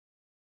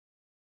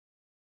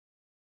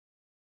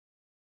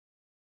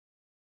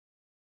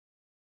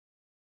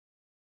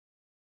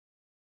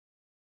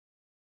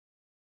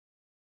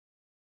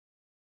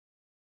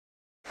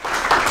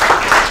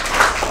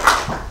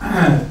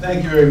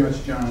Thank you very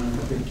much, John.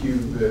 Thank you,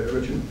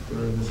 Richard, for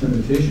this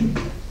invitation.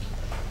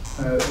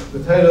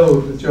 The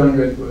title that John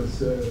read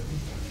was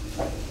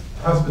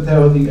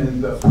Hospitality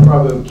and the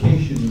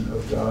Provocation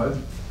of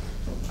God.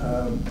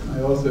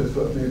 I also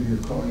thought maybe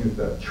of calling it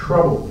the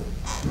Trouble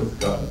with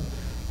God.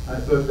 I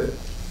thought that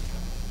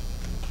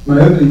my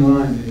opening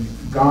line is,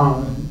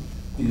 God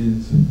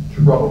is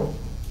trouble.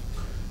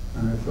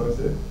 And I thought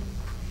that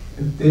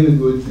if David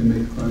Wood can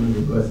make fun of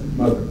the Blessed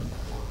Mother,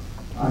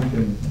 I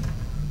can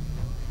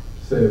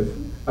say,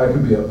 I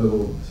can be a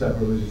little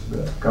sacrilegious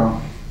about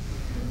God.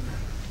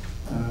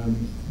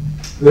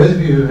 For those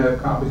of you who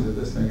have copies of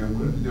this thing, I'm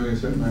going to be doing a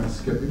certain amount of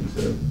skipping,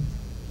 so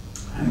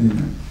hang in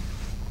there.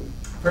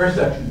 First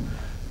section,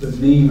 the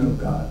name of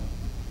God.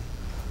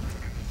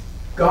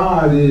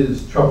 God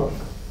is trouble.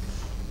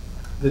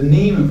 The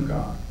name of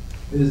God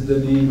is the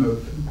name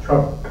of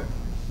trouble,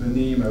 the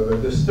name of a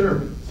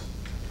disturbance.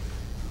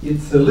 It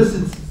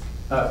solicits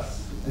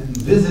us and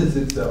visits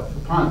itself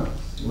upon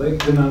us,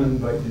 like an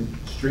uninvited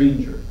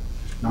stranger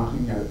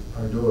knocking at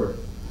our door.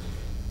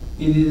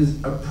 It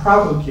is a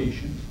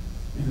provocation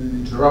and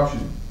an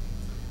interruption,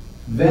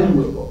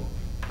 venerable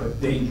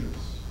but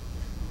dangerous,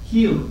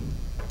 healing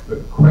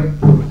but quite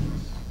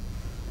poisonous,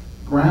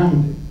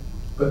 grounding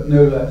but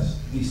no less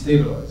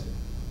destabilizing,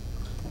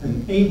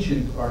 an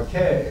ancient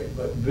archaic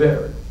but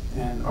very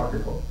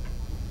anarchical.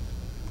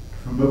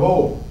 From of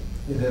old,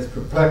 it has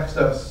perplexed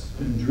us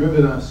and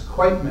driven us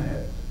quite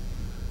mad,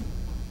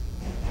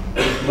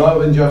 with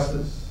love and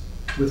justice,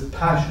 with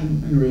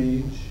passion and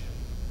rage,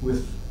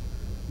 with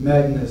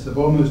madness of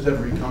almost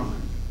every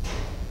kind.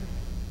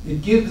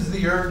 It gives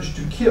the urge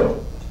to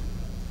kill,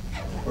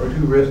 or to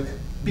risk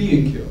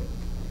being killed,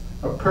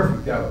 a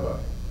perfect alibi.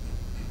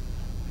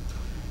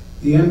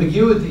 The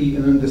ambiguity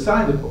and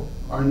undecidable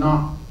are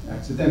not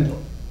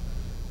accidental,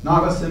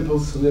 not a simple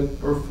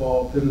slip or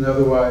fault in an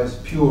otherwise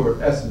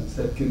pure essence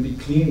that can be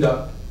cleaned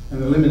up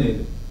and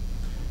eliminated.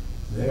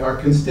 They are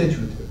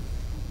constitutive,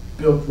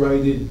 built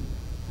right in,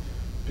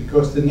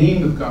 because the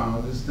name of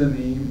God is the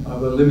name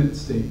of a limit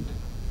state,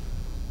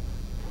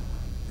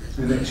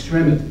 an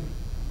extremity,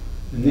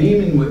 the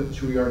name in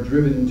which we are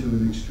driven to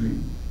an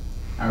extreme,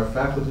 our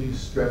faculties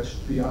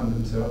stretched beyond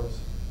themselves,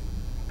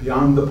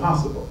 beyond the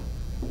possible,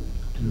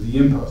 to the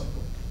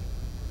impossible.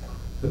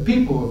 The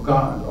people of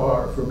God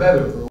are, for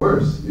better or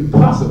worse,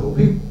 impossible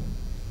people.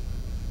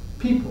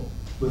 People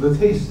with a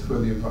taste for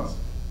the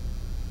impossible,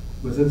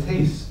 with a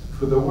taste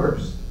for the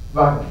worst,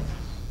 violence,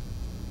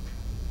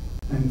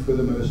 and for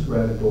the most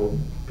radical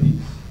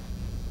peace.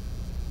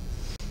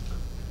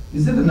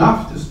 Is it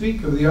enough to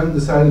speak of the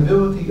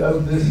undecidability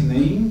of this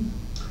name?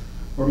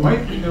 Or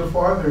might we go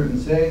farther and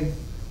say,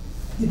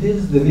 it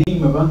is the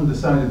name of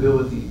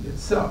undecidability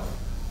itself,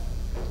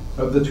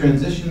 of the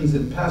transitions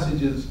and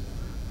passages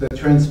that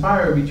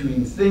transpire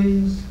between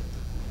things,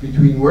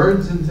 between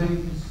words and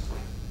things,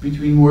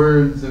 between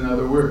words and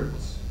other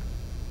words.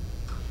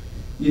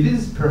 It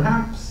is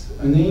perhaps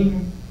a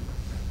name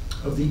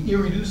of the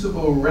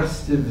irreducible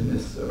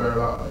restiveness of our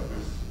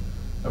lives,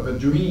 of a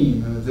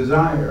dream and a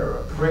desire,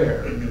 a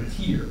prayer and a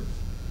tear,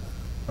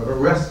 of a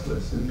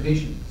restless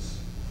impatience,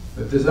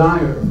 a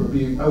desire for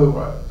being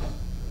otherwise,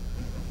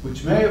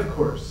 which may, of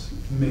course,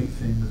 make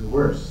things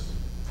worse.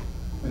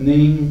 A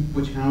name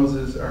which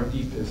houses our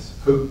deepest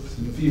hopes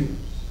and fears.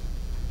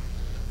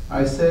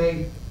 I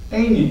say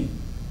a name,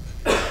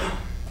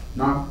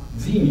 not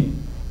the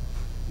name,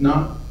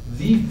 not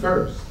the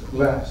first,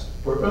 last,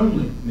 or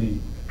only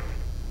name.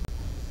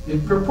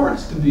 It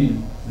purports to be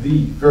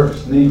the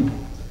first name,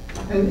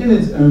 and in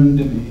its own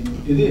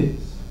domain it is,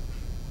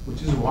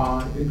 which is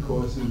why it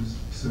causes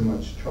so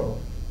much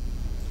trouble.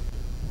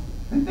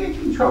 And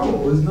making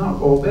trouble is not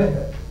all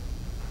bad.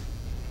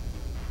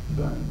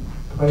 I'm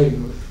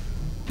playing with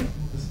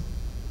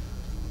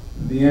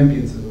the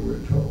ambience of the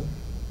word trouble.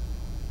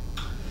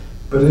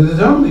 But it is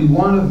only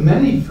one of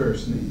many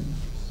first names,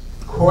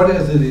 caught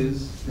as it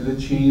is in a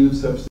chain of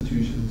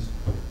substitutions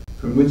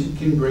from which it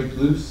can break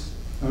loose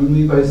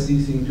only by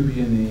ceasing to be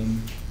a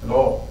name at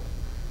all.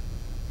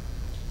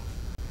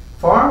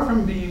 Far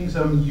from being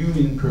some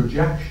human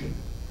projection,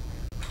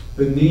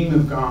 the name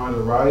of God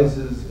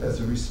arises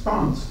as a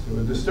response to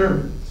a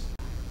disturbance,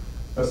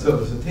 a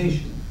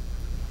solicitation,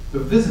 the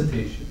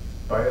visitation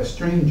by a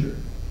stranger,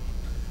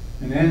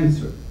 an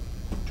answer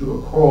to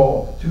a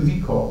call, to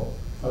the call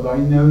of I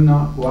know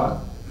not what.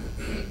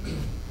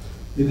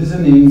 It is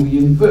a name we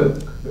invoke,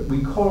 that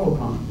we call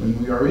upon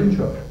when we are in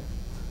trouble,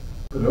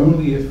 but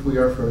only if we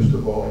are first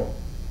of all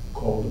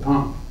called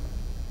upon,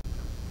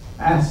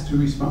 asked to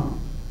respond,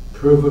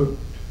 provoked,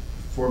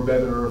 for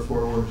better or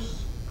for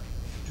worse,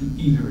 to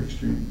either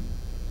extreme.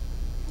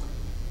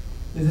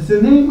 It is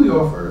a name we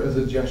offer as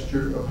a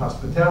gesture of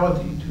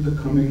hospitality to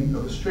the coming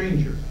of a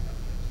stranger,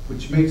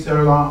 which makes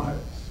our lives,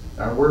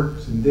 our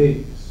works and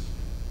days,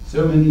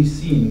 so many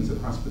scenes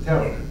of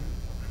hospitality.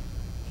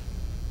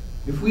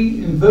 If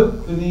we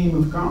invoke the name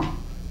of God,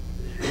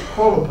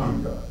 call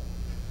upon God,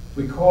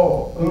 we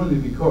call only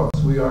because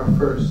we are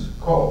first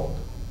called,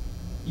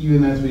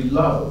 even as we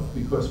love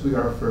because we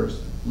are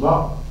first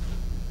loved.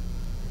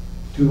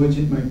 to which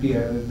it might be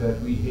added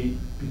that we hate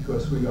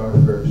because we are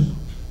first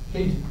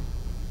hated.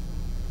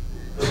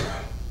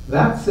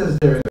 That, says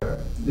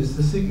Derrida, is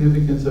the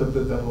significance of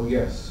the double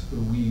yes, the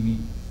we.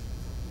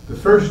 The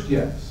first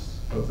yes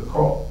of the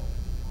call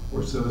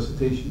or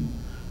solicitation,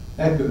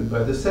 echoed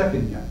by the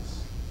second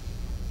yes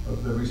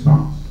of the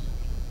response.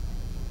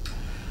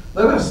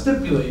 Let us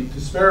stipulate,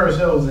 to spare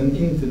ourselves an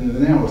infinite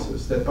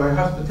analysis, that by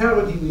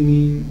hospitality we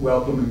mean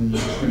welcoming the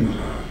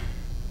stranger.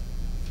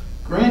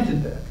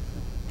 Granted that,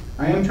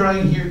 I am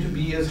trying here to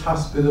be as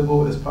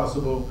hospitable as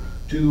possible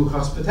to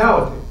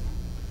hospitality,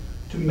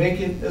 to make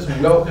it as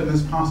welcome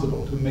as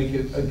possible, to make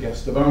it a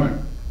guest of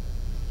honor.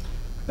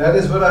 That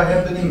is what I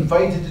have been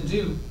invited to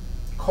do,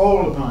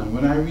 called upon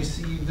when I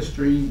received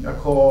a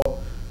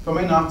call from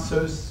a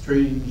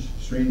not-so-strange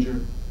stranger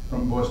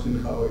from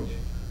Boston College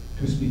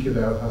to speak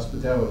about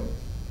hospitality,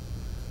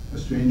 a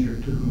stranger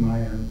to whom I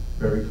am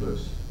very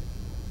close.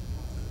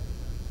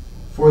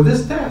 For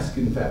this task,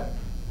 in fact,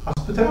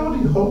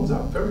 hospitality holds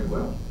up very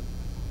well.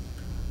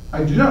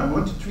 I do not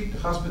want to treat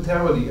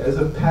hospitality as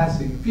a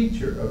passing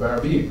feature of our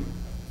being,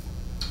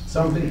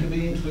 something to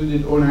be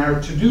included on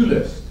our to-do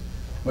list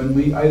when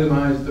we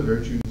itemize the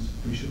virtues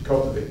we should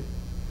cultivate.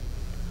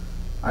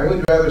 I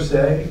would rather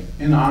say,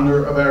 in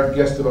honor of our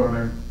guest of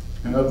honor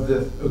and of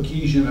the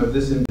occasion of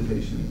this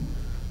invitation,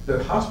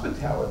 that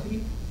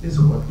hospitality is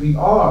what we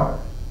are,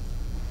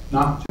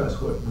 not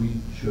just what we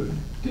should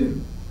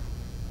do.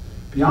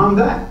 Beyond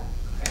that,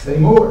 I say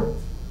more,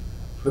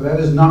 for that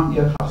is not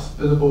yet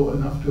hospitable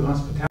enough to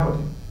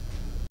hospitality.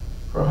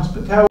 For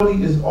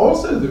hospitality is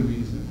also the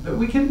reason that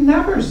we can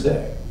never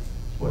say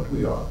what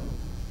we are,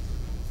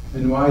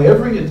 and why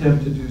every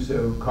attempt to do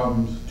so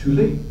comes too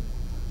late,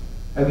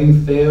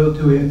 having failed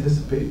to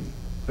anticipate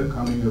the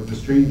coming of the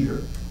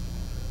stranger,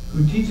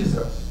 who teaches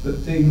us that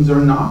things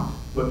are not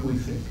what we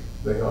think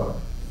they are.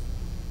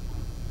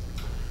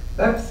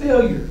 That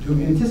failure to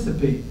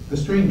anticipate the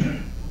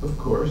stranger, of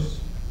course,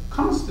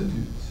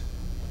 constitutes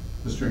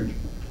the stranger.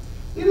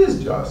 It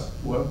is just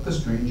what the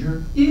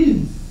stranger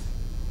is,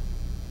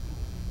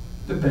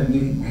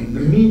 depending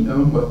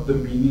on what the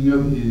meaning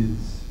of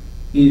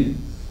is.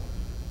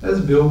 As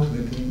Bill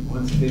Clinton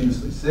once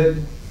famously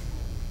said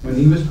when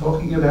he was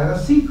talking about a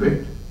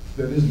secret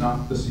that is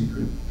not the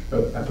secret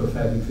of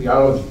apophatic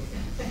theology.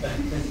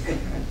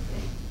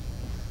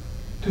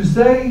 To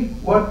say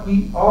what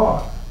we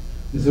are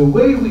is a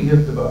way we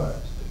have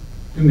devised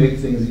to make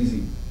things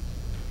easy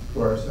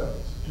for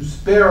ourselves, to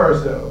spare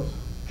ourselves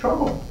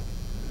trouble,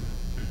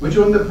 which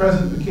on the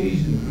present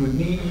occasion would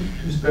mean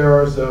to spare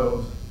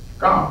ourselves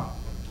God,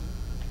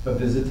 a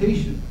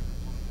visitation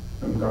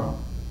from God.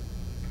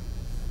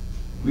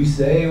 We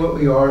say what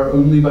we are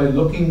only by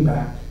looking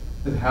back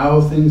at how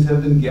things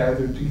have been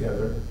gathered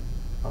together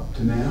up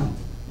to now.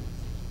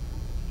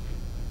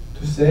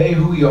 To say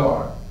who we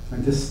are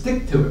and to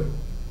stick to it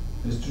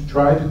is to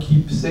try to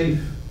keep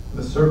safe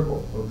the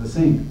circle of the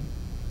same,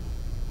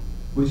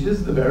 which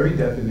is the very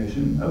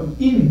definition of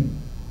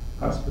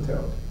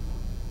inhospitality.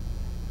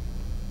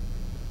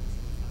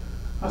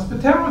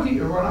 Hospitality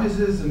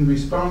arises in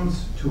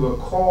response to a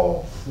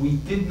call we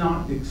did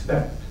not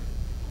expect,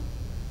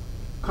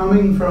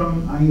 coming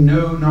from I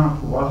know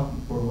not what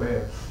or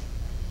where.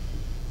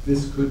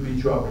 This could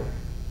be trouble.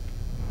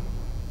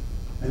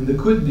 And the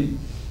could be,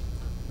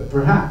 the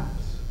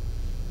perhaps,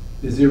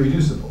 is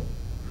irreducible.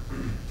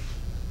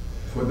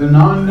 For the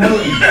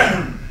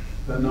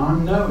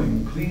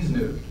non-knowing, please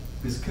note,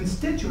 is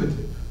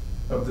constitutive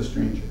of the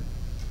stranger.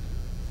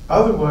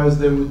 Otherwise,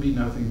 there would be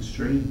nothing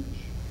strange.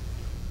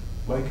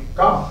 Like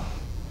God.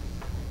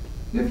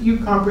 If you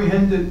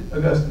comprehend it,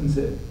 Augustine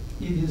said,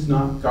 it is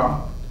not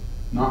God,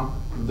 not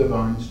the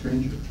divine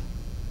stranger.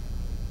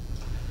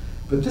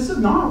 But this is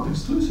not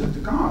exclusive to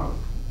God.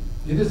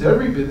 It is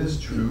every bit as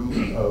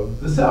true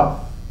of the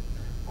self.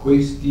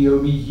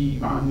 Quaestio mihi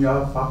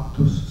magna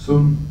factus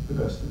sum,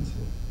 Augustine said.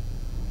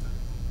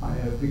 I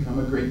have become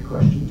a great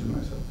question to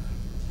myself.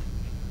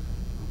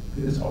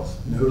 It is also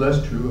no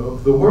less true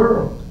of the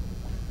world,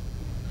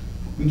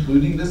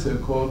 including the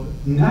so-called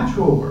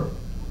natural world,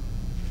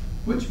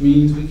 which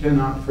means we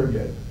cannot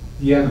forget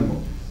the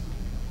animals,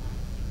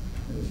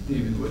 as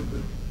David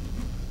Woodward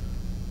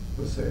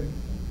was saying.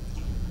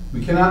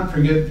 We cannot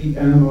forget the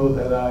animal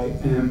that I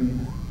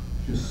am,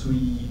 je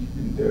suis,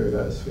 in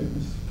Derrida's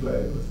famous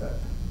play with that.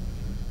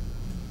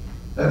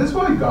 That is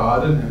why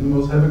God and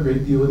animals have a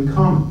great deal in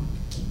common,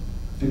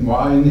 and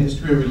why in the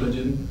history of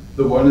religion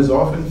the one is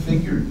often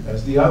figured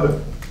as the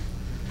other,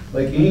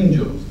 like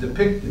angels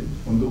depicted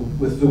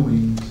with the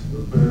wings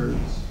of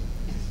birds.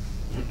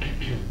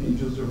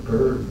 Angels are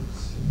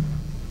birds.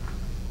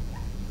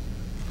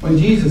 When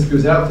Jesus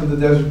goes out to the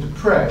desert to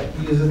pray,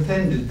 he is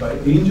attended by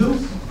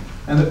angels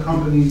and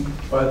accompanied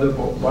by the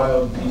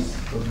wild beasts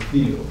of the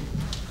field,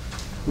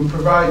 who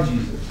provide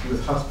Jesus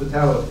with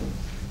hospitality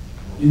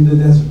in the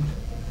desert,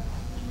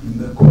 in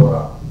the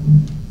Korah.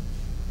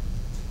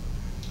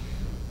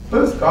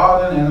 Both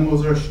God and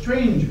animals are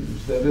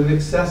strangers that an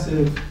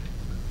excessive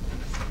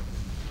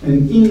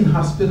and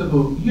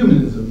inhospitable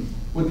humanism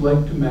would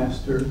like to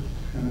master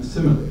and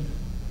assimilate.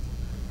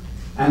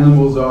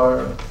 Animals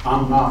are,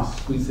 en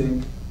masse, we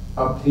think,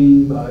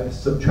 obtained by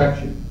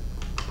subtraction.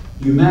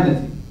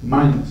 Humanity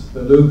minus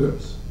the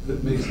logos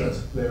that makes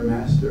us their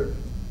master,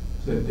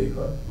 said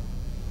Descartes.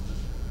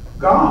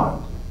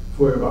 God,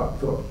 Feuerbach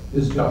thought,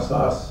 is just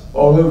us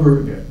all over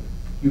again.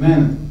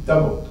 Humanity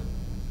doubled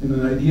in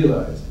an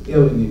idealized,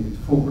 alienated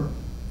form.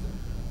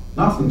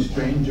 Nothing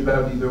strange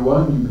about either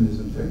one,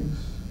 humanism thinks.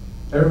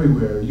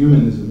 Everywhere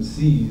humanism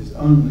sees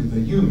only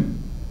the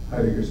human,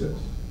 Heidegger says.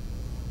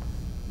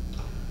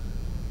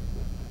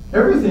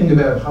 Everything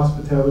about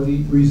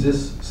hospitality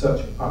resists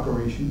such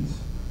operations,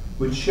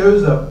 which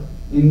shows up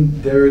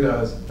in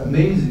Derrida's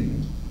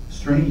amazing,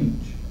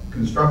 strange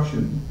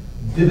construction,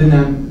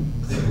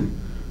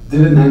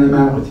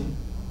 divinanimality.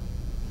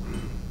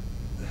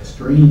 A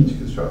strange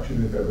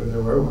construction, if ever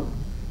there were one.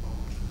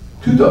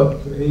 Tout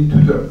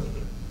autre.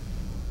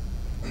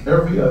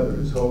 Every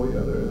other is wholly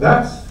other.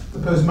 That's the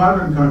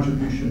postmodern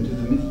contribution to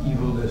the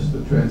medieval list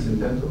of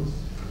transcendentals.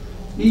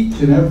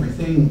 Each and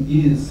everything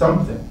is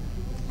something,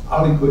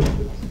 aliquid,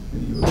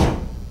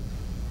 medieval,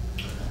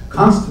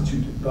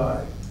 constituted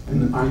by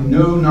an I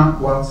know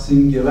not what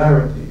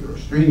singularity or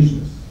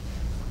strangeness,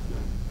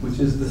 which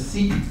is the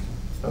seat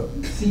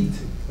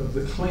of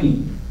the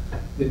claim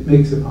it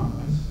makes upon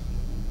us.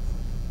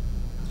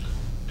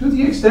 To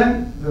the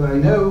extent that I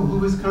know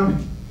who is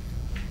coming,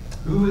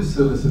 who is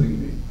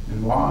soliciting me,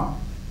 and why,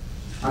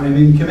 I am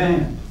in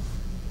command,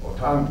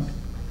 autonomous.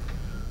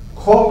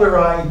 Caller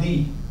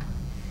ID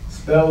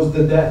spells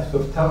the death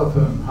of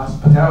telephone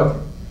hospitality.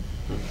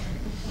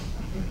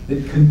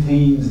 It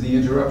contains the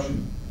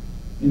interruption,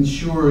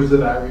 ensures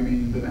that I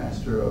remain the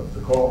master of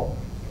the call.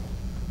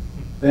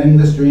 Then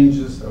the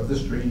strangeness of the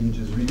strange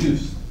is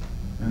reduced,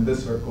 and the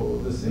circle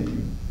of the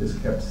same is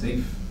kept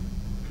safe,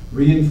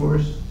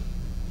 reinforced,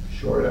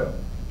 shored up.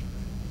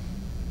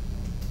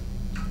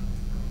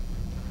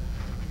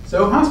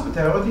 So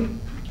hospitality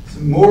is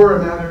more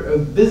a matter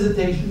of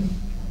visitation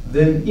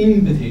than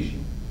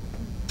invitation,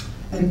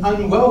 an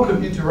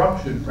unwelcome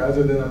interruption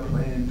rather than a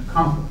planned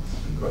conference.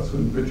 Because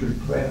when Richard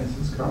plans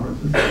his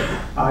conferences,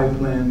 I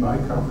plan my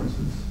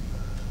conferences.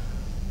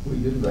 We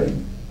invite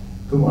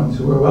the ones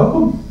who are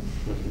welcome.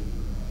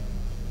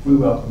 We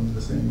welcome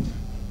the same.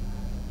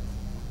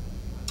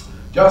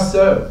 Just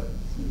so,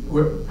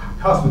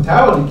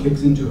 hospitality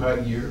kicks into high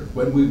gear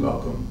when we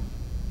welcome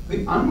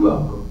the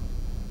unwelcome.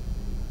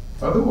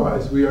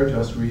 Otherwise, we are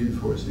just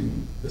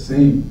reinforcing the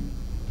same.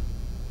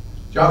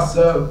 Just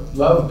so,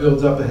 love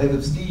builds up a head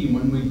of steam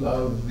when we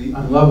love the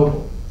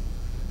unlovable,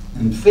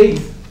 and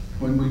faith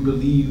when we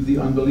believe the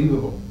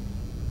unbelievable.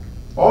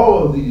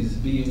 All of these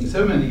being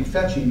so many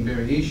fetching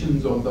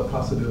variations on the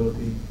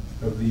possibility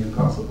of the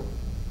impossible.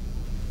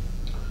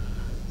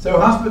 So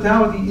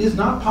hospitality is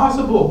not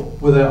possible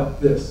without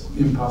this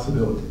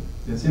impossibility.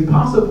 It's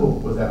impossible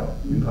without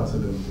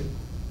impossibility.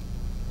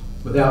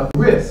 Without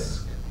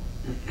risk.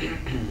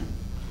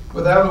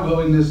 Without a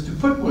willingness to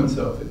put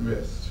oneself at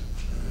risk.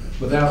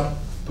 Without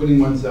putting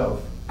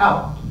oneself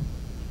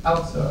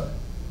outside,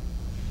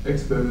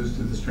 exposed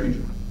to the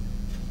stranger.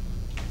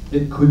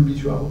 It could be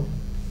trouble.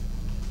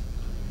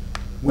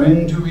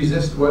 When to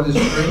resist what is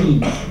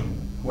strange,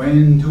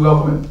 when to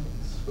welcome it.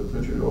 That's what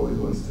Richard always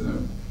wants to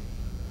know.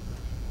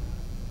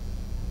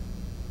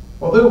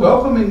 Although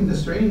welcoming the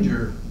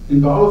stranger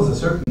involves a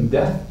certain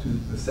death to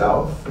the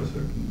self, a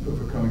certain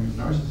overcoming of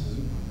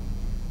narcissism,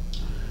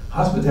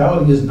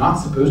 hospitality is not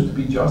supposed to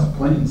be just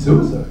plain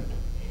suicide.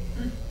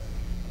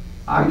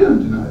 I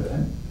don't deny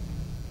that.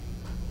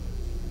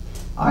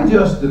 I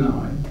just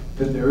deny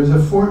that there is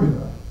a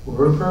formula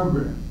or a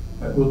program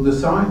that will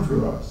decide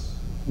for us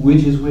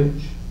which is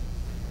which.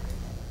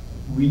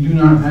 We do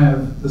not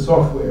have the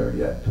software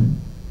yet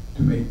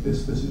to make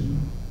this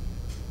decision.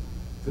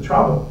 The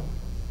trouble,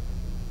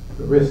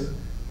 the risk,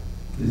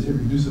 is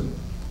irreducible.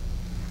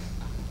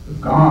 The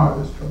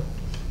God is trouble.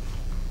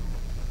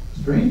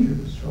 The stranger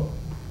is trouble.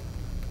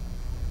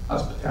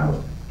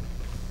 Hospitality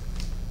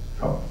is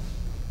trouble.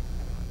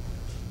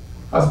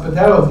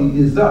 Hospitality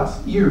is thus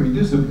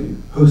irreducibly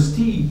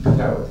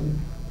hospitality,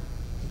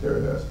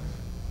 Derrida says.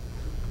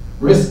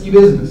 Risky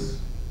business,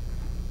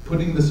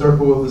 putting the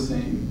circle of the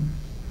same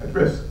at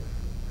risk.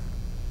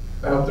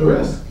 Without the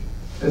risk,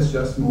 it's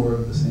just more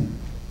of the same.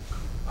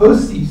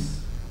 Hostis,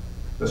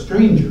 the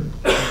stranger.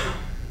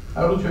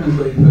 How to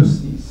translate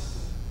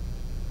hostis?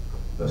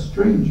 The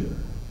stranger.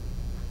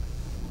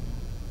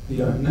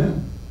 The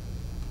unknown.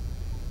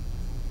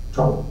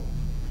 Trouble.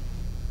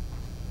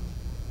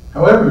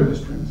 However it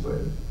is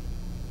translated,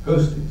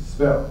 hostis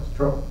spells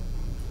trouble.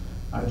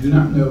 I do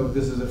not know if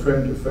this is a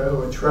friend or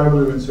foe, a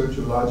traveler in search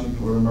of lodging,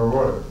 or a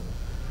marauder.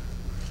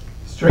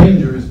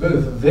 Stranger is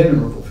both a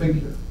venerable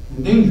figure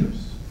and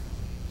dangerous.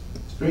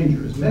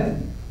 Stranger is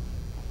men,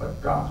 like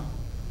God.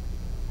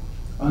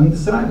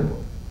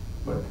 Undecidable,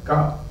 like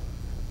God.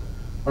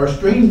 Are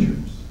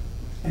strangers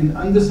and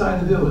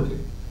undecidability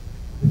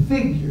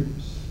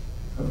figures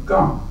of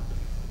God?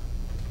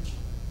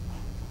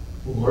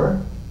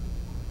 Or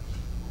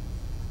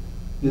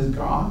is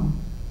God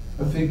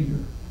a figure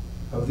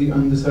of the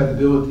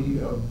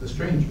undecidability of the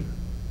stranger?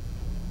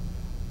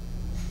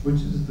 which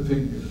is the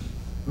figure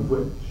of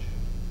which?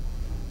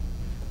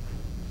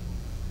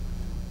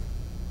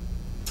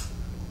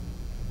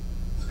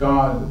 It's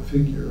God, the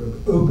figure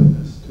of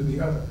openness to the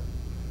other,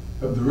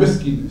 of the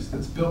riskiness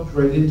that's built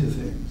right into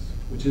things,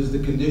 which is the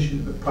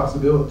condition of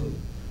possibility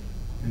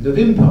and of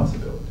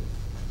impossibility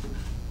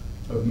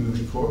of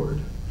moving forward.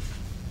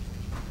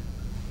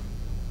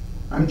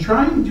 I'm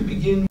trying to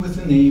begin with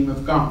the name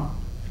of God.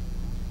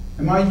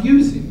 Am I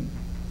using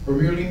or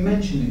merely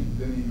mentioning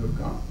the name of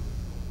God?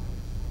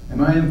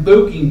 Am I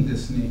invoking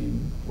this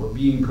name or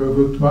being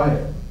provoked by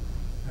it,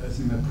 as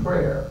in a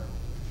prayer?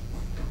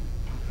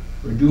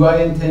 Or do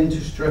I intend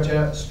to stretch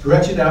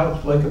it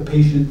out like a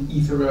patient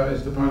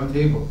etherized upon a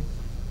table?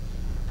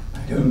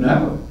 I don't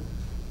know.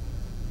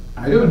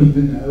 I don't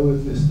even know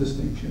if this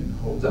distinction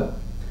holds up.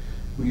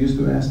 We used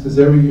to ask this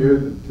every year,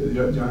 that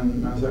John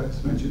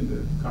Mazakis mentioned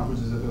the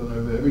conferences at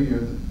Villanova, every year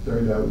that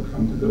Derrida would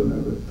come to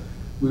Villanova,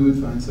 we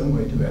would find some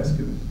way to ask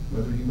him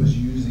whether he was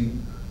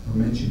using or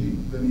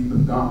mentioning the name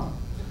of God.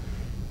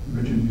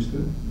 Richard used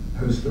to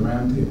host the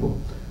round table,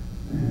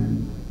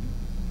 and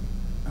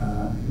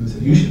he would say,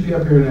 you should be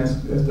up here and ask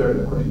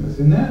Derrida a question. I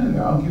said,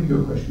 no, I'll give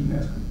you a question and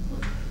ask him.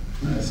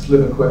 And I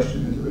slip a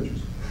question into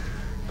Richard's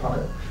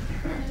pocket.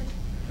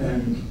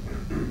 And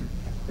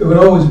it would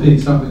always be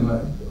something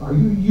like, are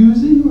you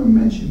using or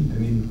mentioning the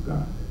name of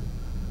God?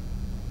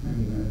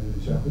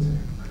 And Jacques would say,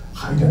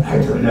 I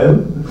don't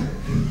know.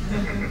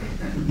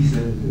 He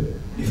said,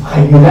 if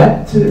I knew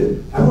that,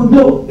 I would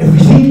know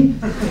everything.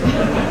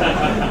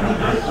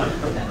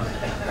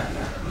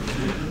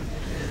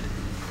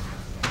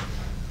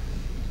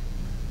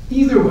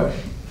 Either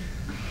way,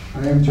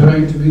 I am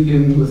trying to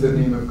begin with the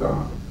name of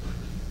God,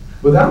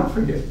 without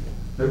forgetting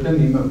that the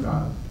name of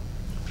God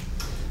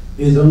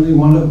is only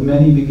one of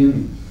many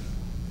beginnings,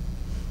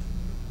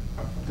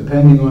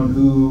 depending on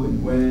who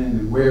and when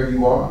and where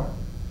you are.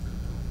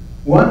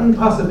 One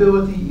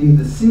possibility in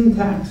the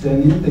syntax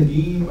and in the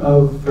game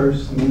of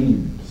first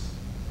names.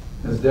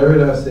 As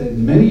Derrida said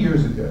many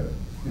years ago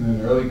in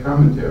an early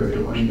commentary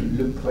on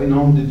Le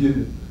Prénom de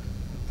Dieu,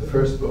 the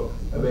first book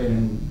of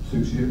Hélène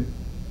Soucieux,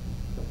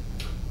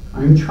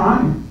 I'm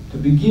trying to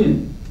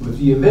begin with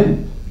the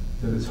event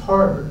that is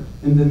harbored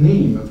in the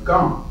name of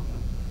God.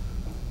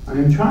 I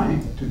am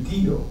trying to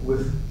deal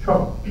with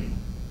trouble,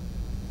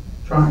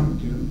 trying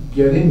to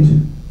get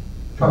into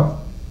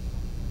trouble.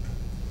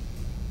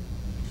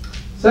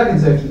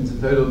 Second section is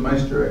entitled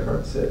Meister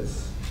Eckhart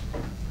Says.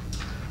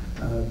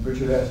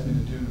 Richard asked me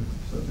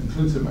to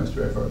include some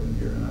Meister Eckhart in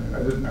here,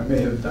 and I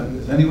may have done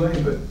this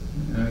anyway, but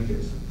in any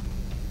case,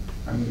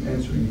 I'm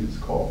answering his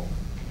call.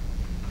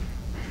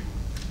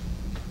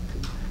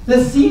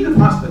 The seed of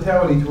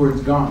hospitality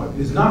towards God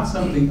is not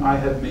something I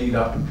have made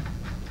up.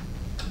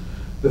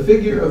 The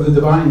figure of the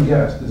divine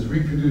guest is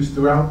reproduced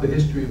throughout the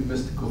history of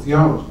mystical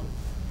theology,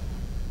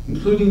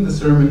 including the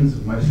sermons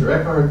of Meister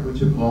Eckhart,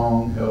 which have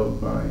long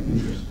held my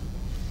interest.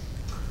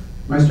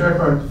 Meister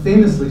Eckhart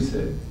famously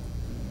said,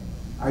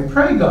 I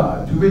pray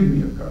God to rid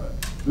me of God.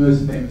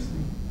 Most famously,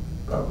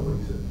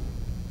 probably said.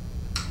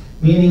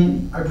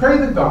 Meaning, I pray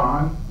the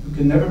God who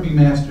can never be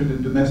mastered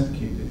and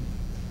domesticated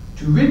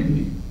to rid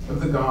me of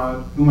the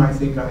God whom I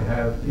think I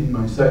have in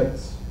my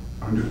sights,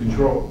 under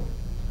control.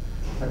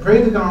 I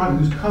pray the God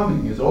whose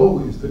coming is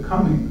always the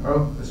coming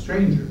of the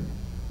stranger,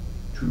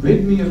 to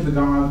rid me of the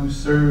God who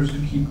serves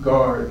to keep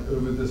guard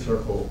over the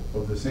circle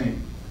of the saint.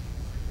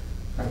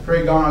 I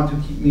pray God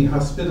to keep me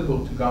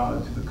hospitable to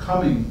God, to the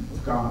coming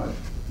of God,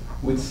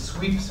 which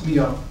sweeps me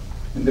up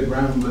in the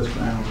groundless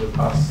round of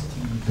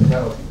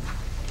hospitality.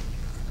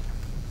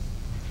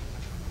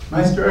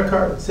 Meister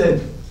Eckhart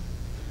said,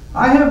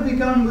 I have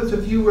begun with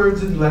a few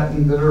words in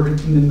Latin that are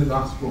written in the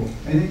Gospel,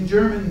 and in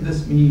German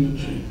this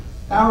means,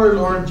 our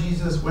Lord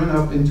Jesus went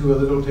up into a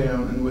little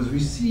town and was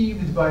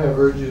received by a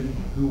virgin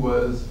who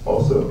was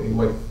also a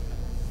wife.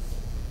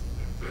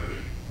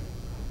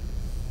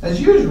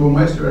 As usual,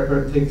 Meister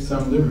Eckhart takes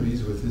some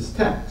liberties with his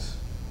text,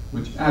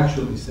 which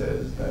actually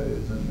says, that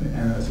is in the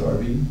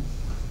NSRV,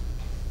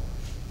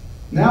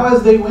 now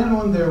as they went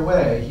on their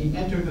way, he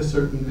entered a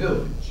certain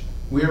village,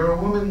 where a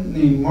woman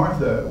named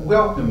Martha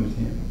welcomed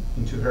him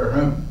into her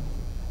home.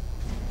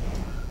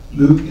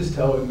 Luke is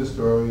telling the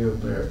story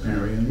of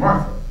Mary and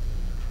Martha,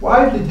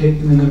 widely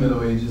taken in the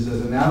Middle Ages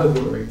as an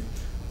allegory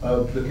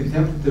of the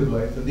contemplative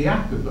life and the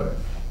active life.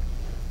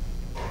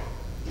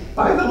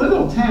 By the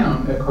little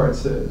town, Eckhart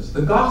says,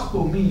 the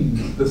gospel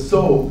means the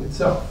soul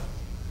itself,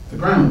 the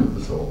ground of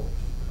the soul,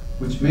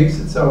 which makes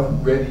itself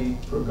ready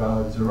for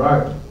God's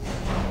arrival,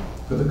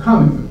 for the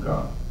coming of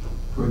God,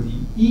 for the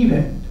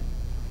event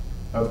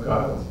of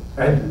God's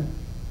advent.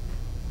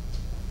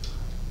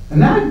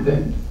 An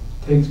advent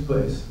takes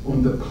place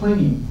on the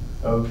plane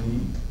of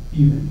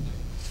the event.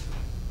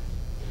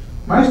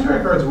 Meister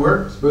Eckhart's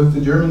works, both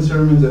the German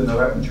sermons and the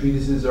Latin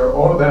treatises, are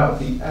all about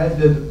the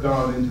advent of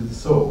God into the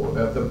soul,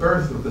 about the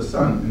birth of the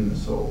Son in the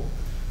soul,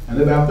 and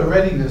about the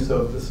readiness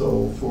of the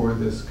soul for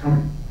this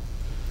coming.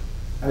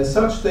 As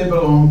such, they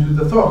belong to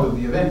the thought of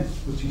the event,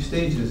 which he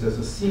stages as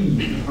a scene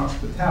in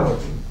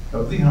hospitality,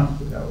 of the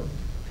hospitality.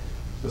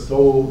 The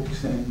soul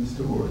extends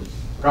towards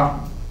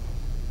God.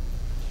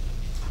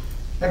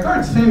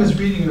 Eckhart's famous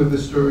reading of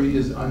this story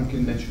is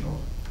unconventional,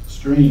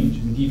 strange,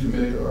 and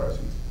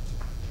defamiliarizing,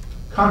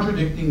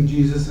 contradicting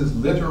Jesus'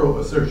 literal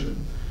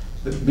assertion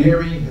that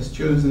Mary has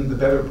chosen the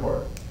better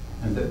part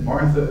and that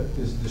Martha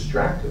is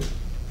distracted.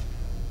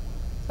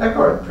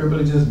 Eckhart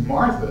privileges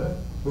Martha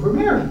over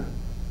Mary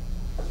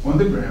on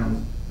the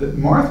ground that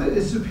Martha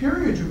is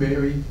superior to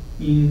Mary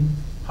in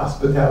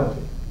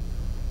hospitality.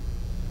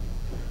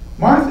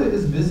 Martha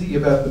is busy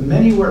about the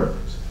many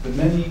works, the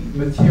many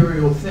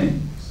material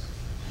things,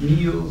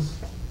 meals,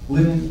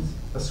 linens,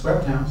 a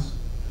swept house,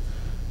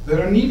 that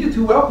are needed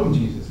to welcome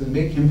Jesus and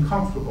make him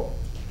comfortable.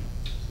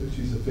 So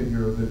she's a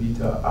figure of the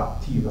vita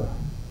activa.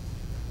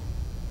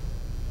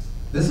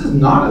 This is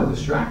not a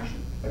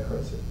distraction,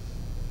 Eckhart says,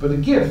 but a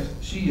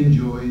gift she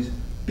enjoys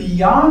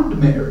beyond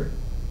Mary,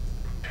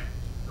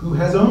 who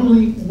has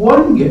only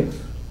one gift,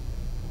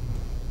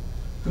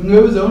 who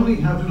knows only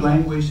how to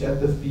languish at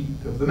the feet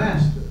of the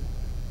Master,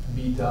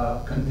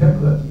 vita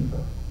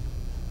contemplativa.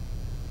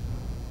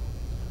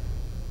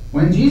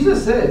 When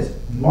Jesus says,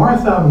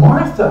 Martha,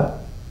 Martha,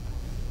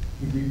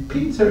 he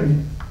repeats her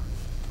name.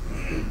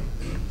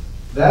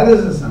 That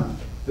is a sign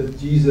that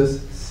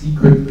Jesus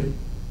secretly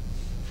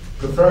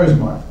prefers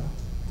Martha,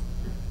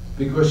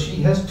 because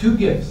she has two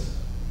gifts,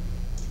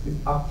 the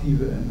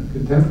activa and the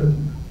contemplativa,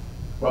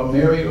 while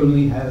Mary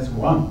only has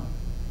one.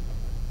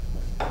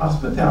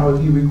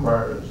 Hospitality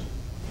requires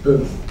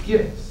both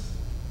gifts,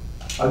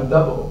 a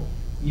double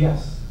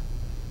yes.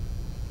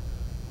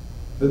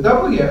 The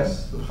double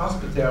yes of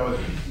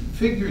hospitality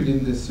figured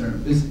in this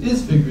sermon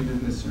is figured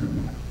in this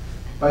sermon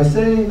by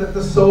saying that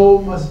the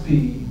soul must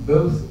be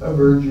both a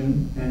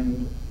virgin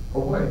and a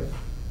wife,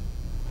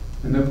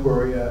 an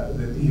aporia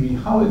that Amy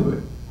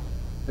Hollywood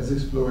has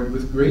explored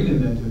with great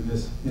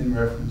inventiveness in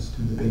reference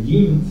to the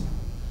Beguines,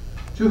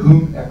 to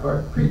whom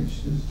Eckhart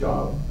preached. His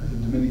job as a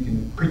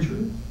Dominican preacher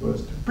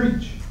was to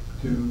preach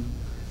to,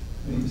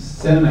 he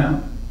sent them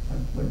out,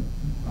 like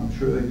I'm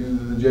sure they do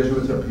to the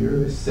Jesuits up here,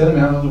 they sent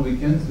them out on the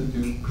weekends to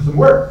do some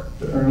work,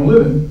 to earn a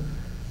living,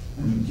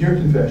 and hear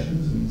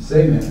confessions, and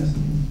say Mass,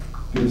 and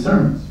give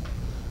sermons.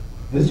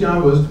 His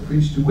job was to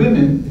preach to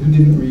women who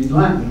didn't read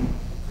Latin,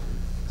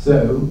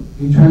 so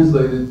he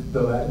translated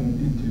the Latin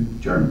into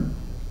German,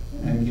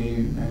 and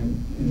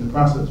in the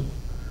process,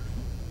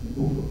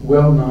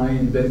 well nigh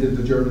invented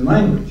the German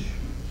language,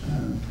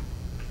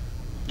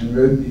 and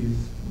wrote these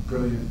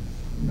brilliant,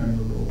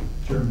 memorable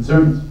German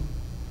sermons.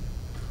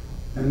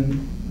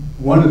 And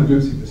one of the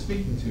groups he was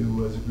speaking to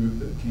was a group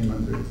that came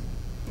under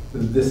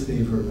the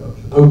disfavor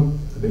of the Pope,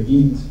 the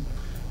Beguines,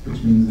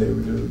 which means they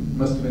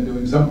must have been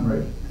doing something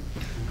right.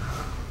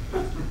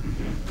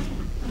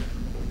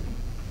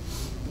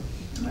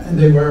 And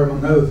they were,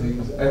 among other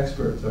things,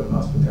 experts of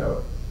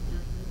hospitality.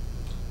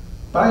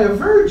 By a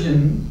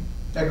virgin,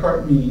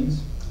 Eckhart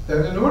means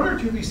that in order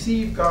to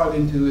receive God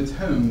into its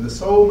home, the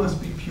soul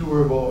must be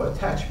pure of all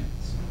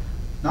attachments,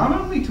 not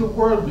only to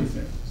worldly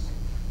things,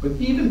 but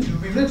even to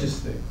religious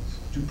things,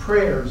 to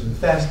prayers and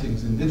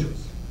fastings and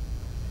vigils,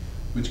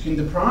 which can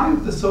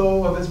deprive the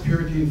soul of its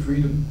purity and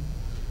freedom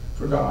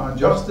for God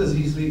just as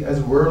easily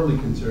as worldly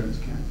concerns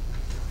can.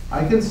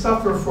 I can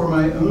suffer for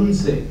my own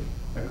sake,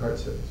 Eckhart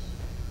says,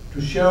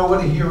 to show what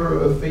a hero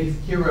of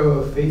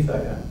faith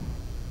I am,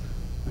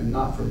 and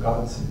not for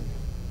God's sake.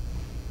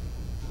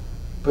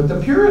 But the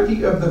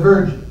purity of the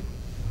Virgin,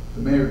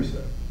 the Mary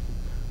said,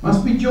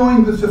 must be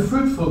joined with the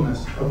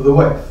fruitfulness of the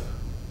wife,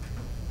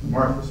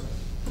 Martha said,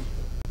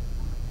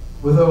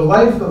 with a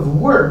life of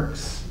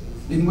works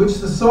in which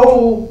the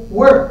soul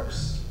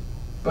works,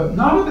 but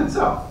not of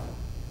itself,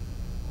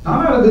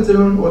 not out of its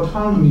own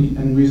autonomy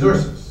and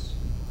resources.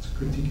 It's a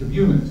critique of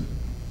humanism,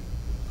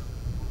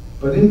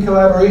 but in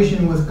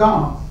collaboration with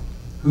God,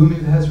 whom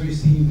it has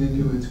received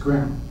into its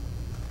ground.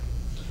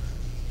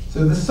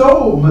 So the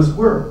soul must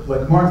work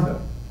like Martha,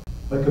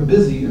 like a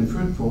busy and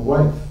fruitful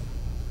wife,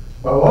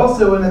 while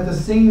also and at the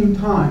same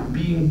time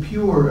being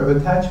pure of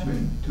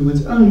attachment to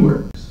its own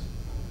works.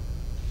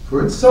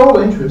 For its sole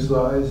interest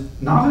lies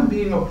not in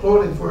being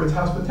applauded for its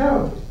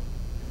hospitality,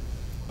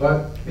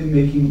 but in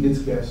making its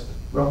guest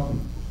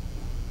welcome.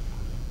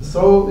 The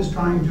soul is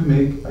trying to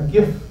make a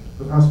gift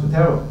of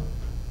hospitality,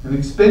 an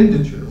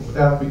expenditure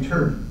without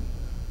return,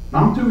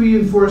 not to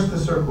reinforce the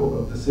circle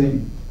of the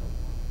same.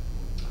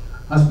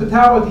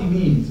 Hospitality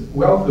means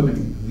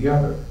welcoming the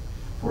other,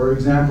 for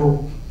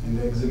example, and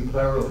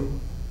exemplarily,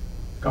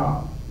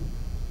 God,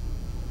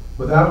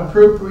 without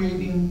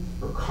appropriating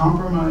or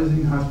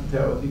compromising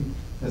hospitality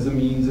as a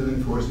means of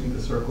enforcing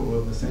the circle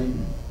of the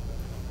same.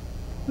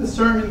 The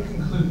sermon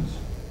concludes,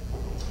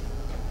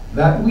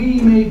 that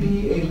we may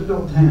be a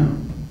little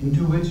town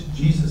into which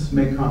Jesus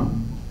may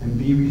come and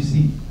be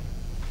received.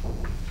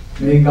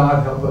 May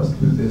God help us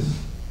do this.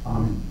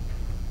 Amen.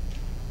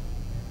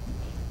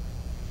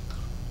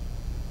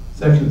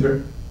 Section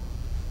 3,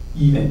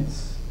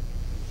 events.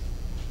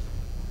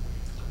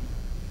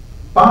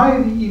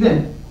 By the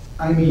event,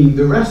 I mean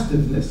the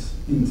restiveness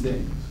in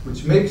things,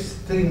 which makes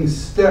things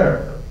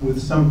stir with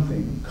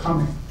something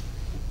coming.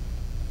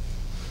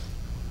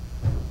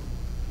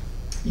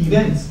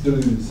 Events,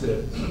 Deleuze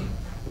says,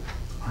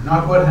 are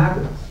not what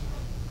happens,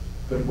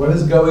 but what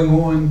is going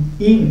on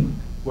in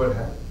what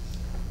happens.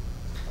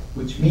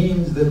 Which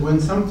means that when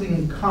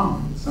something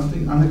comes,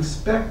 something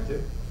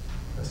unexpected,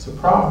 a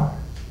surprise,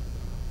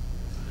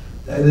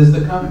 that is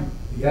the coming,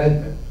 the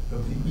advent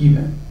of the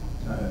event.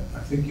 I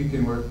think you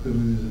can work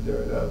Deleuze and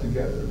Derrida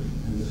together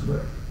in this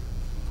way.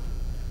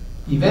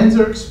 Events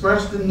are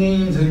expressed in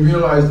names and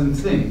realized in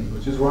things,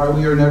 which is why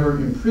we are never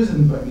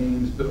imprisoned by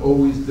names, but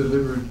always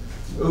delivered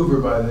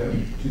over by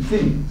them to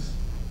things.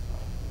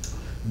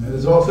 And that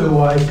is also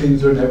why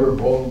things are never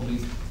boldly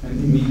and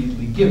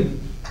immediately given,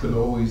 but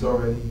always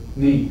already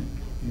named,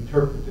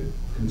 interpreted,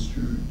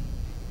 construed.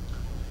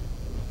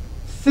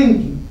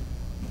 Thinking,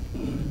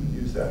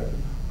 use that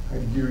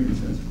Heideggerian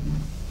sense of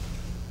meaning,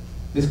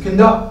 is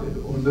conducted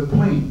on the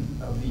plane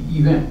of the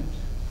event,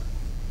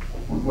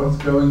 on what's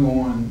going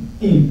on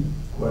in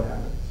what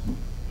happens.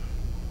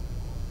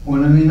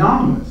 On an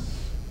anonymous,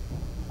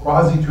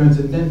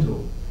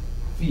 quasi-transcendental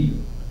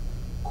field,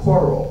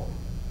 choral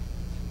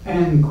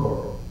and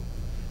choral,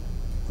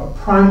 a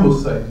primal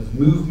site of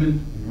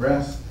movement and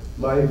rest,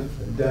 life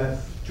and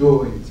death,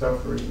 joy and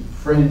suffering,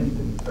 friend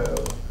and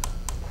foe,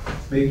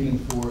 making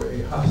for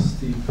a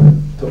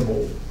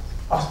hospitable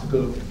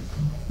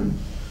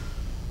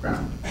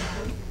ground.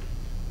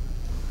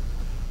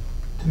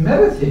 To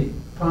meditate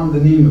upon the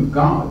name of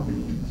God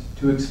means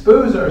to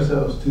expose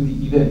ourselves to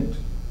the event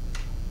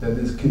that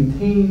is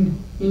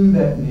contained in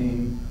that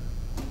name,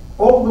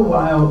 all the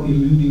while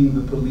eluding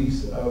the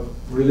police of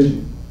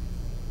religion,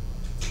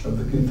 of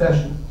the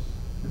confessions,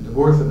 and of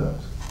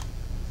orthodoxy,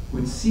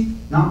 which seek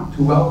not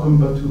to welcome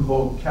but to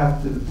hold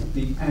captive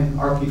the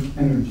anarchic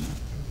energy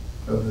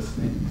of this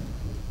name.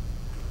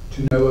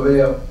 To no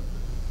avail,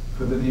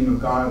 for the name of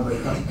God,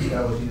 like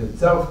hospitality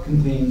itself,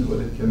 contains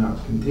what it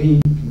cannot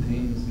contain,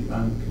 contains the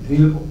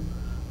uncontainable,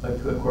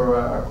 like the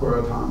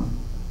Koratan,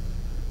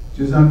 which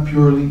is not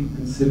purely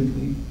and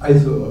simply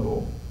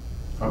isolable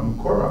from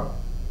Korah,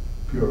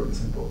 pure and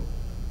simple,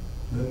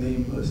 the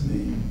nameless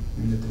name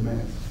in the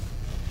demands.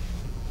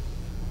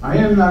 I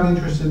am not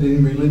interested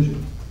in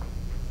religion,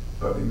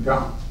 but in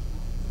God.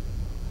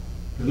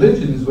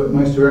 Religion is what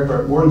Meister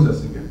Eckhart warns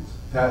us against,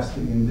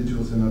 fasting and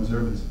vigils and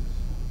observances.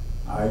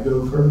 I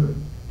go further.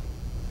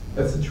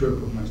 That's the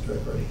trope of Meister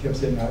Eckhart. He kept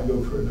saying, I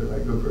go further,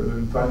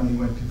 and finally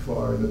went too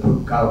far, and the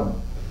Pope got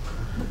him.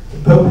 The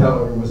Pope,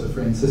 however, was a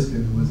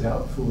Franciscan who was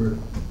out for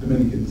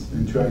Dominicans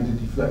and trying to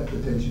deflect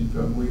attention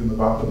from William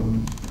of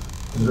Ockham, who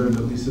deserved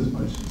at least as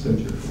much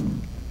censure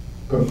from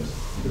popes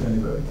as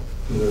anybody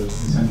deserves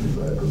to be censured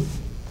by a pope.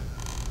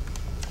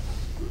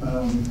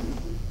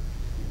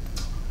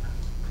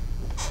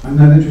 I'm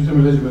not interested in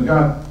religion with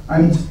God.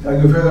 I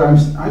go further.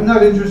 I'm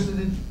not interested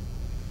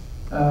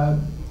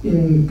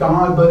in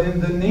God, but in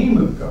the name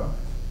of God.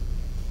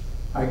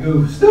 I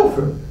go still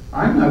further.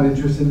 I'm not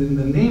interested in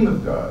the name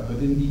of God, but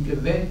in the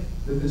event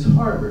that is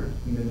harbored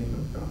in the name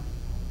of God.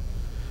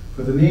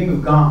 For the name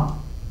of God,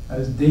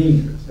 as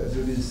dangerous as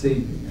it is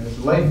saving, as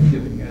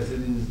life-giving as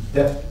it is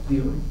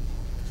death-dealing,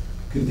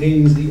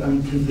 contains the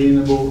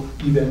uncontainable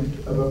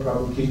event of a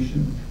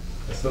provocation,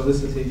 a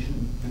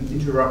solicitation, an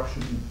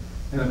interruption,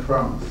 and a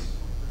promise,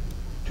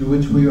 to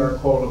which we are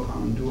called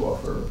upon to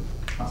offer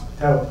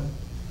hospitality.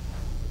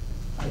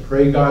 I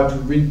pray God to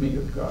rid me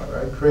of God.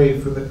 I pray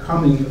for the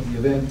coming of the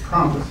event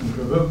promised and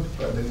provoked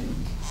by the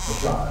name of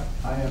God.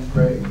 I am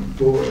praying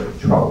for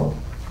trouble.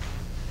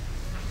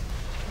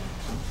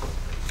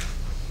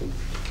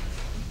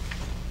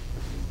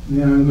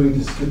 Now I'm going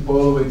to skip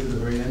all the way to the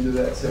very end of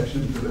that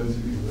section for those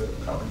of you who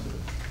have copies of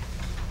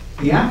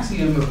it. The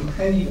axiom of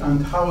any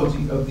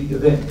ontology of the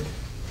event,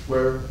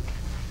 where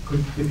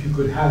if you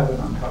could have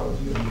an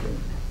ontology of the event,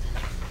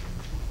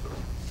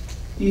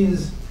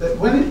 is that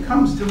when it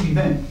comes to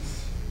events,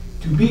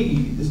 to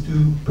be is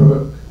to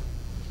provoke.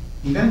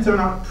 Events are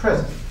not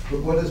present,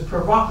 but what is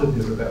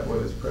provocative about what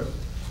is present.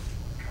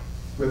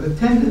 Where the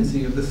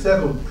tendency of the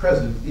settled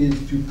present is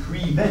to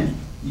prevent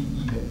the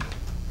event.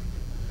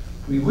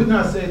 We would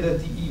not say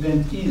that the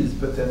event is,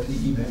 but that the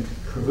event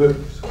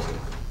provokes.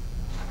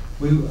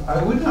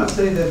 I would not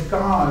say that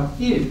God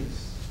is,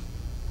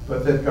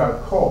 but that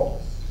God calls.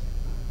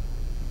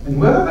 And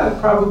whether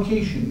that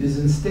provocation is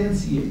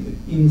instantiated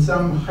in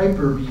some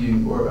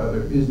hyper-being or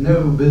other is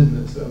no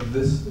business of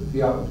this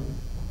theology.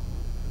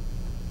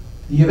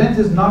 The event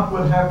is not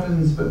what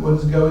happens, but what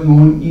is going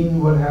on in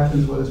what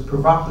happens, what is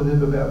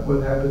provocative about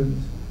what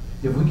happens.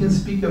 If we can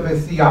speak of a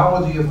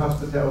theology of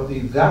hospitality,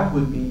 that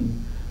would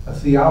mean a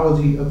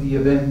theology of the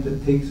event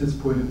that takes its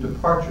point of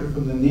departure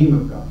from the name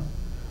of God,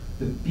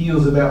 that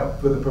feels about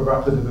for the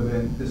provocative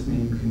event this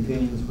name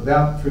contains,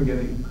 without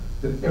forgetting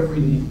that every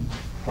name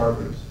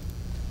harbors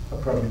a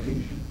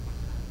provocation,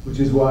 which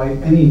is why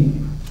any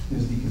name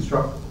is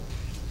deconstructible.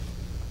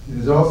 It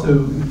is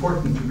also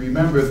important to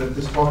remember that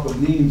this talk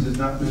of names is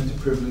not meant to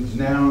privilege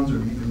nouns or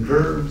even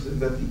verbs, and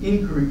that the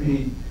inquiry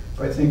made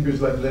by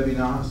thinkers like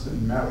Levinas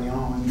and Marion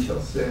and Michel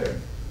Serres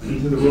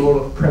into the role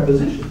of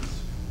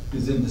prepositions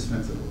is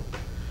indispensable.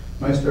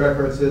 Meister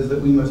Eckhart says that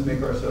we must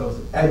make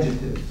ourselves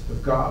adjectives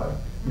of God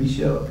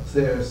Michel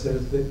Serres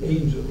says that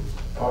angels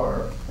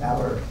are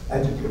our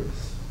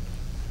adjectives.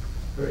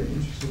 Very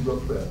interesting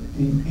book about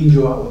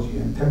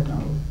angelology and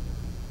technology.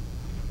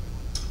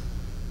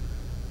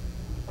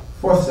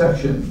 Fourth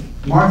section,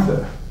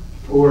 Martha,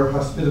 or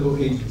hospitable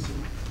agency.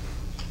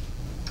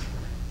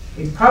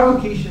 A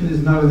provocation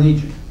is not an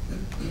agent.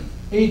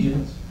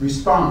 Agents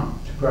respond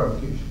to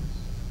provocations.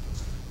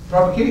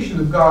 Provocation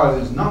of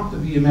God is not to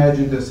be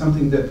imagined as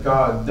something that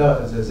God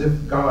does, as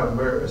if God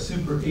were a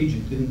super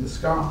agent in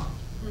disguise,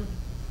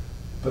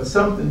 but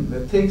something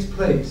that takes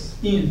place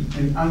in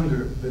and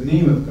under the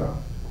name of God,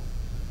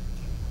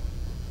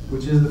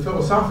 which is the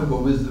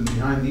philosophical wisdom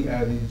behind the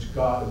adage,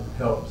 God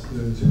helps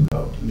those who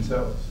help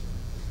themselves.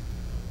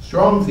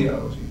 Strong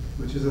theology,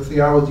 which is a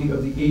theology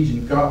of the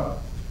agent God,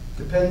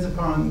 depends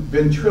upon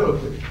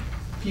ventriloquy,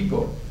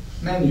 people,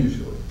 men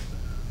usually,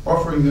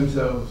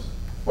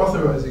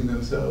 authorizing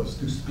themselves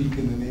to speak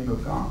in the name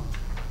of God.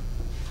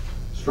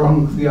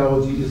 Strong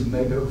theology is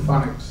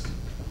megaphonics,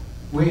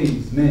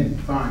 ways men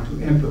find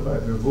to amplify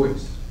their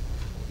voice,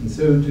 and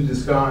so to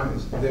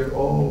disguise their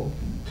all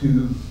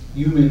too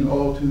human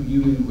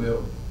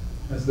will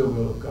as the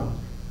will of God.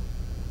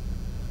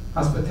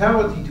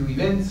 Hospitality to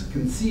events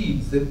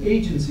concedes that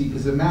agency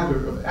is a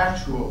matter of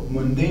actual,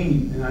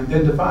 mundane, and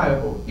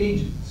identifiable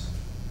agents,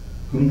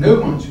 whom no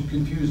one should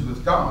confuse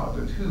with God,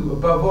 and who,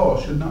 above all,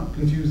 should not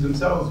confuse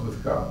themselves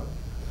with God.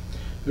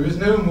 There is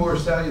no more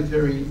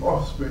salutary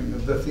offspring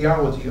of the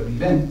theology of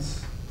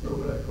events, or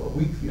what I call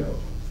weak theology,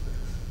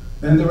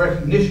 than the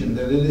recognition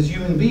that it is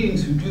human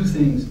beings who do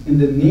things in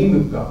the name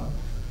of God,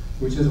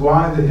 which is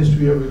why the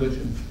history of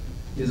religion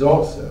is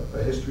also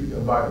a history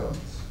of violence.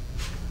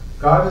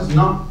 God is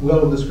not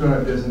well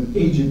described as an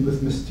agent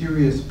with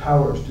mysterious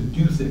powers to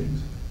do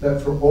things that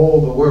for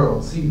all the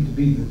world seem to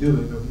be the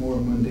doing of more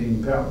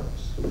mundane powers.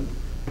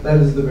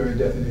 That is the very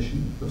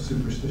definition of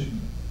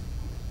superstition.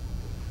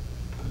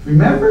 But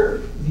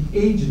remember the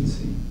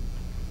agency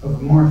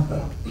of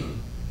Martha,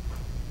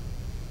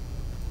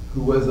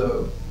 who was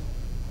a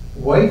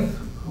wife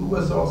who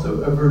was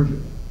also a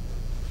virgin.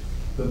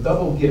 The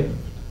double gift,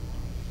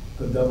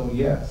 the double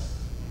yes.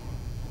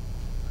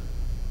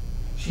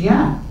 She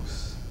acts,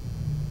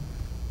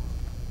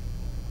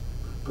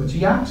 but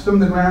she acts from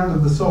the ground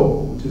of the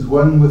soul, which is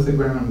one with the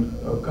ground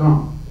of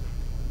God.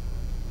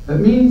 That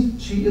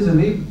means she is an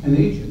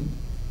agent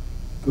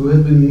who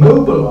has been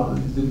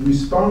mobilized in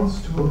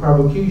response to a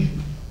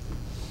provocation,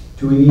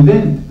 to an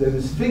event that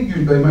is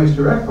figured by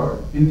Meister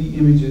Eckhart in the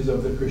images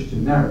of the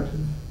Christian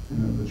narrative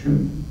and of the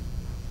Trinity.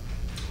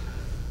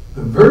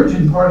 The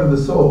virgin part of the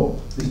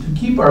soul is to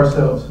keep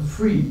ourselves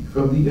free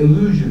from the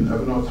illusion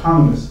of an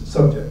autonomous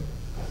subject.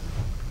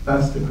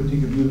 That's the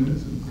critique of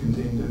humanism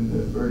contained in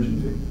the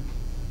virgin figure.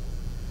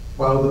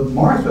 While the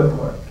Martha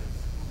part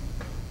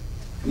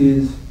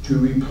is to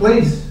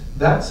replace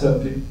that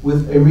subject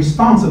with a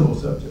responsible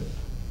subject.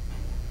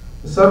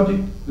 A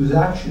subject whose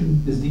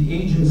action is the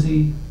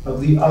agency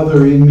of the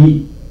other in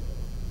me.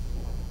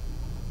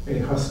 A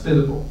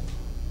hospitable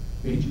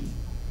agent.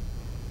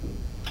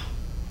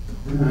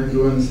 And I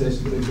go on to say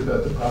some things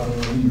about the problem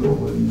of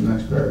evil in the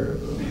next paragraph,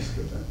 but let me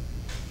skip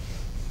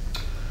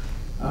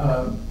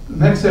that. The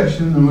next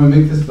section, I'm going to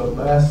make this the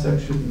last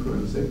section for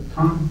the sake of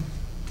time,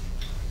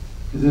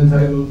 is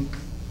entitled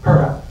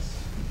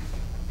Perhaps.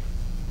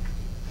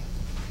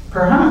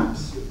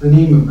 Perhaps the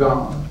name of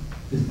God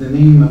is the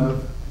name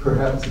of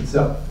perhaps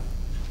itself,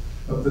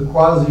 of the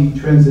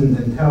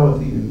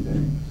quasi-transcendentality in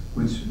things,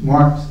 which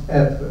marks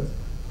être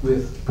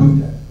with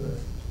peut-être.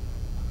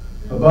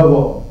 Above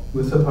all,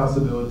 with the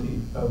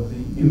possibility of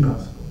the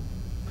impossible.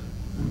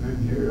 And then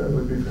here I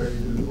would refer you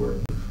to the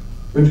work,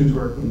 Richard's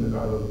work on the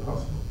God of the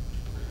possible,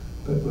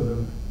 but with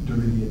a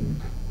Derridian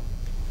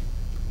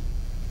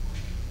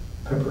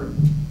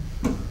peppering.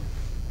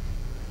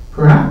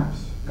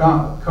 Perhaps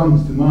God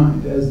comes to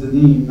mind as the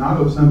name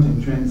not of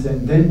something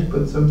transcendent,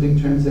 but something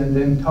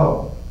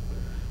transcendental.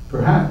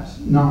 Perhaps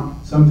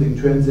not something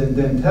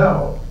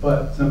transcendental,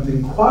 but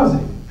something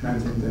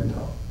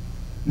quasi-transcendental.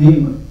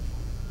 Namely,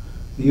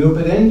 the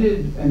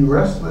open-ended and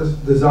restless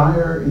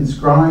desire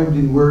inscribed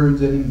in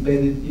words and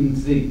embedded in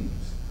things.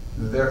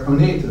 The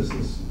verconetus,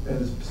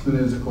 as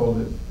Spinoza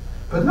called it,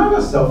 but not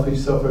a selfish,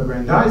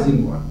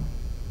 self-aggrandizing one,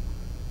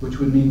 which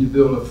would mean to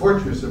build a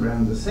fortress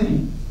around the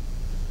same,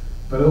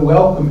 but a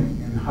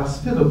welcoming and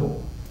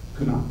hospitable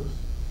conatus,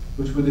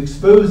 which would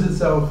expose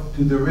itself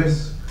to the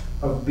risk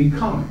of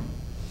becoming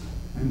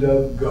and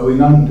of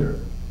going under,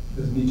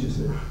 as Nietzsche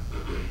said.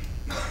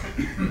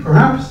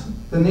 Perhaps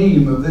the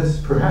name of this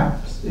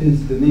perhaps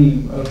is the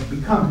name of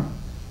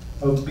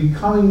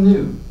becoming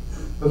new,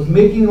 of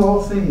making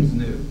all things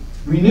new,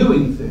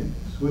 renewing things,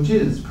 which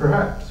is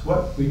perhaps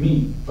what we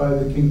mean by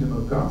the kingdom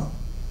of God.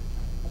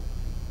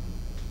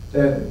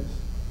 That is,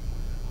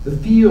 the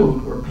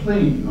field or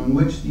plane on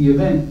which the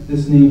event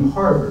this name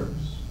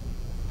harbors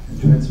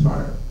can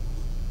transpire.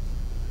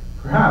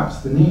 Perhaps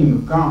the name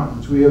of God,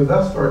 which we have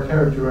thus far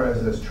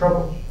characterized as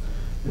trouble,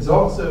 is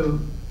also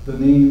the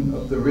name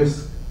of the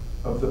risk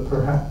of the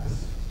perhaps.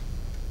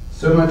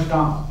 So much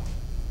God,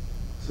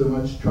 so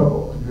much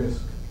trouble and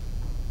risk.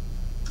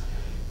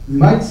 We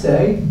might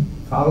say,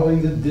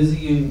 following the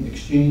dizzying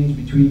exchange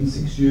between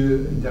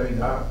Cixous and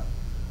Derrida,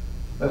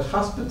 that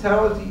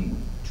hospitality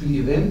to the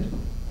event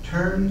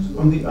turns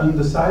on the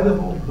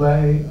undecidable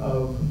play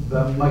of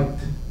the might,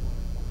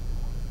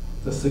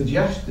 the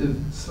suggestive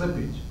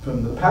slippage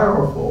from the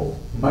powerful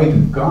might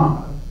of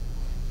God,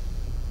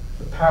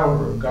 the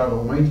power of God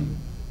Almighty,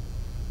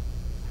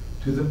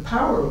 to the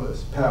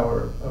powerless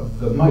power of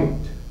the might,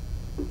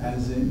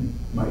 as in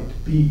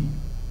might be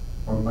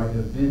or might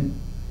have been.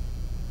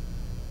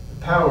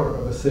 The power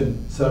of a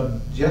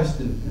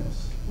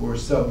suggestiveness or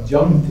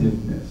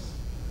subjunctiveness,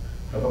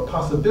 of a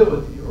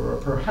possibility or a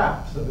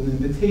perhaps, of an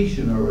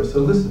invitation or a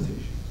solicitation.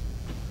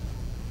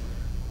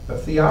 The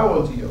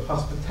theology of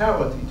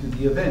hospitality to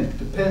the event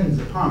depends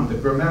upon the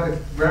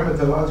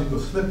grammatological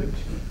slippage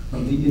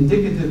from the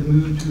indicative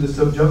mood to the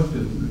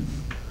subjunctive mood.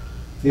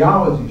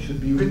 Theology should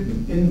be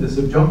written in the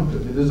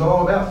subjunctive. It is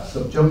all about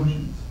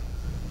subjunctions,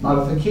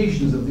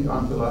 modifications of the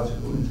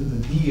ontological into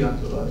the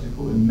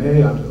deontological and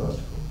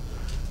me-ontological.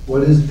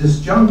 What is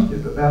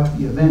disjunctive about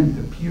the event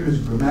appears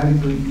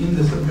grammatically in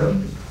the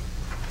subjunctive.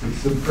 It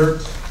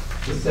subverts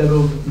the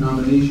settled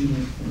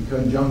nominations and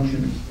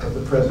conjunctions of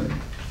the present.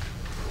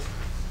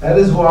 That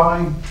is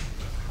why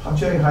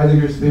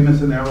Heidegger's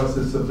famous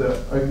analysis of the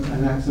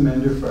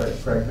Anaximander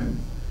fragment,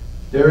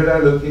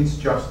 Derrida locates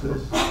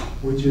justice,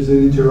 which is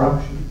an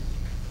interruption,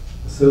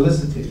 a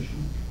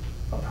solicitation,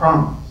 a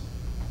promise,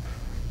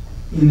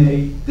 in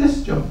a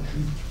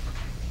disjunction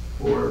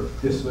or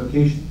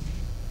dislocation.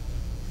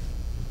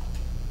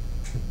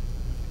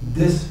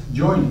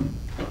 Disjoining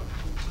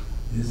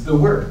is the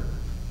work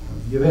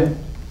of the event,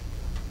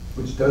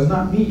 which does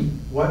not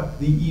mean what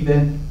the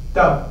event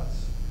does.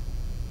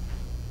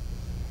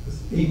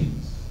 Because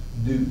agents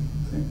do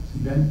things,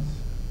 events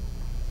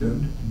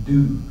don't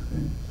do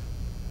things.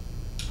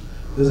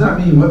 Does not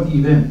mean what the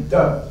event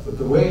does, but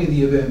the way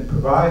the event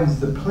provides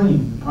the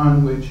plane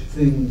upon which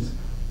things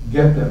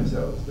get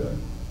themselves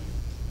done.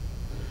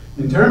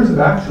 In terms of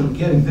actually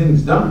getting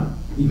things done,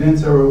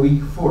 events are a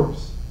weak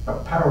force, a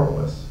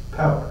powerless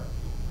power.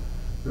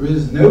 There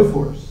is no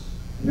force,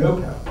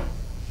 no power,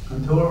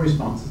 until a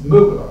response is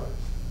mobilized,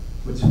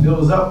 which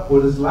fills up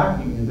what is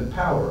lacking in the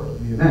power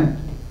of the event,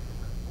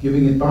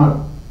 giving it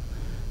body.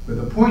 But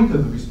the point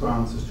of the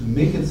response is to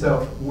make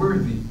itself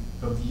worthy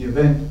of the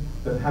event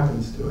that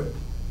happens to it,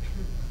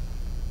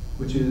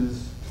 which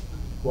is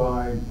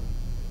why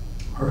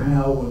or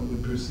how one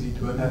would proceed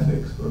to an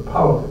ethics or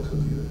politics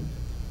of the event.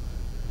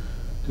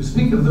 To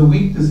speak of the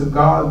weakness of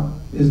God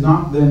is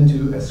not then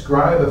to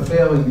ascribe a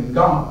failing in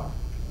God,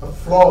 a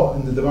flaw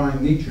in the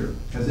divine nature,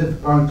 as if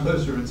upon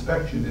closer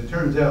inspection it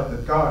turns out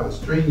that God is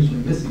strangely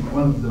missing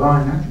one of the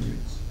divine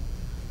attributes,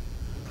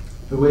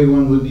 the way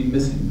one would be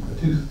missing a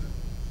tooth.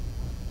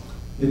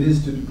 It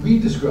is to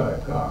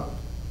redescribe God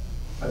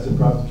as a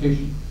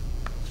provocation.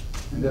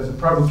 And as a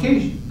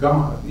provocation,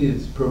 God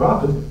is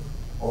provocative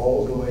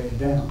all the way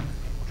down,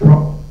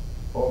 trouble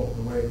all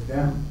the way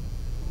down.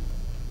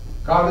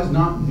 God is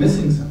not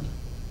missing something.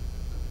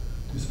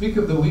 To speak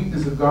of the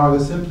weakness of God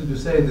is simply to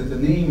say that the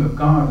name of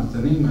God is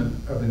the name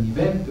of an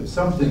event, of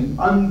something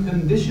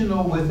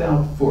unconditional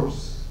without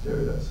force,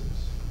 Derrida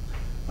says.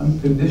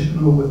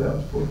 Unconditional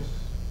without force.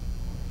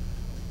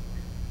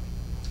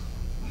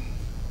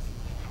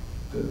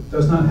 It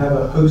does not have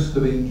a host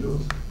of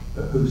angels,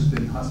 the host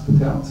in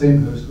hospitality,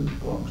 same host which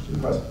belongs to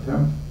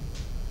hospitality.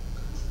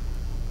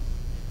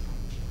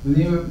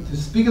 To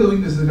speak of the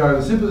weakness of God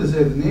is simply to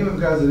say the name of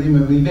God is the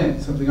name of an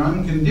event, something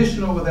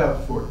unconditional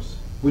without force,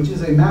 which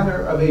is a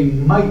matter of a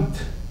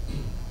might,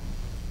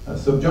 a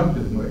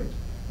subjunctive might,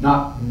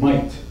 not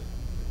might,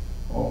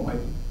 almighty,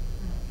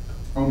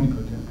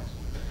 omnipotent,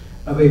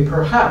 of a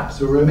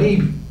perhaps or a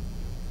maybe,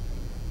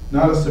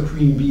 not a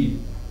supreme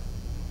being.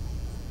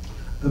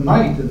 The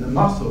might and the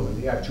muscle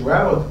and the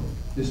actuality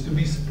is to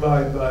be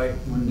supplied by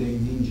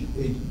mundane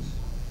agents.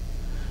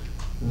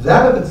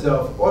 That of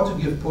itself ought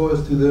to give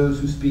pause to those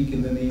who speak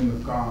in the name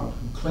of God,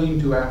 who claim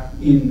to act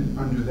in and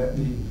under that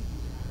name.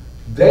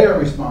 They are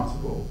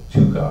responsible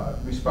to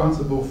God,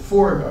 responsible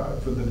for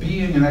God, for the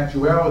being and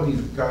actuality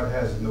that God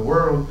has in the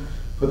world,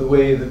 for the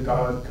way that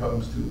God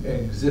comes to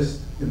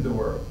exist in the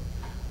world.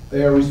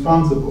 They are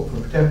responsible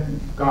for protecting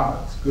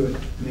God's good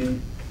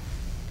name.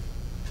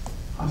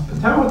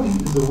 Hospitality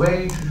is a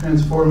way to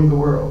transform the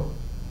world,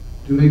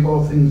 to make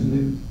all things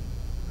new.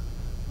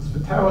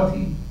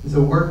 Hospitality is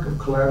a work of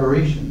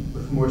collaboration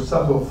with more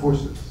subtle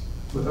forces,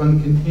 with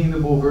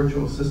uncontainable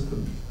virtual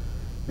systems,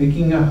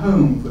 making a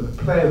home for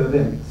the play of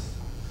events,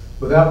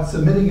 without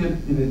submitting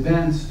it in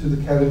advance to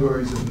the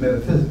categories of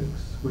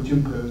metaphysics, which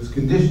impose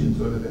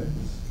conditions on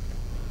events.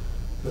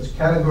 Such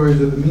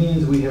categories are the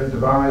means we have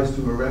devised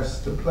to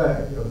arrest the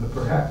play of the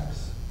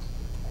perhaps.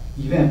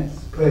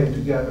 Events play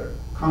together,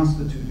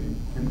 constituting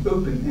an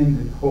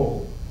open-ended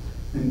whole,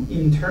 an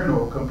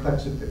internal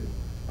complexity,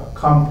 a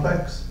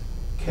complex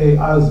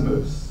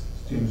chaosmos,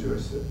 as James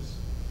Joyce says,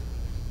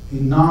 a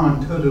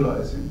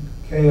non-totalizing,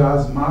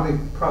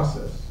 chaosmotic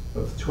process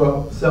of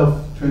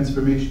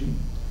self-transformation,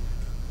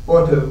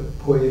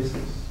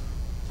 autopoiesis,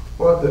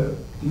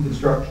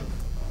 auto-deconstruction,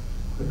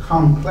 the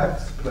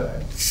complex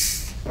play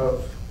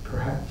of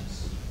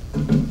perhaps.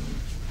 And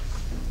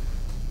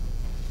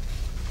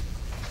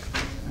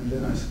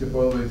then I skip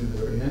all the way to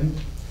the very end,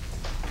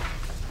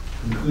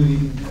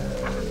 concluding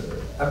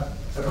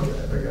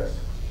epitaph, I guess.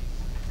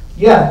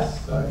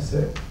 Yes, I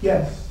say,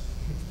 yes.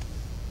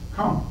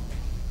 Come.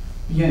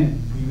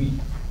 Bien, oui, oui.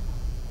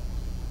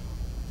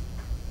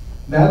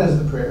 That is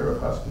the prayer of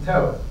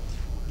hospitality,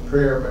 the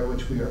prayer by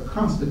which we are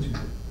constituted,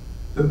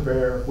 the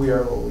prayer we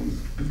are always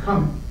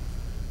becoming,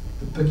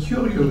 the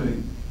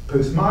peculiarly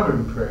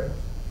postmodern prayer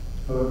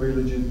of a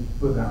religion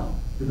without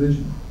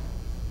religion.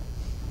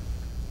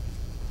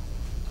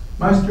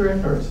 Meister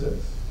Eckhart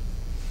says,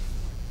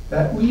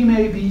 that we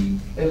may be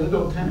a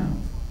little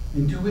town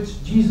into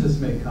which Jesus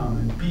may come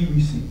and be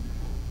received.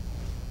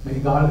 May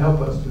God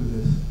help us do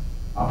this.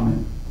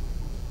 Amen.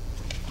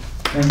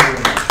 Thank you very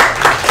much.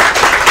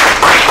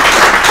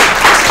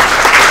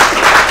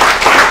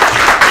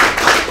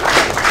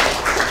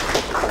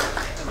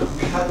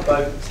 We have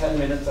about 10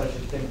 minutes, I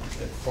should think,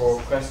 for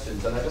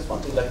questions, and I just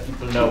want to let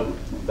people know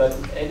that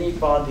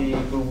anybody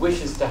who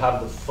wishes to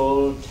have the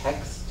full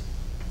text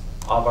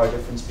of our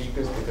different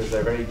speakers, because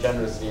they're very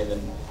generously and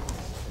in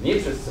the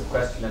interests of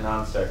question and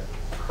answer,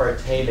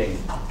 curtailing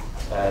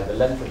the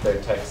length of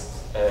their texts,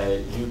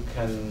 you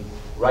can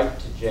write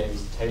to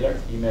James Taylor,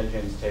 email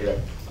James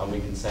Taylor, and we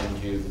can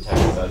send you the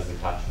text as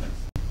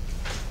attachments.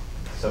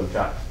 So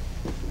Jack,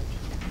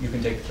 you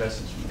can take the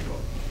questions from the floor.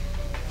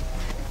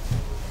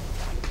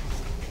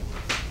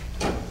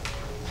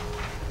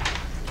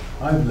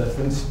 I'm left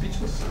them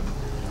speechless.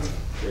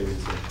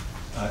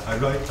 I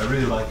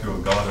really like your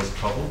God as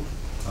trouble,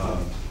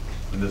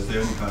 and that's the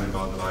only kind of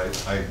God that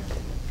I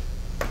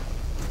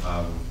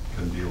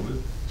can deal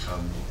with.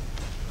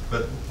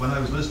 But when I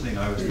was listening,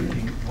 I was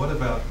thinking, what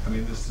about, I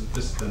mean,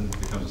 this then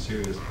becomes a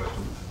serious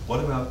question.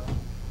 What about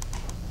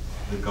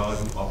the God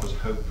who offers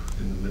hope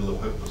in the middle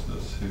of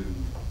hopelessness,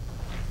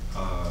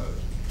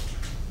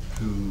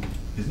 who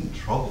isn't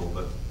trouble,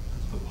 but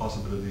the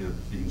possibility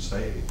of being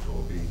saved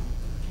or being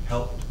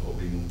helped or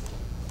being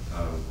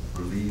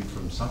relieved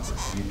from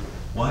suffering?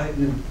 I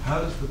mean,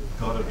 how does the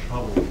God of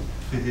trouble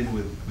fit in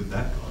with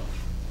that God?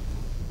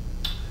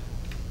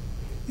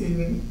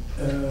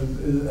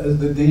 As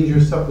the danger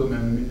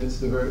supplement, I mean, it's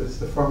the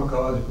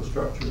pharmacological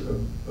structure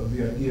of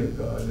the idea of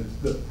God. It's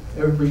that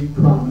every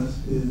promise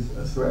is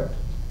a threat.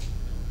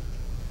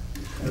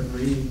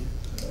 Every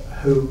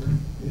hope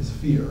is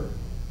fear.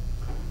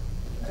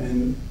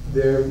 And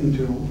they're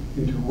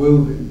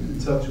interwoven in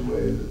such a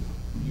way that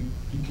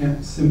you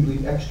can't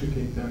simply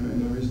extricate them,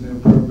 and there is no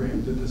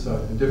program to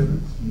decide the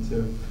difference. And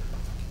so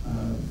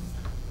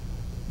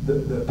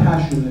the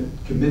passionate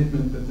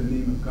commitment that the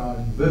name of God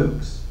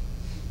evokes,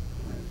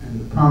 and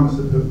the promise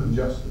of hope and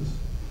justice,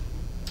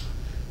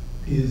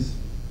 is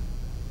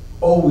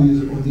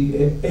always on the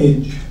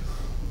edge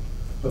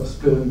of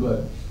spilling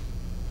blood.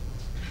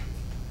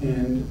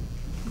 And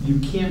you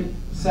can't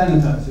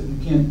sanitize it. You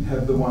can't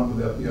have the one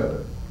without the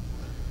other.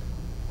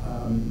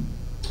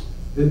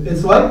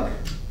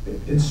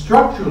 It's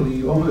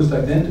structurally almost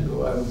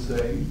identical, I would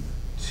say,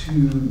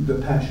 to the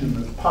passion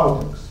of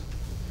politics,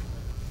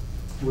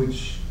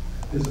 which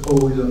is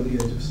always on the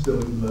edge of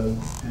spilling blood,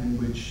 and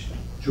which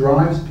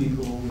drives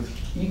people with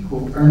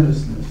equal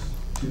earnestness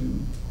to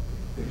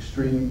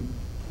extreme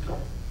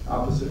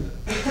opposite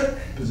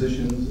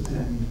positions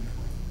and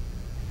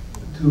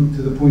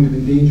to the point of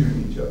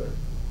endangering each other.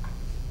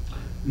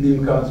 The name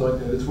of God's like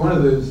that. It's one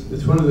of those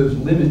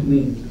limit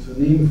names.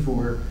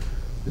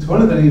 It's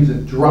one of the names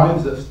that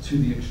drives us to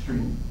the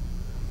extreme.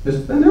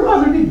 And there are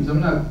other names. I'm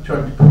not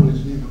trying to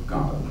privilege the name of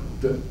God.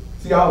 The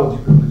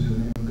theology privileges the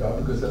name of God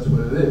because that's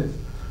what it is.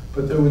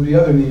 But there would be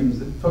other names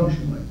that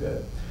function like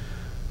that.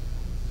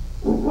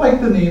 Like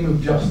the name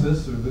of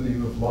justice or the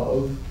name of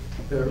love.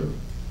 They're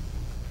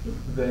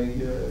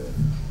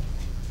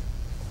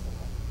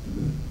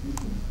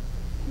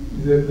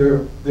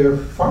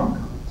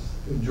pharmacons.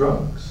 They're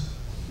drugs.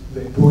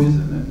 They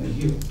poison and they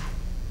heal.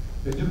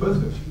 They do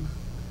both those things.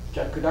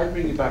 Jack, could I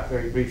bring you back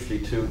very briefly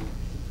to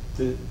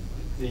the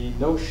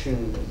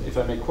notion, if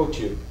I may quote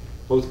you,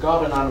 both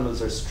God and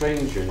animals are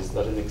strangers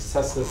that an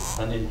excessive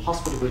and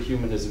inhospitable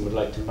humanism would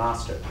like to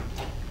master.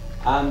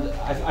 And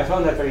I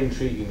found that very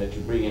intriguing that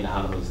you bring in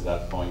animals at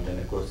that point, and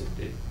of course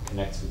it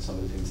connects with some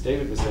of the things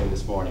David was saying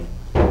this morning.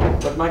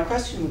 But my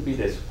question would be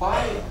this: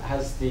 why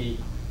has the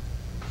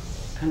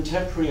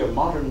contemporary or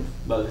modern,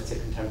 well, let's say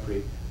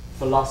contemporary,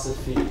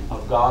 philosophy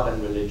of God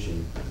and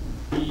religion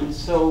been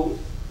so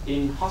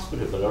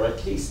inhospitable, or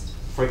at least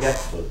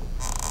forgetful,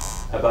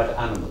 about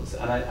animals?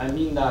 And I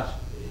mean that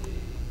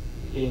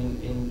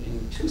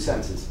in two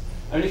senses.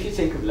 I mean, if you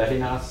think of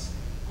Levinas,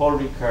 Paul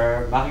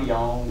Ricoeur,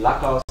 Marion,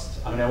 Lacoste,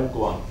 I mean, I won't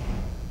go on,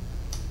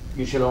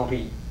 Michel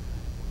Henry,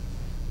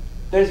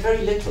 there's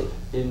very little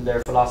in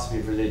their philosophy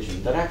of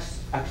religion that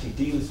actually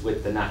deals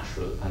with the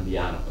natural and the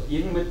animal.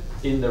 Even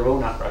within their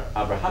own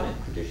Abrahamic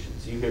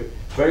traditions, you hear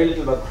very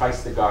little about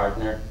Christ the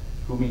gardener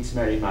who meets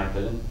Mary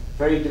Magdalene,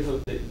 very little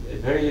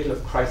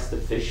of Christ the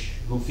fish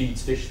who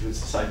feeds fish to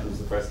his disciples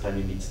the first time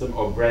he meets them,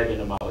 or bread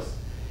in Emmaus.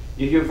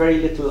 You hear very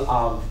little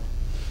of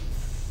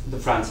the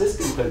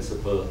Franciscan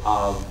principle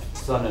of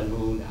sun and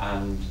moon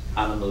and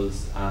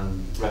animals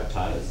and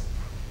reptiles.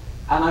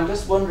 And I'm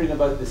just wondering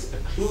about this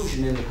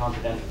occlusion in the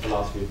continental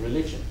philosophy of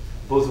religion,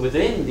 both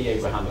within the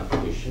Abrahamic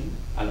tradition,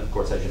 and of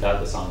course I should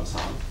add the Song of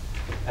Songs,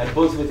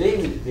 both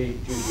within the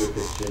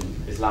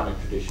Judeo-Christian Islamic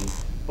tradition,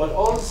 but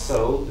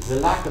also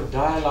the lack of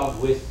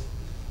dialogue with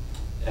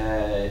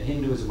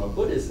Hinduism or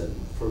Buddhism,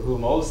 for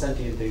whom all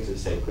sentient things are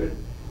sacred,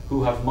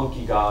 who have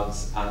monkey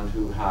gods and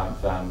who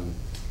have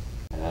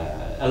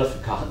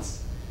elephant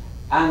gods.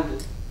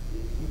 And,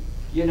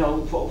 you know,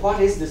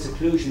 what is this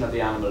occlusion of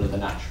the animal and the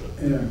natural?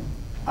 Yeah.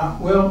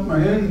 Well,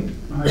 my own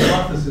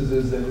hypothesis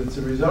is that it's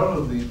a result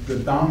of the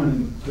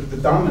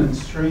dominant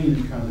strain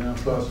in continental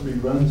philosophy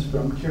runs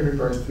from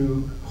Kierkegaard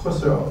through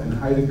Husserl and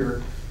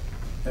Heidegger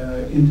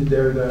into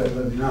Derrida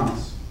and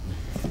Levinas.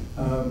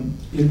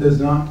 It does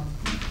not.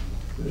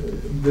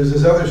 There's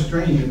this other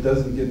strain that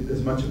doesn't get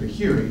as much of a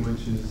hearing,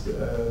 which is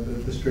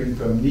the strain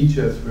from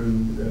Nietzsche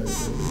through. It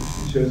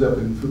shows up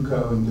in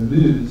Foucault and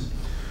Deleuze,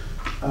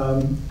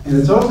 and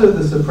it's also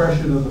the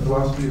suppression of the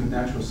philosophy of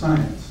natural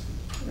science.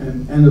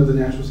 And of the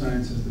natural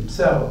sciences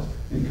themselves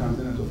in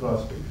continental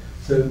philosophy.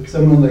 So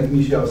someone like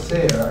Michel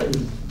Serres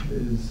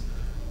is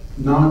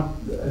not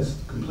as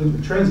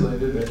completely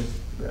translated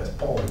as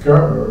Paul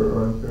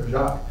Ricoeur or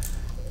Jacques.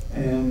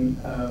 And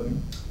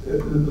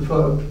the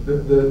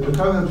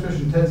continental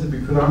tradition tends to be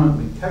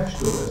predominantly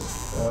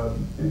textualist,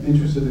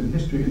 interested in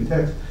history and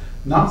text,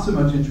 not so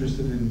much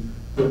interested in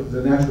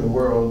the natural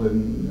world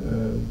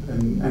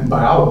and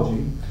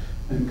biology.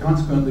 And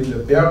consequently, the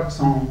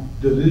Bergson,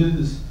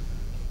 Deleuze,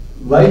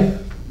 life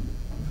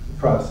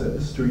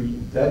process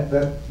stream, that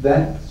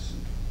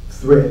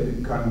thread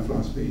in continental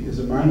philosophy is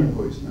a minor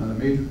voice, not a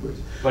major voice.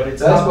 But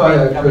it's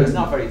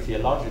not very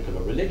theological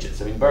or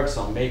religious. I mean,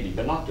 Bergson maybe,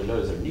 but not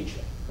Deleuze or Nietzsche.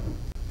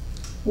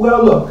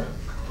 Well, look,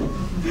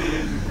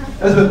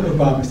 that's what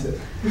Obama said.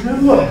 He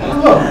said, look.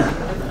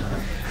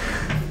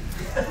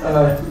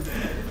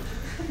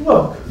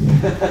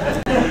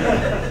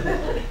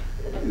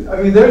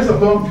 I mean, there's a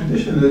long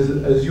tradition,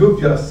 as you've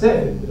just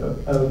said,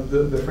 of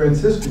the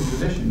Franciscan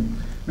tradition.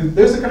 I mean,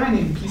 there's a guy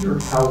named Peter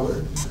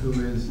Howard, who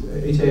is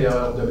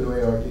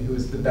Hallward, who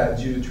is the Bad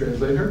Jew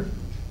translator,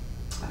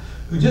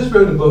 who just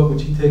wrote a book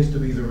which he takes to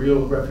be the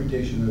real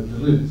refutation of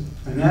Deleuze.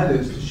 And that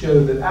is to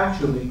show that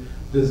actually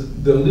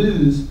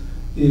Deleuze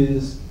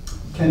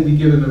can be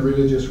given a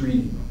religious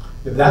reading.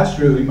 If that's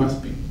true, he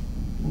must be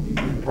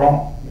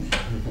wrong.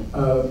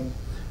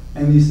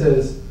 And he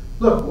says,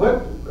 look,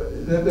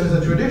 there's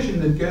a tradition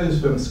that goes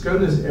from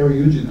Scotus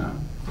Eriugena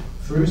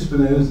through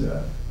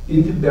Spinoza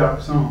into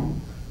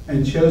Bergson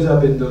and shows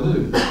up in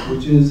Deleuze,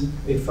 which is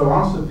a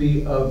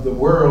philosophy of the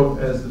world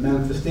as the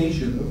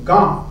manifestation of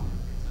God.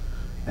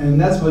 And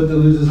that's what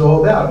Deleuze is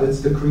all about.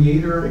 It's the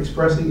creator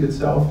expressing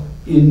itself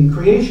in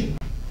creation.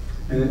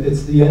 And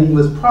it's the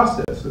endless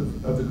process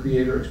of the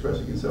creator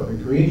expressing itself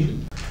in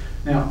creation.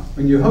 Now,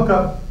 when you hook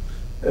up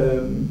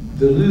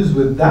Deleuze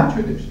with that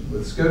tradition,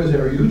 with Scotus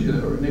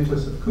Eriugena or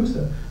Nicholas of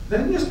Cusa,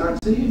 then you start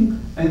seeing,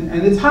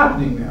 and it's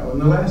happening now, in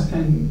the last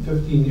 10,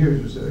 15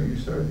 years or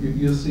so,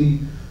 you'll see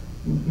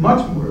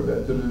much more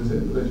about Deleuze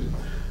and religion.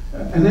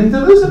 And then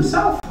Deleuze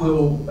himself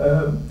will,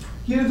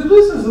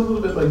 Deleuze is a little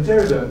bit like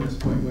Derrida at this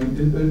point.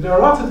 There are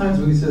lots of times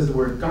when he says the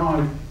word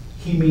God,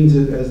 he means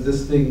it as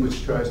this thing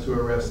which tries to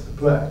arrest the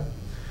play.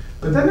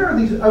 But then there are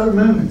these other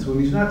moments when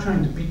he's not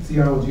trying to beat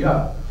theology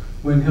up,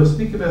 when he'll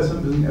speak about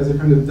something as a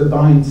kind of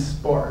divine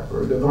spark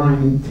or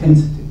divine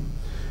intensity.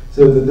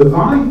 So the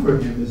divine for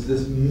him is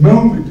this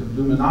moment of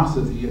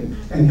luminosity,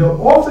 and he'll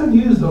often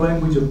use the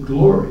language of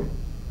glory.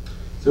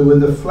 So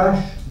when the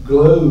flesh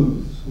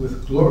glows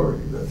with glory,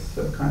 that's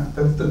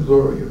the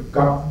glory of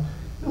God.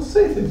 He'll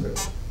say things like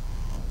that.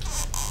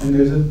 And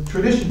there's a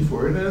tradition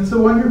for it, and it's the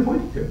one you're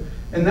pointing to.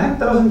 And that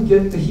doesn't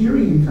get the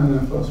hearing in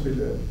continental philosophy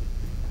that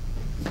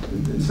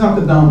it's not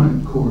the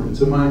dominant chord,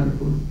 it's a minor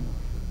chord.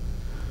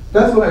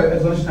 That's why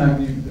at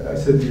lunchtime I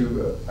said to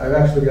you, I've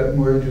actually got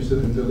more interested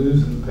in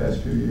Deleuze in the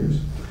past few years.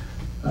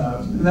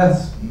 And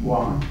that's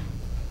why.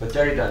 But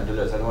Derrida and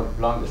Deleuze, I don't want to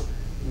prolong this,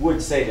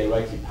 would say they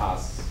rightly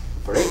pass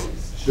for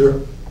atheists.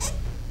 Sure.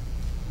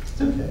 It's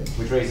okay.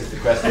 Which raises the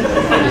question of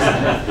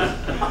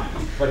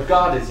but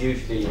God is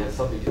usually has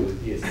something to do with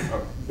theism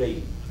or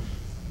faith.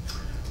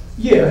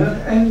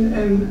 Yeah,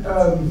 and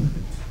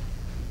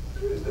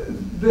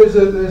there's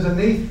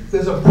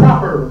a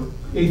proper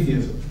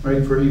atheism,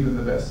 right, for even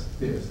the best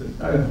theists.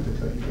 I don't have to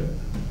tell you that.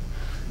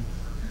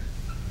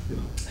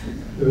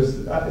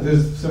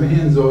 There's some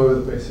hands all over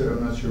the place here.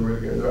 I'm not sure where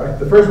to go.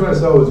 The first one I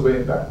saw was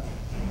way back.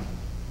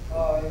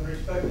 In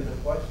respect to the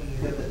question, you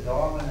get the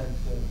dominance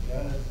of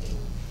Genesis,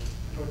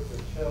 puts the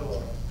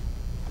chill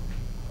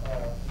on.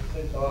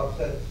 Since all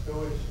said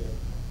stewardship,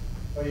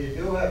 but you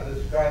do have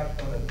the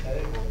scratch on the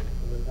table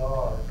for the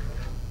dog.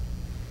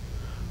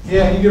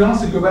 Yeah, you can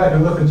also go back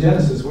and look at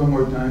Genesis one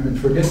more time and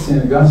forget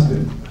St.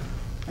 Augustine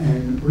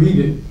and read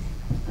it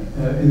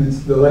in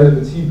the light of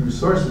its Hebrew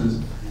sources,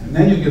 and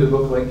then you get a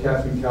book like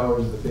Catherine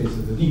Coward's The Face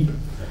of the Deep.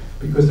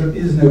 because there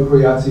is no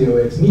creatio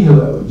ex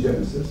nihilo in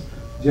Genesis.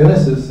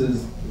 Genesis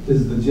is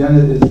the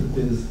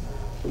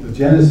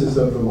genesis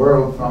of the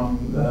world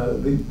from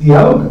the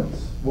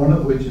elements, one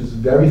of which is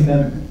very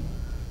feminine,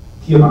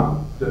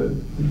 Tiamat,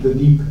 the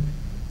deep,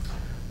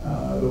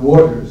 the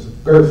waters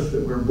of birth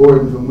that were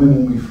born from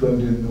women we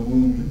floated in the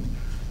womb.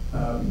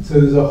 So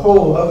there's a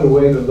whole other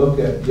way to look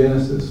at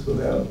Genesis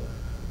without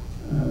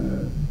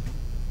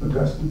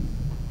Augustine.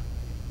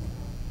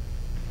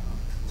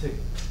 To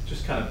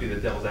just kind of be the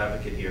devil's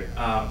advocate here,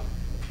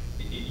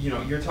 you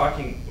know, you're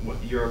talking,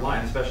 your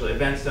line especially,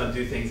 events don't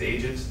do things,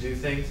 agents do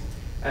things,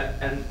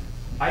 and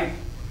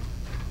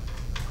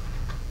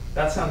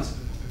that sounds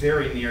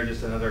very near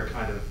just another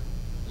kind of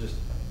just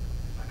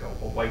like a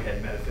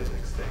whitehead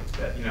metaphysics thing,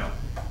 that, you know,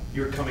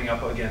 you're coming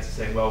up against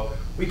saying, well,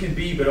 we can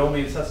be, but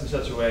only in such and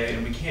such a way,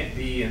 and we can't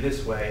be in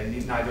this way,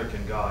 and neither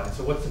can God. And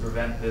so what's to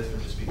prevent this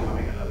from just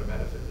becoming another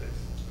metaphysics?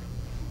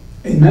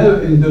 In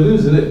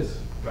Deleuze it is.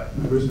 Right.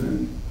 There's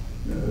no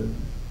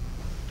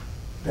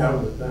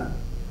doubt with that.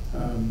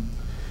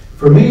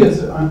 For me,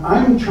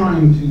 I'm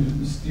trying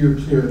to steer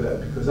clear of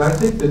that, because I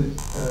think that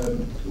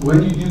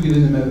when you do get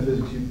into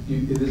metaphysics,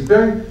 it's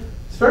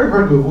very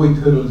hard to avoid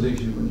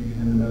totalization when you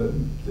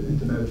get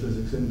into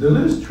metaphysics. And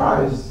Deleuze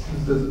tries,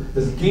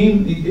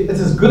 it's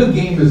as good a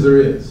game as there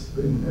is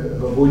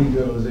of avoiding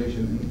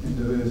totalization in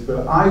Deleuze.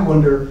 But I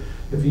wonder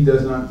if he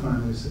does not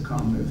finally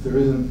succumb, if there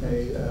isn't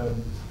a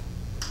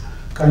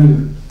kind of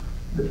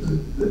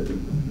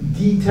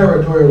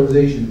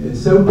deterritorialization is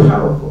so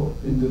powerful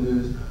in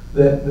Deleuze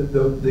that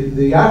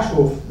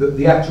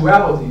the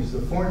actualities,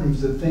 the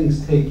forms that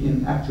things take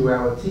in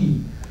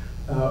actuality,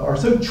 are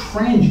so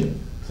transient,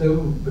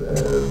 so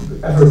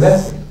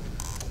effervescent,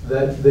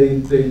 that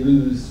they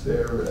lose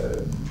their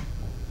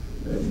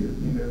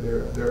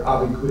their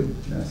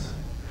adequateness.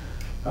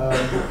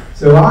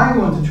 So I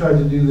want to try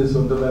to do this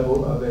on the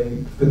level of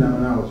a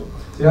phenomenology.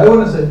 See, I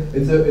want to say,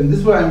 and this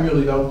is why I'm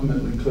really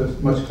ultimately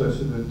much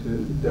closer to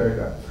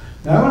Derrida.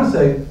 Now I want to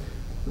say,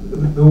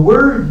 the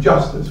word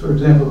justice, for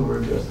example, the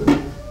word justice,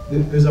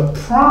 there's a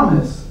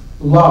promise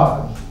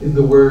lodged in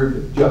the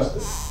word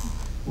justice,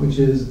 which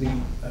is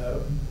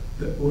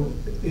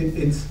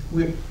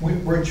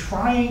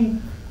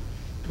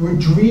we're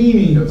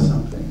dreaming of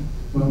something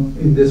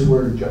in this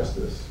word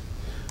justice.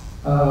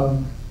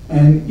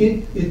 And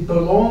it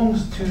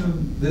belongs to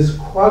this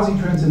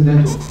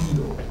quasi-transcendental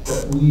field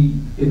that we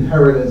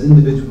inherit as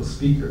individual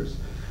speakers.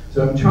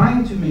 So I'm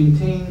trying to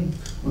maintain,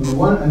 on the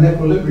one, an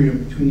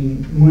equilibrium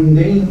between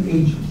mundane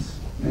agents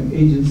and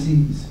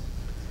agencies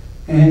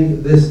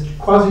and this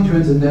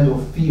quasi-transcendental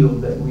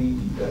field that we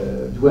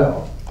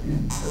dwell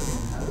in.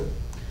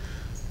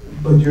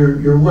 But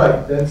you're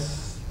right.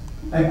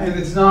 And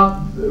it's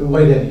not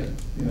Whiteheadian.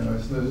 You know,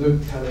 it's no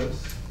telos.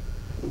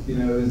 You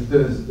know, as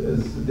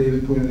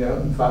David pointed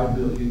out, in 5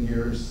 billion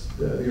years,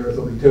 the Earth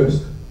will be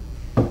toast.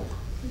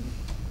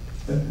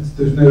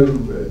 There's no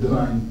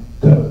divine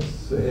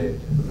telos ahead.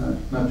 We're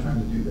not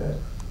trying to do that.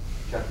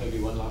 Jack, maybe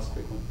one last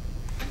quick one.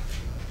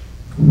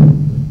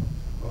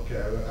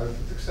 Okay, I would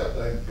accept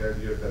the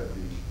idea that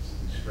the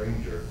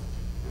stranger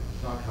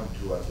does not come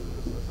to us as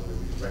something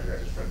we can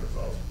recognize as friend or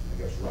foe. I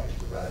guess right,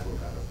 the radical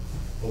kind of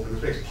open,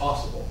 which makes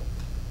possible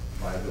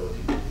my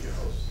ability to be a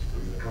host.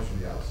 It comes from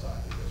the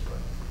outside, I guess,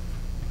 right?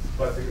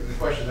 But the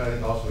question, I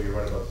think also you're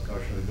right about the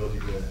notion of the ability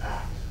to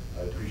act.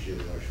 I appreciate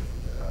the notion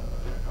from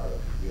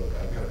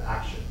kind of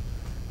action,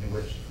 in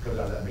which comes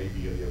out of that may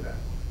be of the event.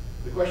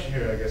 The question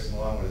here, I guess, in the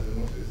long run,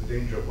 is the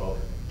danger of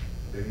welcoming.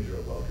 The danger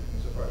of welcoming.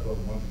 So far as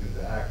welcoming one thing is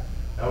to act,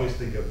 I always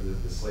think of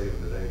the slave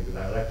and the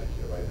dialectic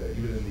here, right? That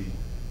even in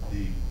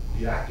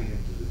the acting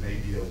into the may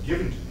be that was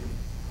given to me,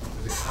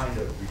 there's a kind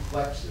of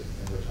reflexive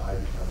in which I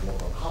become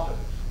more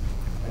competent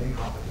and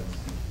incompetence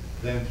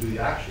than through the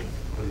action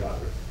for the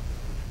other.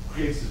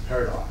 Creates this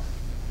paradox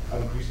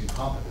of increasing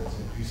competence,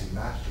 increasing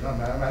mastery,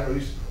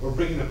 or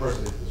bringing the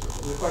person into the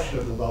circle. The question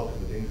of the welcome,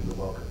 the danger of the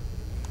welcome.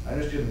 I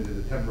understand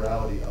the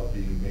temporality of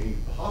being made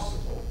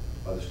possible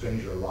by the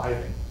stranger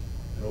arriving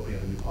and opening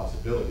up a new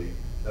possibility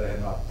that I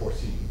had not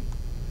foreseen.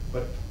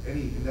 But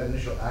in that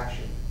initial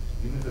action,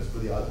 even if it's for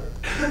the other,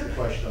 the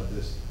question of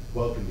this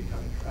welcome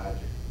becoming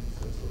tragic,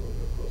 so it's a little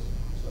bit close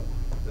enough.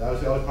 So that was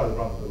part of the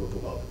problem with the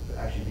welcome. To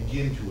actually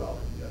begin to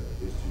welcome the other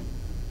is to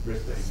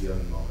risk the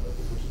healing moment of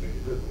this, which is maybe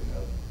a good thing,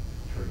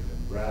 turning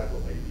them radical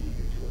maybe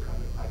into a kind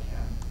of I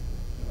can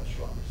in a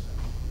stronger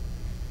sense.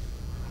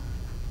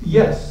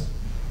 Yes,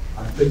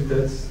 I think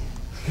that's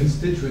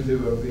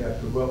constitutive of the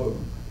act of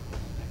welcome.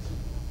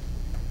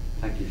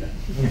 Thank you, Jack.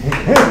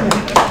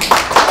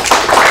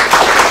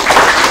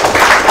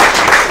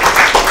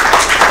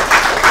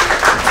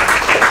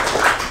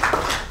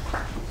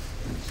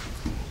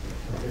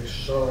 Okay,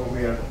 so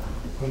we are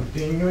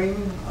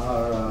continuing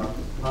our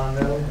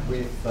panel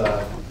with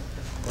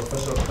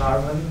Professor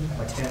Carmen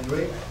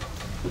McKendrick.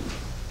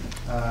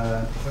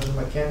 Professor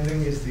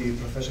McKendrick is the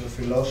Professor of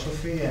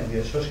Philosophy and the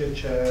Associate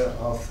Chair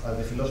at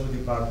the Philosophy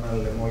Department at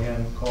Le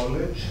Moyenne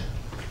College,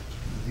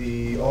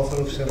 the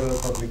author of several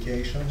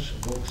publications,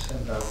 books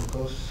and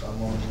articles,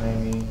 among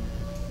many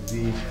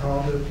The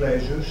Counter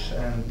Pleasures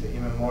and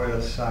Immemorial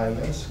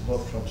Silence,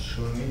 both from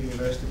SUNY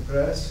University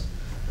Press.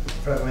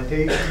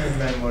 Fragmentation and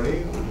Memory,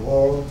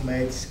 World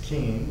Made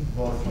Skin,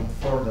 both from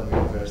Fordham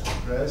University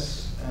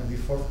Press. And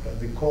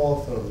the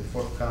co-author of the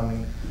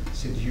forthcoming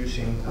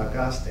Seducing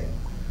Augustine.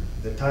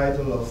 The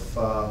title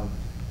of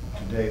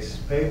today's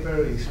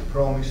paper is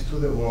Promise to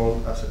the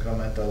World as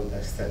Sacramental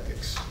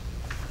Aesthetics.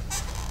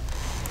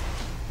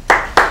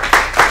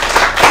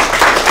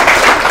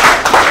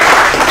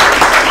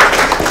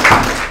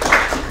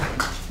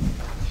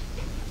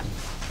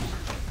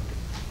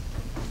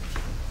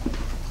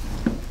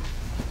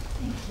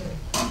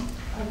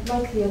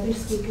 Like the other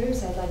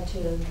speakers, I'd like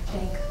to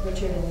thank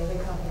Richard and the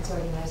other conference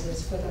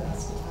organizers for their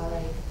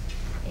hospitality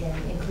in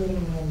including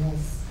me in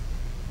this.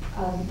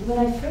 When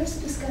I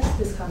first discussed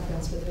this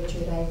conference with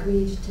Richard, I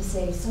agreed to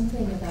say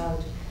something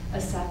about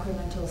a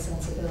sacramental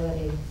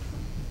sensibility.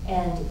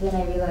 And then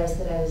I realized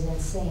that I was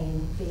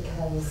insane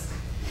because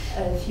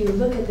if you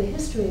look at the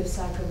history of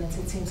sacraments,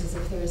 it seems as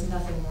if there is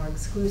nothing more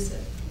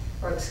exclusive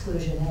or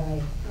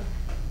exclusionary.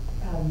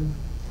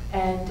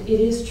 And it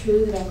is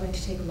true that I'm going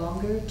to take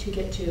longer to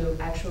get to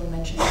actual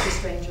mention of the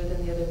stranger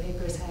than the other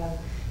papers have,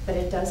 but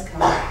it does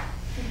come.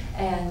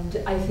 And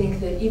I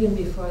think that even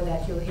before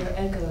that, you'll hear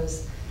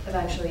echoes of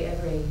actually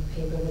every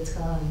paper that's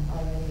gone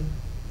already.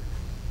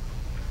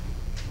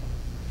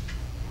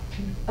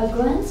 A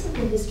glance at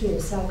the history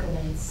of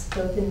sacraments,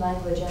 both in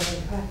language and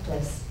in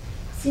practice,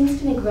 seems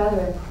to make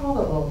rather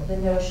improbable the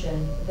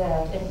notion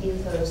that an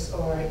ethos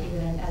or even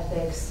an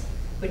ethics,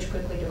 which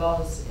quickly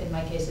devolves, in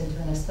my case, into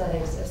an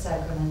aesthetics of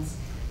sacraments,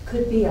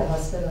 could be a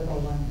hospitable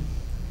one.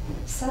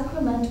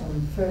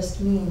 Sacramentum first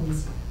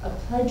means a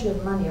pledge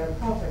of money or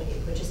property,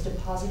 which is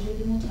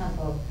deposited in a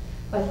temple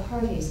by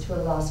parties to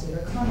a lawsuit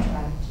or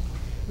contract.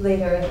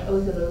 Later, an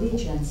oath of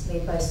allegiance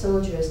made by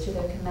soldiers to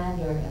their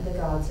commander and the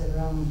gods of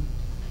Rome.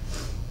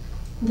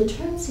 The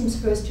term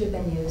seems first to have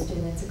been used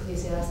in its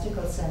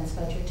ecclesiastical sense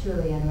by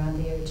Tertullian around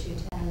the year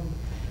 210,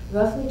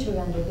 roughly to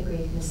render the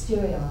Greek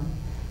mysterion,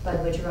 by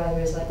which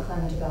writers like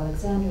Clement of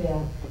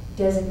Alexandria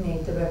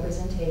designate the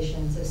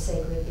representations of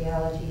sacred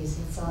realities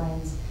and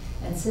signs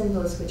and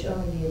symbols which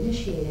only the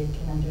initiated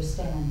can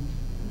understand.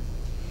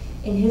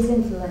 In his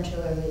influential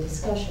early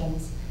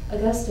discussions,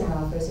 Augustine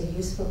offers a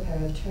useful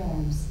pair of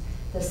terms,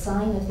 the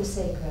sign of the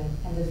sacred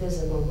and the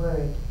visible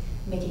word,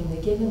 making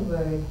the given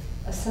word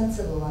a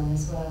sensible one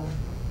as well.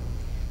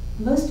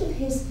 Most of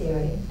his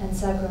theory, and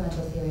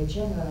sacramental theory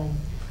generally,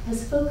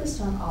 has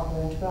focused on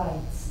operant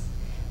rites.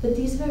 But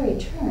these very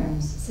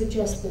terms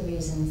suggest the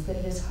reasons that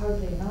it is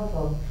hardly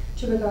novel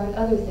to regard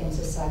other things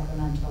as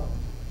sacramental.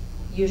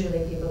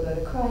 Usually people go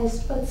to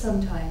Christ, but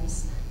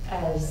sometimes,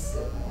 as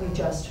we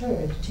just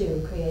heard,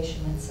 to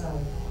creation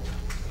itself.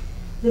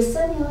 The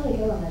semiotic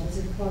element is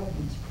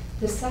important.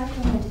 The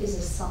sacrament is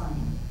a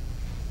sign.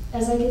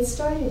 As I get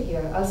started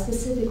here, I'll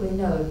specifically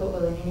note, what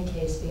will in any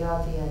case be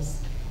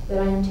obvious, that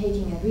I am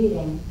taking and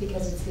reading,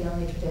 because it's the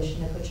only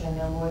tradition of which I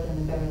know more than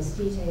the barest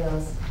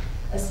details,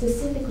 a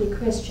specifically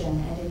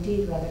Christian and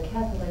indeed rather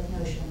Catholic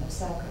notion of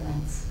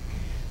sacraments.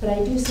 But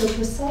I do so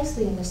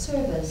precisely in the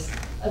service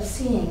of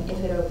seeing if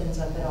it opens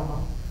up at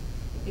all.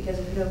 Because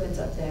if it opens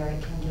up there,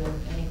 it can do it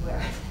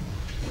anywhere.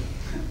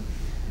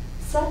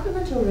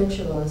 Sacramental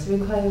rituals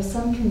require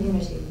some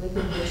community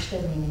within which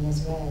their meaning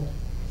is read,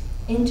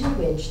 into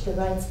which the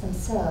rites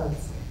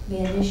themselves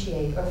may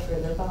initiate or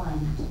further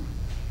bind,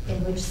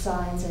 in which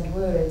signs and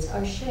words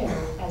are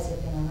shared as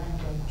if in a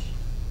language.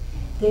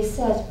 They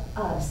set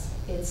us,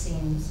 it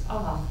seems,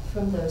 off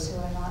from those who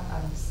are not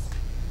us,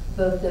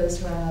 both those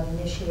who are not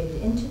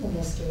initiated into the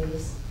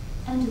mysteries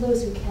and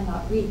those who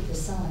cannot read the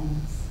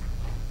signs.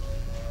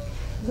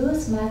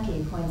 Louis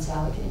Mackey points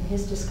out in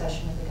his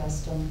discussion of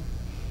Augustine,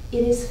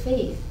 it is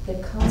faith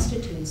that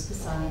constitutes the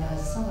sign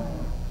as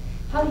sign.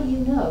 How do you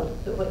know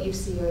that what you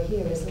see or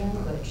hear is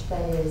language,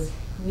 that is,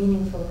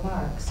 meaningful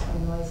marks or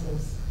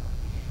noises?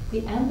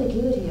 The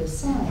ambiguity of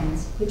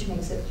signs, which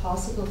makes it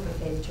possible for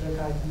faith to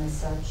regard them as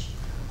such,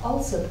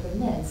 also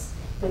permits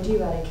the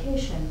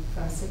deradication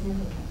from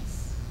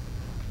significance.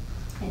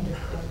 End of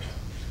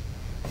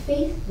quote.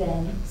 Faith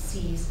then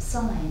sees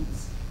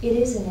signs. It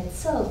is in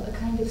itself a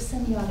kind of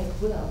semiotic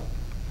will.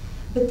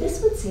 But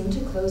this would seem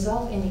to close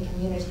off any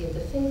community of the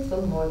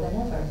faithful more than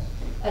ever,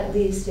 at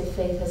least if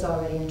faith has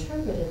already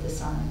interpreted the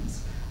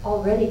signs,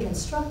 already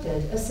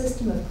constructed a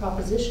system of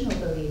propositional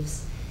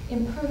beliefs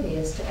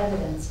impervious to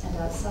evidence and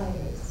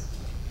outsiders.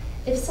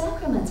 If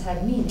sacraments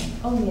had meaning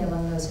only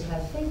among those who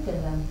have faith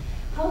in them,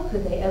 how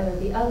could they ever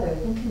be other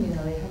than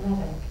communally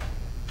hermetic?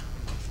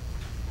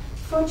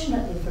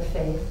 Fortunately for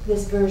faith,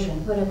 this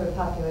version, whatever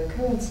popular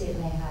currency it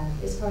may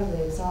have, is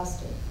hardly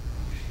exhaustive.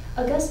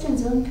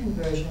 Augustine's own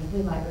conversion,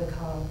 we might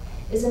recall,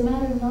 is a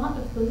matter not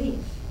of belief.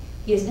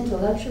 He is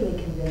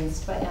intellectually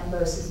convinced by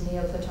Ambrose's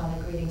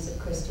Neoplatonic readings of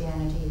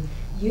Christianity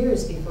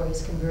years before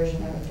his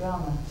conversionary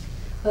drama,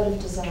 but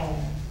of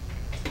desire.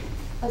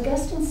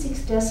 Augustine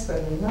seeks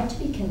desperately not to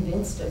be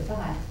convinced of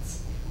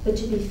facts, but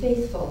to be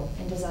faithful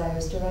in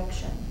desire's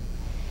direction.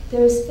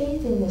 There is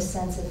faith in this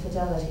sense of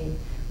fidelity,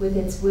 with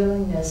its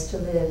willingness to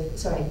live,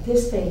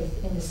 this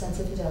faith in the sense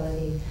of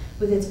fidelity,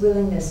 with its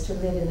willingness to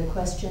live in the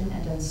question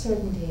and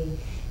uncertainty,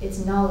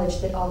 its knowledge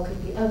that all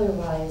could be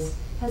otherwise,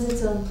 has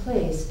its own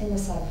place in the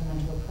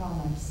sacramental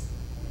promise.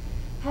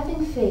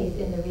 Having faith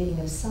in the reading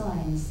of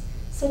signs,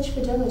 such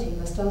fidelity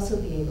must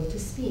also be able to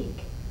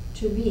speak,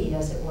 to read,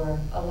 as it were,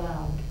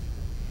 aloud.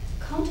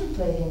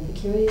 Contemplating the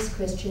curious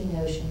Christian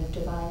notion of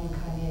divine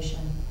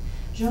incarnation,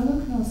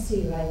 Jean-Luc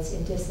Nancy writes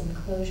in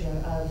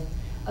Disenclosure of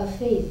a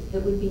faith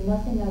that would be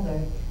nothing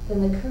other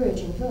than the courage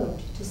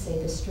invoked to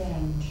say the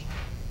strange,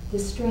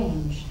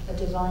 a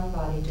divine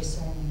body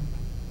discerning.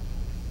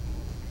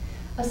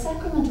 A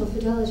sacramental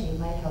fidelity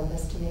might help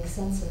us to make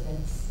sense of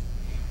this.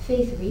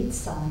 Faith reads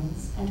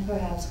signs, and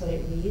perhaps what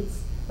it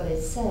reads, what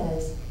it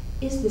says,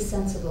 is the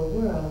sensible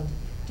world,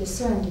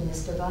 discerned in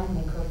this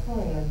divinely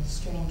corporeal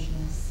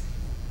strangeness.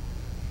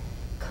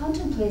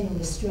 Contemplating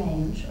the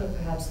strange, or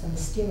perhaps the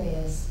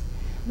mysterious,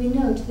 we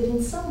note that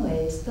in some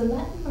ways the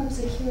Latin marks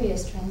a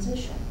curious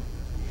transition.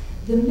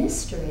 The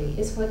mystery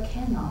is what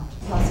cannot,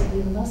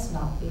 possibly must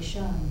not be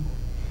shown.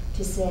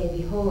 To say,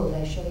 behold,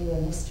 I show you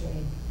a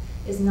mystery,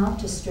 is not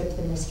to strip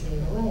the mystery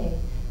away,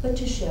 but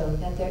to show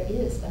that there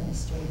is a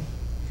mystery.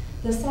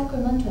 The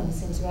sacramentum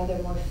seems rather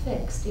more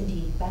fixed,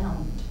 indeed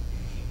bound.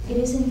 It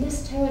is in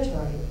this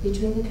territory,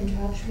 between the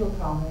contractual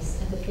promise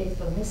and the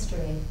faithful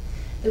mystery,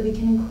 that we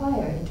can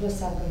inquire into a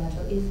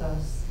sacramental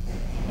ethos,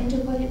 into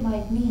what it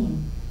might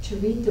mean to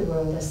read the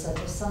world as such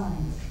a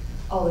sign,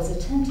 always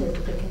attentive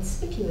to the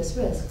conspicuous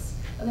risks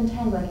of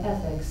entangling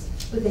ethics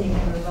with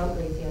anything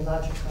remotely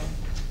theological.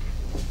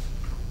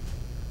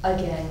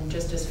 Again,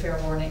 just as fair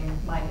warning,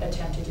 my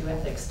attempt to do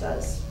ethics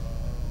does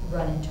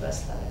run into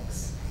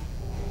aesthetics,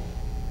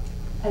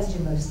 as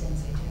do most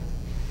things I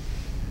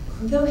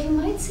do. Though he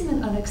might seem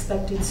an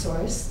unexpected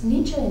source,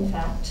 Nietzsche, in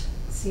fact,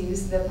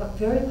 sees the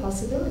very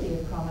possibility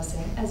of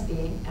promising as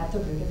being at the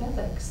root of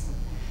ethics.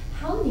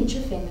 How, Nietzsche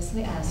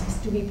famously asks,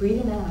 do we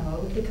breed an animal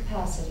with the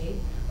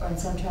capacity, or in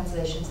some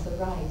translations the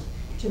right,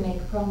 to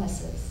make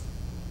promises?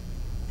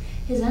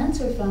 His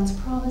answer finds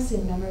promise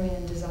in memory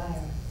and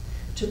desire.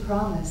 To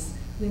promise,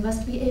 we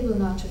must be able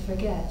not to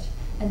forget,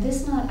 and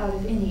this not out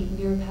of any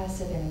mere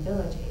passive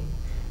inability,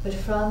 but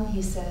from,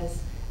 he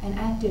says, an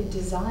active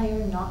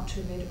desire not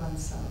to rid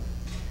oneself,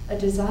 a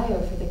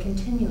desire for the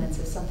continuance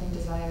of something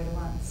desired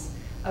once,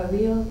 a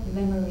real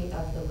memory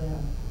of the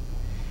will.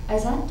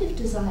 As active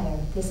desire,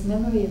 this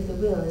memory of the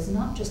will is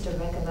not just a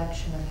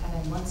recollection of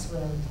having once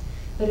willed,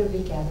 but a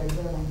regathered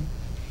willing.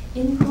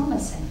 In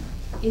promising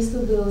is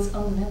the will's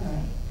own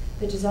memory,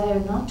 the desire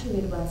not to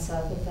rid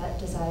oneself of that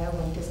desire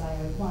when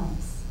desired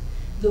once,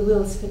 the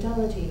will's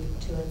fidelity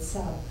to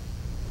itself.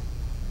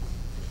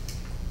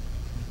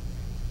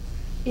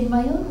 In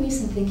my own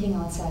recent thinking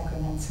on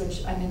sacraments,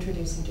 which I'm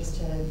introducing just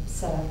to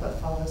set up what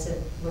follows,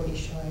 it will be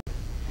short,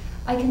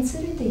 I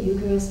considered the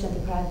Eucharist and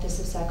the practice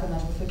of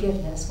sacramental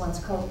forgiveness, once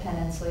called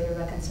penance, later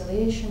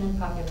reconciliation, and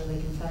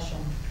popularly confession.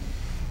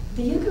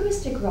 The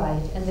Eucharistic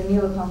rite, and the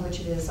meal upon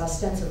which it is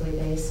ostensibly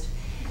based,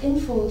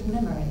 enfold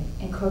memory,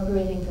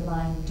 incorporating the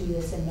line, do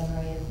this in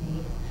memory of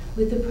me,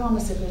 with the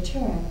promise of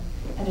return,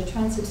 and a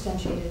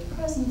transubstantiated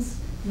presence,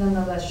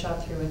 nonetheless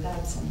shot through with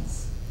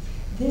absence.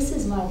 This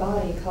is my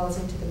body calls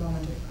into the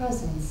moment of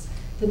presence,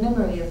 the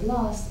memory of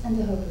loss, and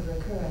the hope of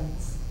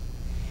recurrence.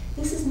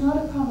 This is not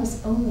a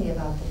promise only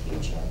about the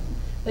future,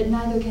 but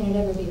neither can it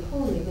ever be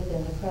wholly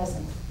within the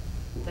present.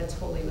 That's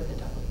wholly with a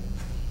W.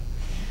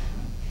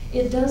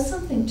 It does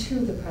something to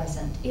the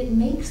present. It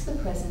makes the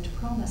present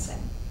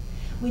promising.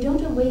 We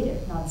don't await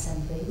it, not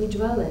simply. We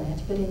dwell in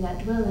it, but in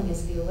that dwelling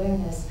is the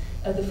awareness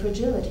of the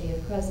fragility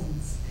of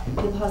presence,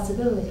 the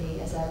possibility,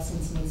 as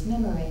absence needs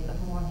memory,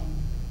 of mourning.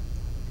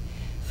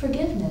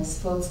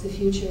 Forgiveness folds the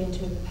future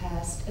into the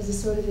past as a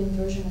sort of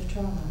inversion of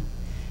trauma.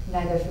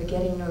 Neither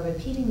forgetting nor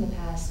repeating the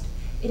past,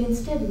 it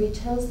instead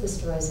retells the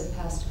stories of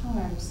past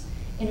harms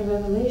in a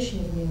revelation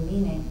of new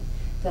meaning,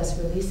 thus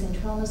releasing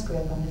trauma's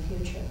grip on the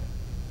future.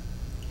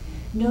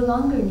 No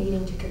longer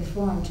needing to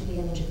conform to the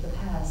image of the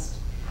past,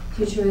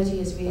 futurity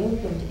is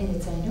reopened in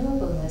its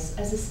unknowableness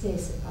as a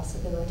space of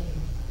possibility.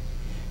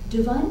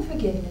 Divine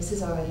forgiveness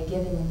is already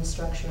given in the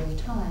structure of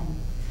time.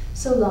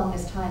 So long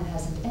as time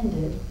hasn't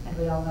ended, and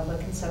we all know what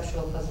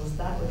conceptual puzzles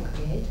that would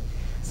create,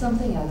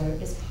 something other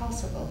is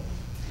possible.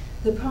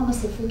 The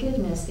promise of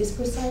forgiveness is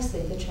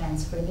precisely the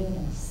chance for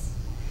newness.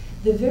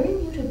 The very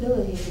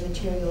mutability of the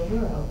material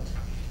world,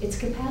 its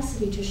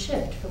capacity to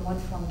shift from one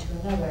form to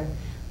another,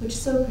 which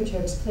so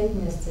perturbs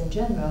Platonists in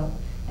general,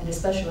 and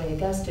especially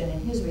Augustine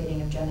in his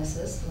reading of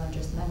Genesis, the one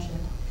just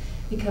mentioned,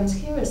 becomes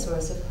here a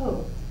source of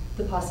hope,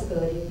 the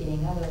possibility of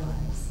being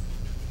otherwise.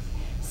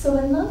 So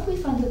in love we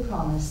find the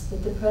promise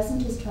that the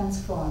present is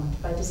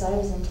transformed by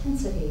desire's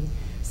intensity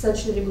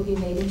such that it will be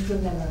made into a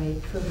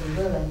memory for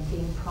re-willing,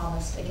 being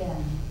promised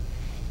again.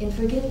 In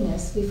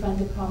forgiveness we find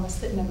the promise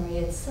that memory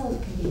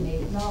itself can be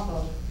made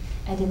novel,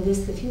 and in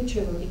this the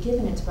future will be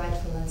given its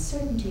rightful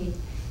uncertainty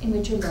in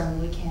which alone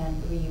we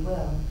can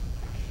re-will.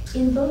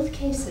 In both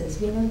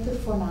cases we note the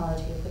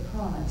formality of the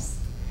promise.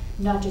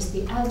 not just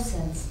the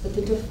absence, but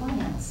the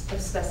defiance of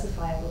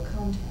specifiable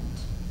content.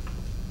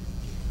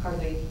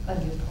 Hardly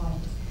a new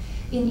point.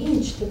 In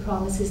each, the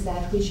promise is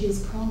that which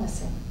is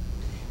promising.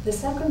 The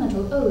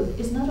sacramental oath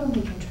is not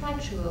only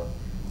contractual,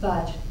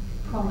 but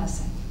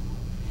promising.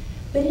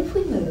 But if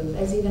we move,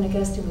 as even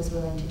Augustine was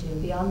willing to do,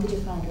 beyond the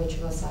defined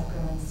ritual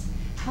sacraments,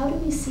 how do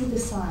we see the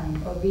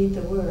sign or read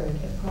the word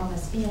of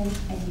promise in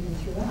and even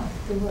throughout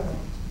the world?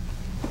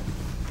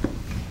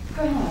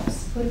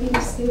 Perhaps what we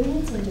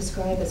experience and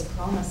describe as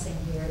promising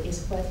here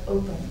is what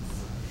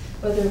opens,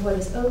 whether what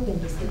is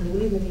opened is the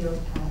newly revealed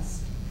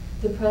past,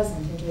 the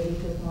present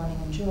interleaved with mourning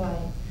and joy,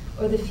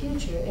 or the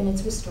future in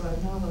its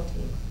restored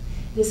novelty.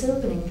 This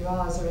opening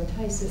draws or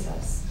entices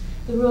us.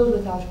 The world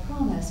without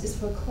promise is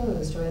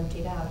foreclosed or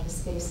emptied out, a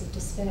space of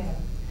despair.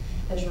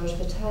 As Georges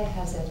Bataille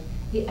has it,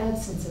 the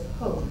absence of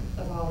hope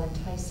of all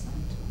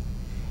enticement.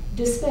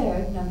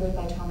 Despair, numbered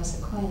by Thomas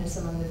Aquinas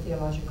among the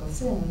theological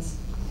sins,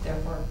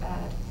 therefore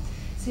bad,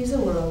 sees a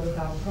world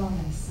without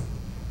promise.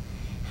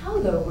 How,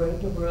 though,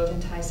 would the world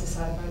entice us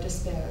out of our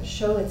despair,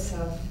 show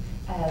itself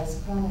as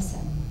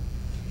promising?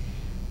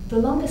 The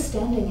longest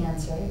standing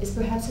answer is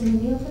perhaps in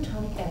the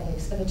Neoplatonic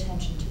ethics of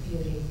attention to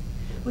beauty,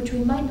 which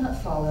we might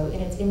not follow in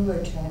its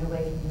inward turn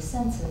away from the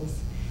senses,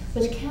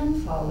 but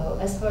can follow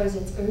as far as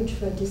its urge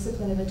for a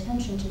discipline of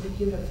attention to the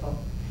beautiful,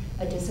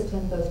 a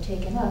discipline both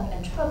taken up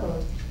and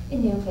troubled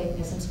in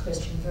Neoplatonism's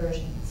Christian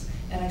versions.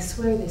 And I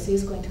swear this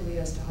is going to lead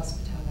us to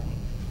hospitality.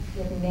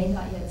 It may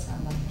not yet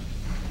sound like it.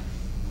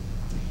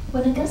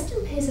 When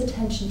Augustine pays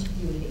attention to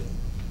beauty,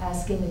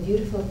 asking the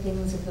beautiful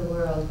things of the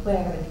world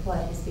where and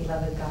what his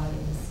beloved God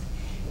is,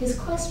 his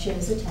question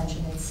is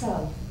attention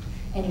itself,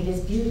 and it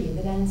is beauty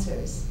that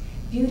answers,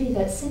 beauty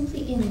that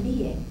simply in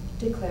being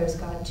declares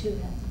God to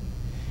him.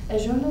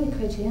 As Jean-Louis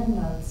Chrétien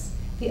notes,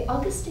 the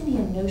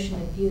Augustinian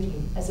notion of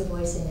beauty as a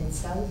voice in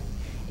itself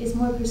is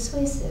more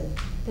persuasive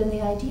than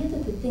the idea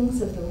that the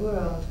things of the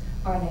world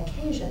are an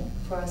occasion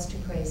for us to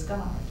praise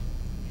God.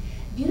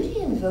 Beauty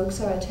invokes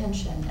our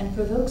attention and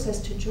provokes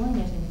us to join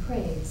it in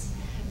praise,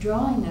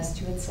 drawing us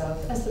to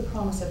itself as the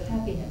promise of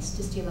happiness,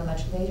 to steal a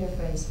much later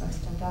phrase from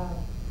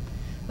Stendhal.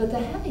 But the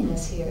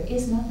happiness here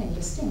is nothing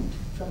distinct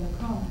from the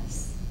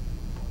promise.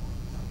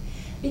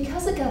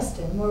 Because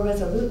Augustine, more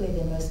resolutely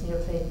than most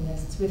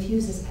Neoplatonists,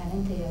 refuses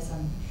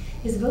panentheism,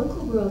 his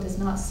vocal world is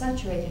not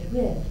saturated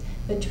with,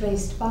 but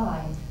traced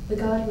by, the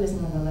God who is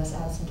nonetheless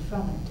absent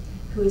from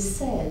it, who is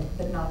said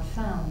but not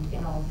found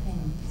in all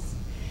things.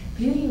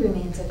 Beauty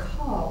remains a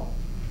call,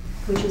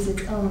 which is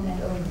its own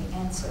and only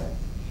answer.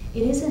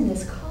 It is in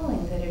this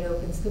calling that it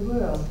opens the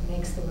world,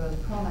 makes the world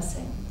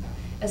promising.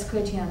 As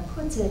Chrétien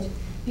puts it,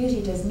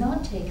 beauty does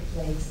not take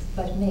place,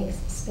 but makes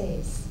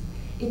space.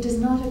 It does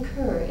not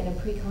occur in a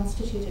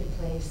preconstituted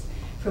place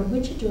from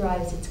which it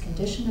derives its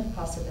condition of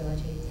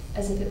possibility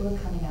as if it were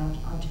coming out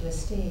onto a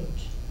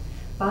stage.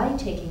 By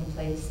taking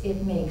place,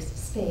 it makes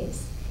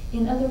space.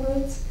 In other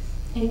words,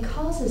 it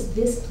causes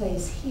this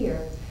place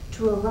here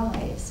to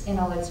arise in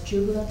all its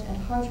jubilant and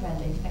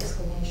heart-rending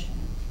exclamation.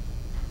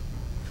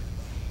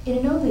 In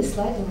an only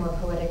slightly more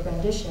poetic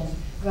rendition,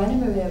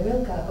 Rainer Maria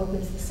Rilke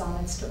opens the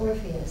sonnets to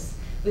Orpheus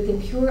with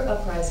the pure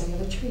uprising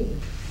of a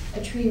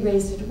tree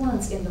raised at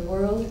once in the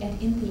world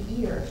and in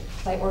the ear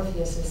by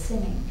Orpheus's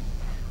singing.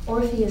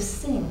 Orpheus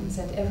sings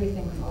and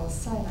everything falls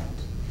silent.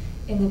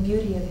 In the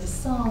beauty of his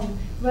song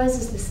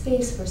rises the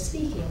space for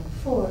speaking,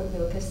 for,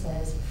 Rilke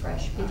says,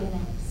 fresh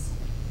beginnings.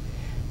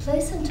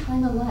 Place and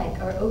time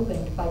alike are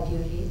opened by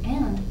beauty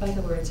and by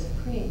the words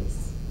of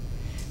praise.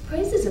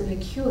 Praise is a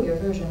peculiar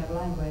version of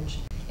language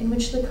in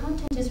which the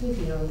content is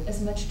revealed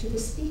as much to the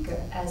speaker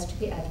as to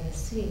the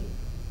addressee.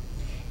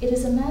 It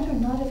is a matter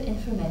not of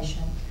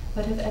information,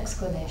 but of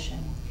exclamation,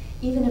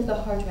 even of the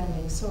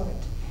heart-rending sort.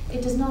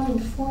 It does not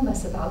inform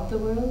us about the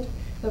world,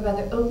 but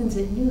rather opens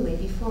it newly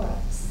before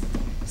us.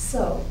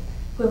 So,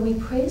 when we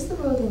praise the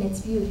world in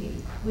its beauty,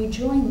 we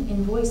join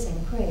in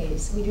voicing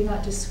praise. We do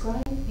not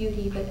describe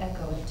beauty, but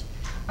echo it,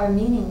 our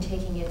meaning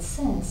taking its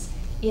sense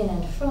in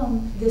and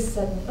from this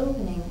sudden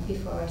opening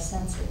before our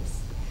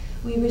senses.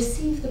 We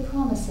receive the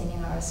promising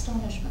in our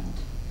astonishment.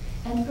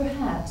 And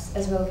perhaps,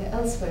 as Rilke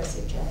elsewhere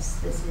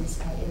suggests, this is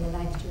in the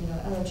 9th Juno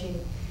Elegy,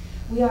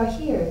 we are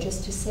here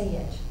just to say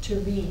it, to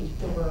read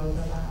the world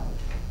aloud.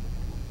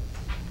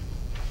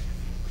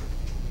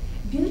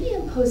 Beauty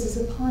imposes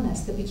upon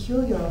us the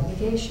peculiar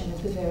obligation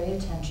of the very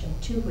attention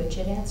to which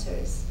it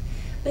answers.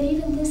 But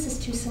even this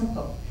is too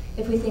simple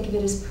if we think of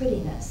it as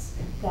prettiness,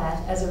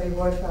 that, as a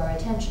reward for our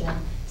attention,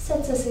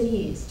 sets us at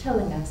ease,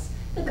 telling us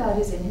that God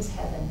is in his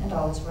heaven and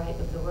all is right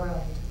with the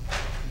world.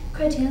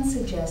 Chrétien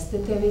suggests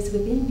that there is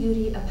within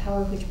beauty a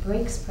power which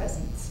breaks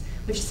presence,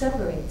 which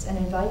separates and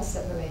invites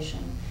separation,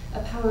 a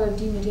power of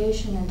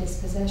denudation and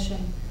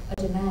dispossession,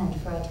 a demand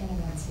for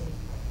itinerancy.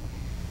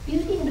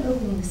 Beauty in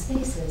opening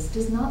spaces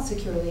does not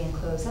securely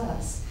enclose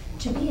us.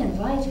 To be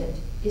invited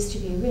is to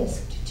be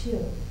risked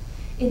too.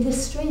 In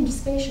this strange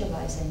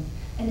spatializing,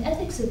 an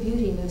ethics of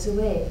beauty moves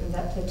away from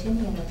that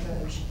Platinian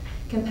approach,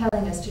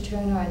 compelling us to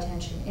turn our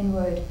attention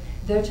inward,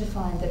 They're to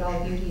find that all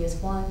beauty is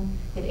one,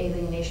 that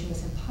alienation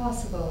is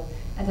impossible,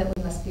 and that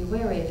we must be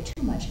wary of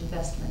too much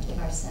investment in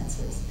our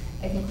senses.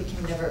 I think we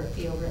can never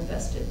be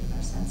overinvested in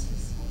our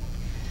senses.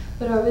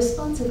 But our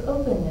responsive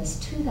openness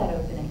to that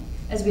opening,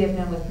 as we have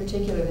known with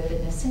particular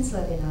vividness since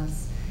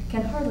Levinas,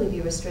 can hardly be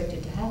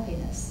restricted to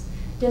happiness.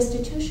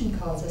 Destitution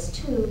calls us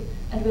to,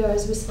 and we are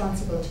as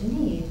responsible to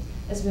need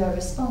as we are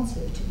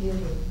responsive to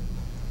beauty.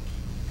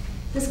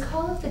 This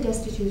call of the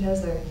destitute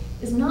other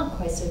is not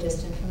quite so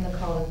distant from the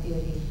call of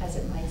beauty as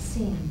it might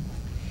seem.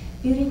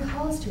 Beauty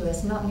calls to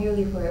us not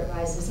merely where it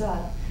rises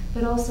up,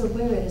 but also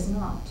where it is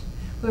not,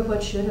 where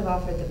what should have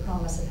offered the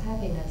promise of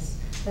happiness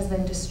has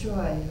been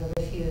destroyed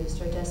or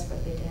refused or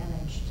desperately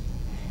damaged.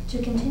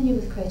 To continue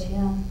with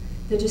Chrétien,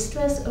 the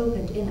distress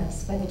opened in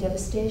us by the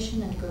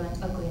devastation and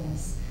growing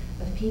ugliness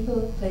of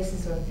people,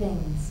 places, or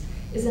things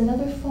is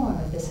another form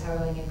of this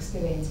harrowing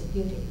experience of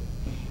beauty.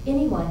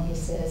 Anyone, he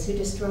says, who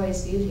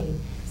destroys beauty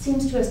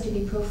seems to us to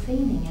be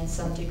profaning in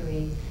some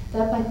degree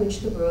that by which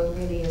the world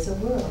really is a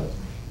world,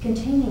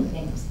 containing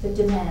things that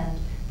demand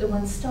that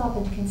one stop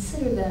and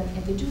consider them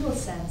in the dual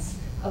sense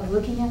of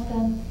looking at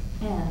them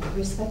and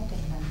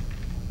respecting them.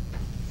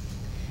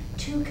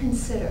 To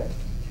consider,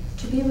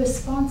 to be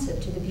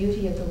responsive to the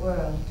beauty of the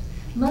world,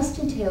 must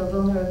entail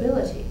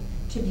vulnerability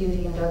to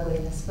beauty and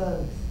ugliness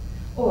both.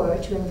 Or,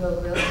 to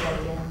invoke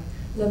Rilke again,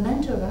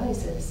 lament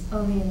arises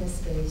only in the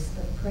space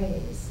of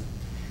praise.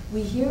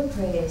 We hear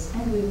praise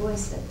and we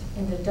voice it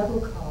in the double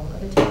call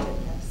of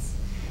attentiveness.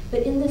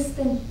 But in this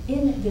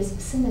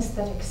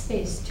synesthetic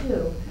space,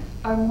 too,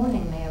 our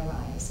mourning may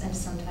arise, and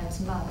sometimes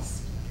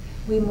must.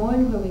 We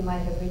mourn where we might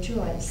have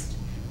rejoiced,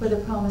 where the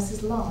promise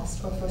is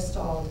lost or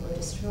forestalled or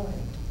destroyed.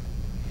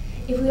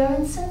 If we are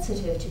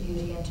insensitive to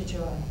beauty and to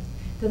joy,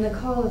 then the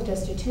call of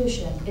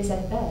destitution is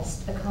at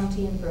best a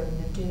Kantian burden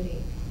of duty.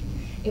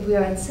 If we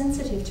are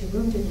insensitive to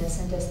woundedness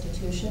and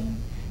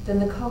destitution, then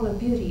the call of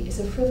beauty is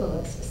a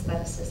frivolous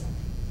aestheticism.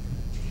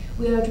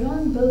 We are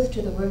drawn both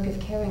to the work of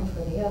caring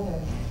for the other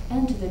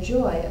and to the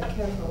joy of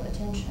careful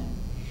attention.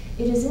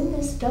 It is in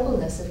this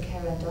doubleness of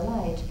care and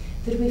delight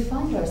that we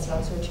find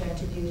ourselves return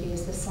to beauty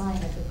as the sign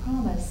of the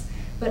promise,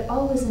 but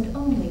always and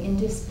only in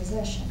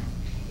dispossession,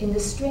 in the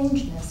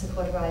strangeness of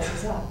what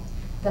rises up,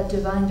 that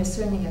divine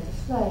discerning of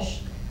the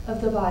flesh,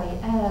 of the body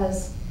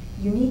as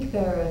unique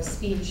bearer of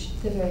speech,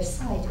 the very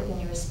sight of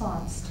any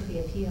response to the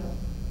appeal.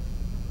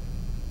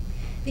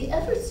 The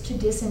efforts to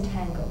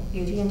disentangle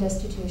beauty and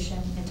destitution,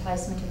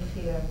 enticement and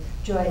fear,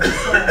 joy and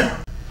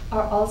sorrow,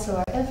 are also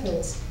our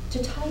efforts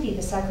to tidy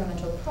the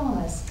sacramental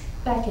promise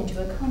back into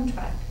a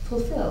contract,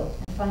 fulfilled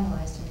and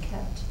finalized and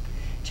kept,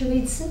 to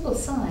read simple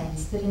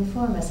signs that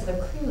inform us of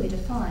a clearly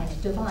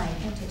defined divine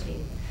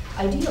entity,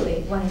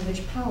 ideally one in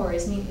which power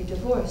is neatly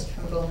divorced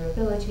from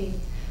vulnerability,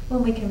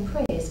 when we can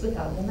praise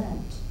without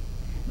lament.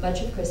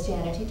 Much of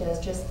Christianity does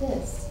just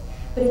this,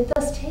 but it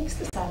thus takes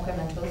the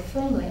sacramental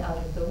firmly out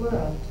of the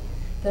world,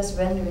 thus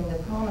rendering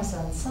the promise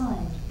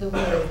unsigned, the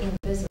word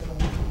invisible.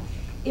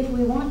 If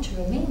we want to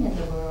remain in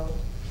the world,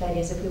 that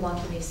is, if we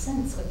want to make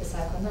sense of the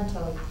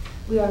sacramental,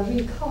 we are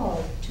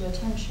recalled to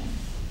attention.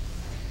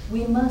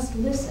 We must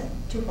listen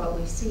to what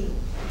we see,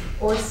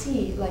 or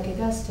see, like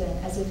Augustine,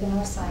 as if in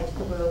our sight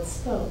the world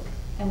spoke,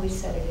 and we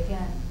said it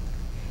again.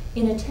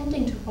 In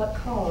attending to what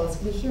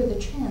calls, we hear the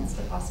chants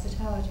of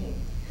hospitality.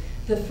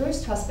 The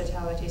first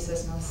hospitality,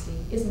 says Nancy,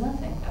 is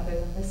nothing other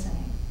than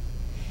listening.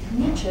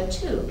 Nietzsche,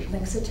 too,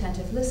 links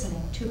attentive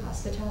listening to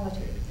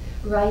hospitality,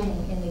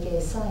 writing in The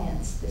Gay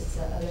Science, this is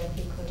a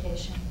lengthy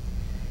quotation.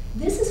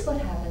 This is what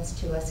happens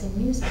to us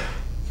in music.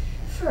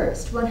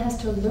 First, one has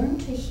to learn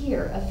to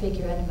hear a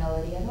figure and a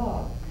melody at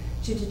all,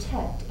 to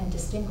detect and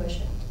distinguish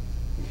it.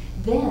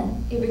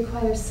 Then, it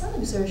requires some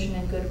exertion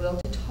and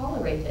goodwill to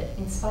tolerate it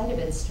in spite of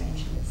its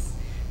strangeness,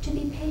 to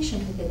be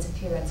patient with its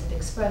appearance and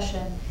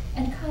expression,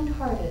 and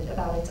kind-hearted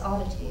about its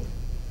oddity.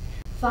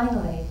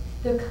 Finally,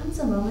 there comes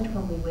a moment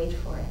when we wait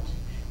for it,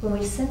 when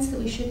we sense that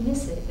we should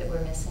miss it if it were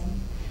missing,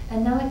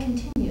 and now it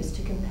continues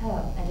to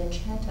compel and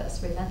enchant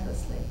us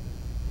relentlessly.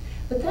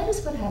 But that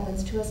is what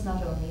happens to us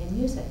not only in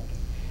music.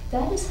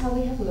 That is how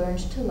we have learned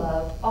to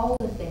love all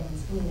the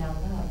things we now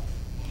love.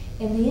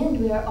 In the end,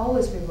 we are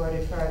always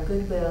rewarded for our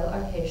goodwill,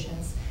 our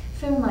patience,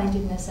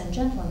 fair-mindedness, and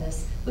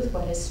gentleness with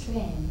what is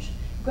strange.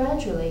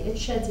 Gradually, it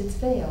sheds its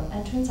veil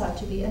and turns out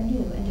to be a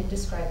new and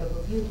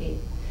indescribable beauty.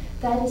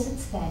 That is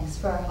its thanks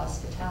for our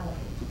hospitality.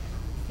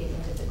 The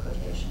end of the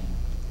quotation.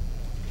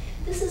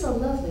 This is a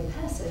lovely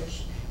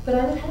passage, but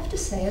I would have to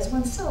say, as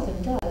one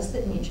seldom does,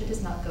 that Nietzsche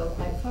does not go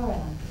quite far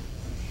enough.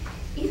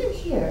 Even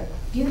here,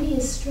 beauty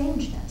is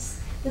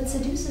strangeness that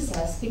seduces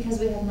us because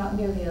we have not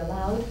merely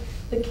allowed,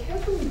 but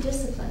carefully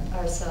disciplined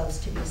ourselves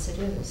to be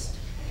seduced.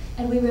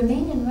 And we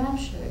remain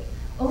enraptured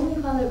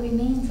only while it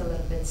remains a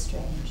little bit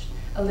strange,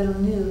 a little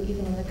new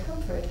even in the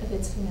comfort of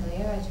its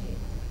familiarity.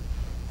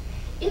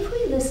 If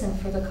we listen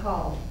for the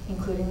call,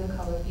 including the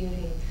call of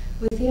beauty,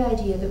 with the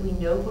idea that we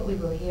know what we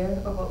will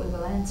hear or what we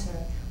will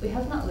answer, we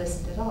have not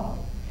listened at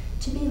all.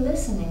 To be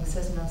listening,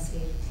 says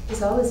Nancy,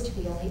 is always to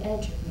be on the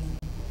edge of meaning.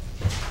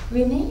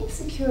 Remaining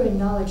secure in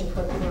knowledge of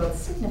what the world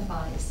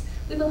signifies,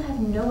 we will have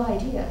no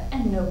idea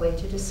and no way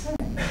to discern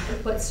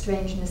what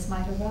strangeness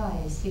might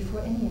arise before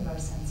any of our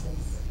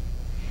senses.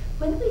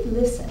 When we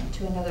listen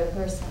to another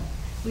person,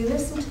 we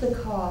listen to the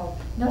call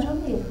not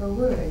only of her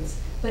words,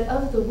 but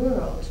of the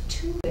world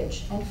to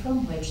which and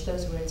from which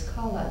those words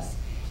call us,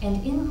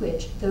 and in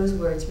which those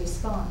words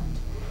respond,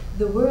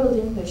 the world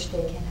in which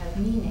they can have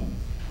meaning,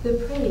 the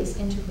praise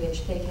into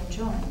which they can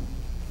join.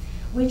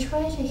 We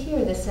try to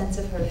hear the sense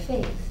of her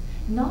faith,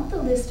 not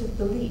the list of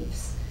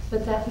beliefs,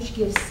 but that which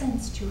gives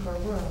sense to her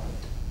world.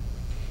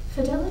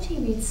 Fidelity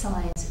reads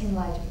signs in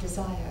light of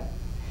desire.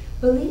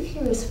 Belief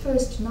here is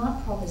first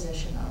not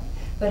propositional,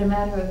 but a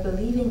matter of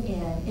believing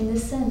in the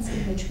sense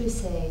in which we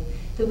say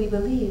that we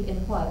believe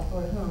in what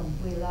or whom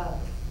we love.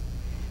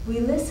 We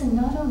listen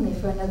not only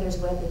for another's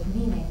web of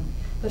meaning,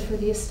 but for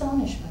the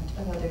astonishment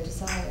of other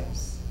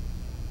desires.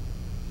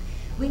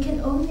 We can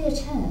only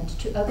attend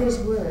to others'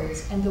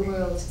 words and the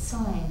world's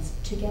signs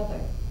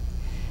together.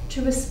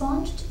 To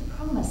respond to the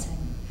promising,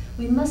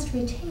 we must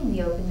retain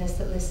the openness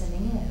that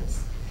listening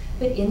is.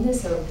 But in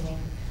this opening,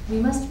 we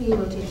must be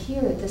able to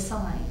hear the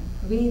sign,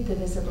 read the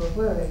visible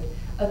word,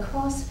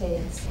 across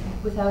faiths,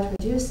 without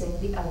reducing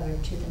the other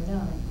to the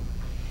known.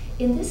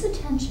 In this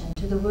attention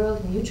to the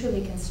world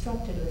mutually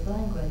constructed with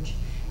language,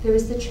 there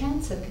is the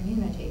chance of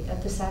community,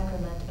 of the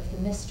sacrament of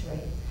the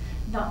mystery,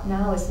 not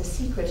now as the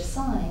secret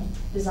sign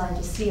designed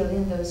to seal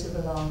in those who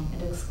belong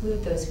and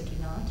exclude those who do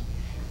not,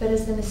 but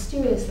as the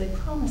mysteriously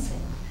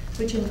promising,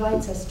 which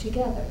invites us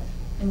together,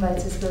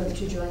 invites us both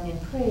to join in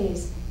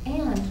praise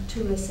and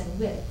to listen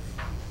with.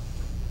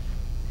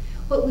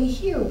 What we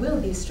hear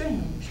will be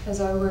strange, as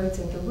our words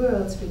and the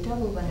world's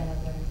redouble one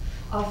another,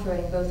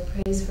 offering both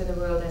praise for the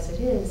world as it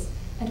is,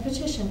 and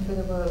petition for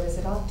the world as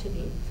it ought to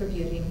be, for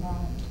beauty and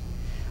mind.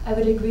 I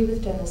would agree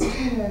with Dennis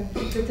Turner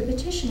that the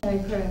petitionary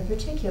prayer in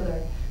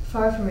particular,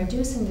 far from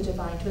reducing the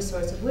divine to a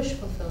source of wish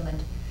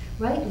fulfillment,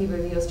 rightly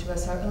reveals to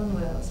us our own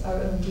wills, our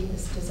own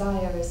deepest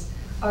desires,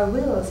 our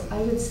wills,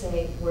 I would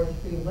say, worth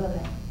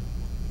re-willing.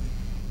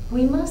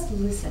 We must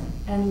listen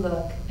and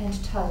look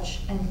and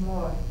touch and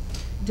more.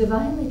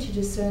 Divinely to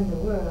discern the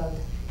world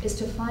is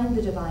to find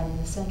the divine in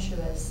the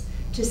sensuous,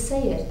 to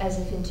say it as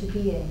if into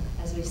being,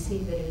 as we see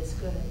that it is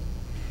good.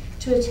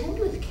 To attend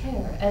with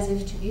care as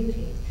if to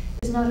beauty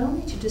is not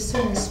only to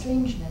discern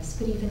strangeness,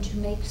 but even to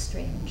make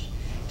strange,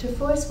 to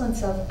force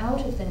oneself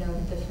out of the known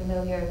and the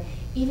familiar,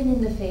 even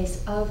in the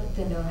face of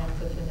the known and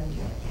the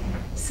familiar.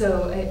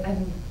 So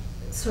I'm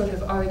sort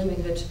of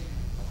arguing that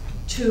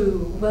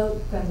to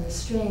welcome the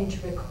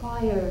strange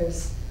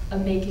requires a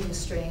making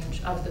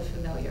strange of the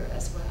familiar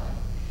as well.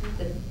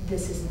 That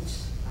this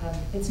isn't,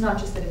 it's not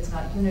just that it's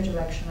not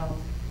unidirectional,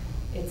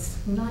 it's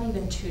not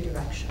even two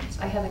directions.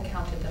 I haven't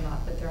counted them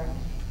up, but there are many.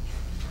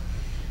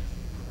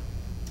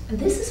 And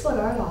this is what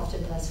art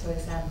often does, for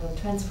example,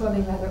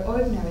 transforming rather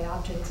ordinary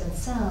objects and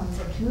sounds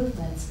and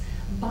movements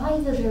by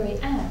the very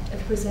act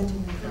of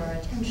presenting them for our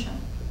attention.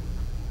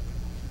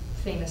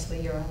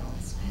 Famously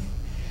urinals.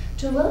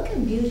 To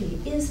welcome beauty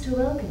is to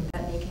welcome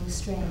that making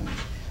strange,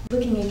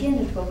 looking again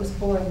at what was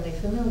boringly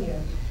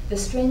familiar, the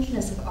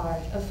strangeness of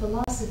art, of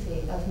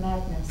philosophy, of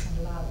madness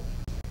and love.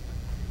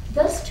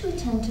 Thus to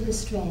attend to the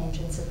strange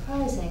and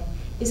surprising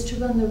is to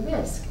run the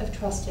risk of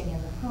trusting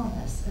in the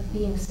promise, of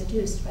being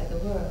seduced by the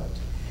world,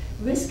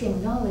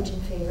 risking knowledge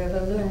in favor of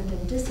a learned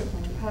and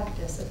disciplined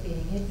practice of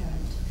being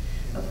ignorant,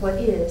 of what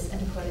is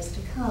and of what is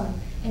to come,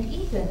 and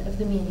even of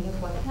the meaning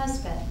of what has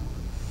been.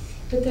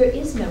 But there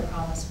is no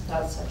promise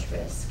without such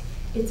risk.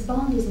 Its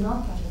bond is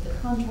not that of the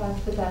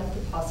contract, but that of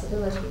the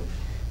possibility,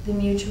 the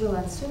mutual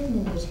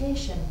uncertain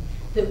invitation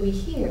that we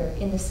hear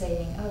in the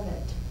saying of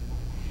it.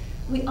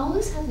 We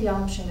always have the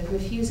option of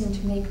refusing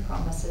to make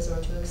promises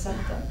or to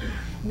accept them,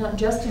 not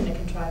just in a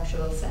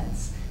contractual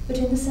sense, but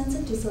in the sense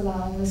of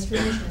disallowing the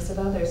strangeness of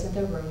others and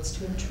their worlds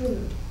to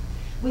intrude.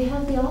 We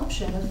have the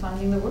option of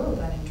finding the world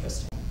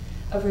uninteresting,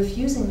 of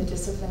refusing the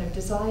discipline of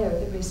desire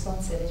that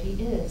responsivity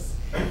is,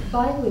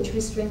 by which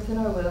we strengthen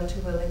our will to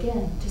will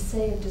again, to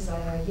say of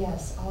desire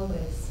yes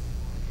always.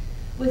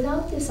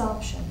 Without this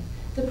option,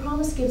 the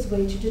promise gives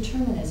way to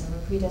determinism or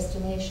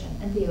predestination,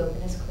 and the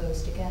open is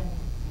closed again.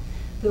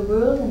 The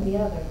world and the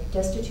other,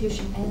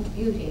 destitution and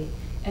beauty,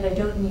 and I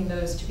don't mean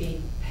those to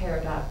be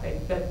paired up, right,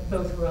 but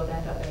both world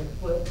and other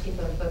would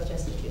evoke both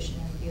destitution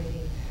and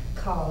beauty,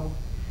 call.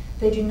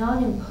 They do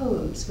not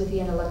impose with the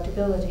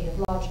ineluctability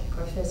of logic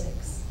or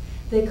physics.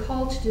 They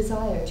call to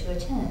desire to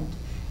attend,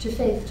 to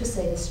faith to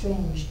say the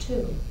strange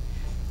too.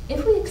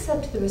 If we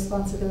accept the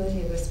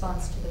responsibility of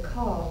response to the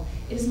call,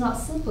 it is not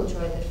simple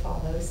joy that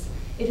follows.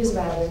 It is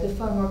rather the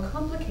far more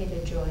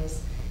complicated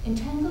joys,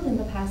 entangled in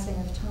the passing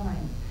of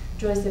time,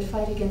 joys that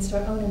fight against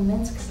our own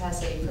immense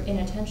capacity for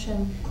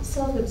inattention,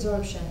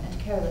 self-absorption, and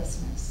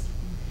carelessness.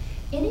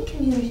 Any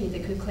community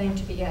that could claim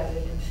to be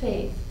gathered in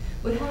faith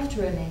would have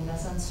to remain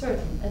thus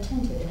uncertain,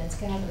 attentive in its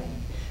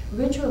gathering,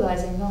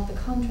 ritualizing not the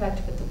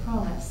contract but the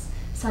promise,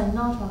 signed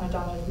not on a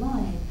dotted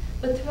line,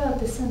 but throughout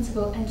the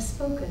sensible and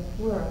spoken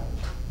world.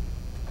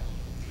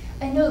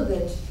 I know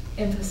that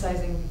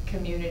emphasizing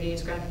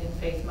communities grounded in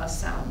faith must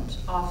sound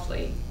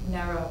awfully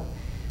narrow,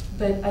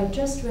 But I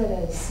just read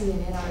a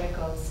CNN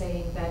article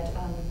saying that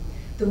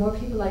the more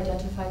people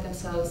identify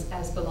themselves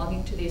as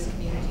belonging to these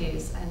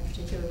communities, and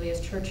particularly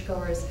as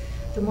churchgoers,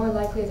 the more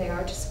likely they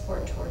are to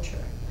support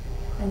torture.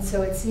 And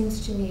so it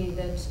seems to me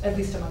that, at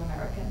least among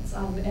Americans,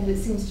 and it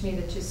seems to me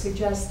that to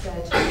suggest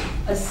that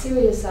a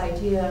serious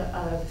idea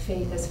of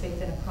faith as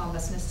faith in a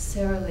promise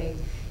necessarily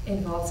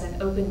involves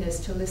an openness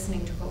to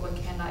listening to what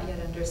one cannot yet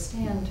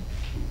understand,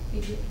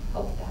 maybe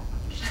help that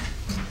much.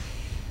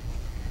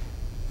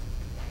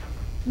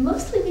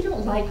 Mostly we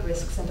don't like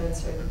risks and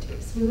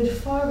uncertainties. We would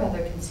far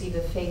rather conceive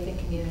of faith and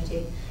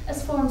community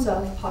as forms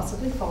of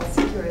possibly false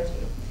security,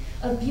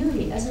 of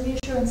beauty as a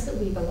reassurance that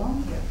we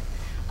belong here,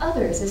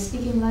 others as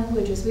speaking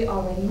languages we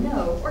already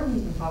know or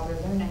needn't bother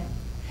learning.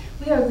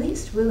 We are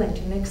least willing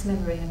to mix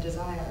memory and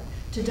desire,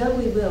 to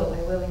doubly will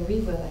by willing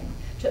re-willing,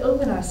 to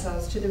open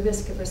ourselves to the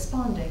risk of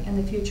responding and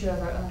the future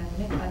of our own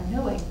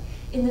unknowing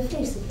in the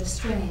face of the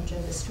strange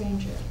and the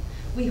stranger.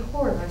 We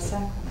hoard our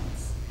sacraments.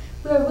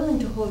 We are willing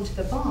to hold to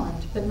the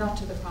bond, but not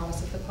to the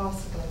promise of the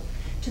possible,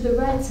 to the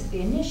rites of the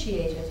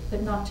initiated,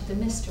 but not to the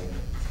mystery.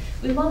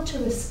 We want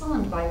to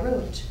respond by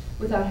rote,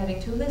 without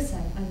having to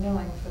listen,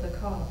 unknowing for the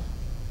call.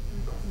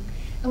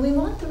 And we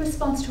want the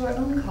response to our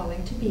own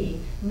calling to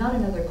be not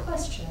another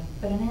question,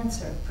 but an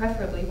answer,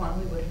 preferably one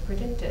we would have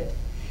predicted.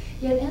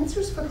 Yet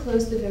answers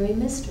foreclose the very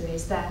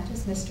mysteries that,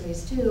 as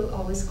mysteries do,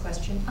 always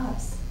question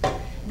us.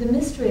 The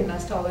mystery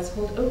must always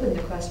hold open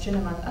the question,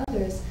 among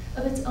others,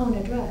 of its own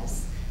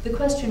address, the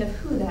question of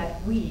who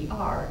that we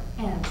are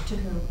and to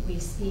whom we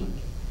speak.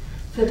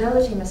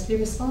 Fidelity must be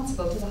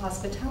responsible to the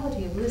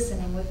hospitality of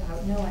listening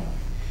without knowing.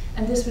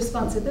 And this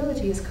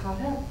responsibility is caught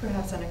up,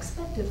 perhaps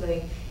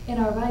unexpectedly, in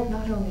our right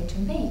not only to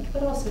make,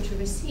 but also to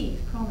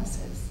receive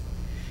promises.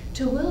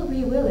 To will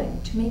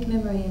re-willing, to make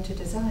memory into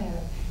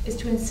desire, is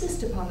to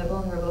insist upon the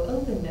vulnerable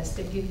openness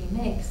that beauty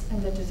makes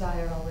and that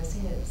desire always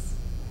is.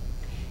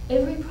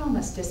 Every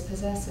promise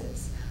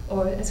dispossesses,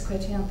 or as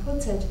Chrétien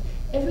puts it,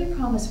 every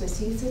promise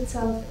receives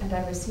itself, and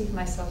I receive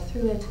myself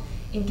through it,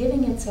 in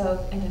giving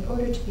itself and in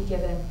order to be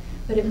given,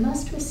 but it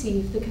must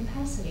receive the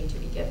capacity to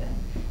be given,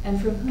 and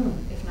from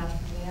whom, if not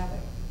from the other.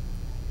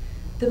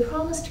 The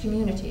promised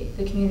community,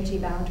 the community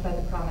bound by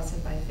the promise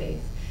and by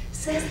faith,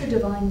 says the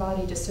divine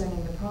body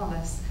discerning the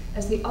promise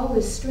as the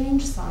always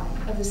strange sign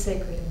of the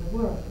sacred in the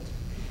world.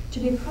 To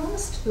be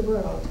promised to the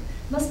world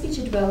must be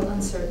to dwell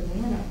uncertainly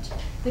in it.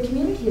 The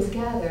community is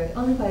gathered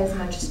only by as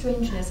much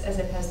strangeness as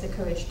it has the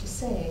courage to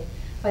say,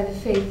 by the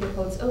faith that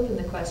holds open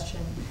the question,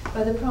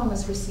 by the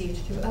promise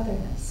received through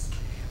otherness.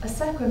 A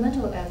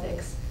sacramental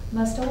ethics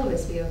must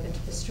always be open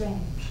to the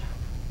strange.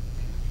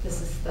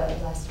 This is the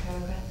last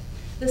paragraph.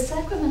 The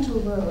sacramental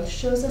world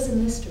shows us a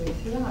mystery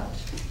throughout.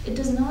 It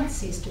does not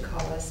cease to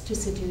call us, to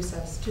seduce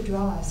us, to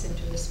draw us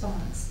into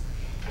response.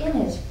 In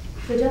it,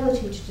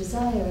 fidelity to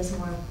desire is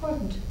more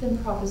important than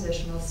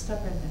propositional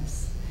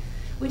stubbornness.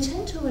 We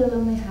tend to will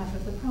only half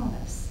of the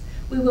promise.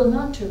 We will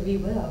not to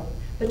re-will,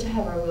 but to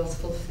have our wills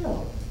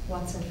fulfilled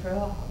once and for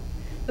all.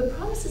 But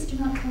promises do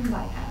not come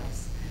by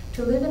halves.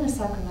 To live in a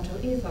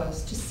sacramental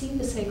ethos, to see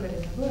the sacred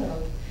in the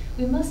world,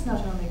 we must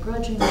not only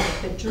grudgingly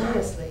but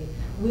joyously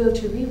will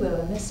to re-will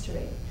a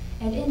mystery,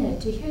 and in it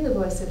to hear the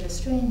voice of the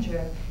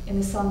stranger in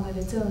the song of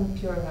its own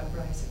pure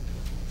uprising.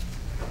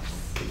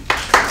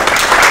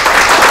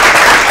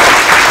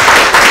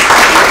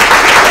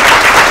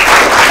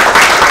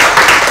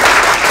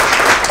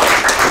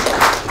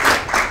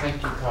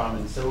 Thank you,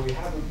 Carmen. So we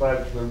have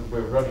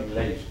we're running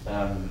late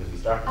because we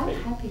started late.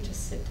 I'm happy to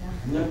sit down.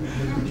 No,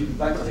 would you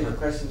like to take the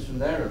questions from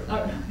there? Or from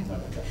there? No.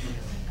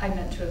 I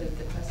meant to leave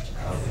the question.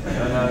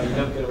 No, you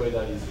don't get away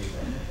that easily.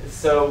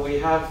 So we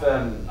have,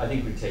 I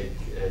think we take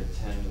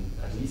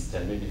at least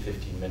 10, maybe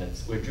 15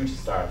 minutes. We're due to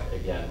start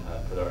again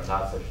for our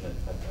last session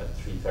at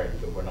 3:30,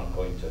 but we're not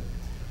going to.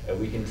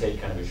 We can take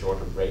kind of a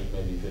shorter break,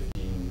 maybe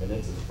 15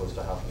 minutes as opposed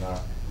to half an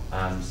hour,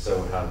 and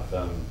so have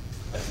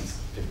at least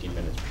 15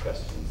 minutes for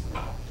questions.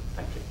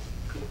 Thank you.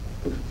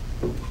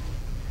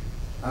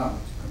 I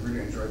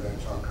really enjoyed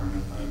that talk,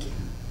 Carmen.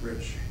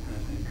 Rich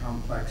and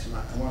complex, and I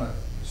want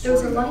to. There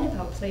was a line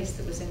about place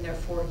that was in there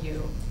for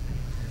you.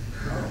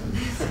 Oh,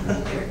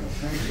 okay,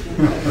 thank you.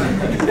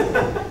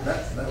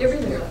 That It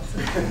really was.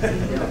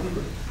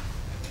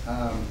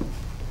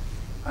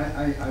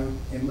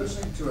 In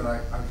listening to it,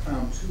 I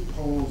found two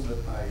poles that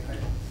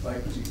I'd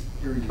like to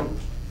hear you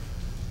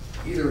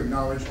either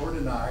acknowledge or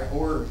deny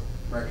or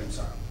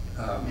reconcile.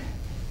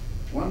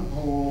 One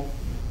pole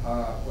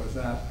was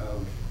that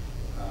of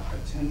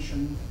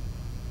attention,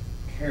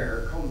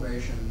 care,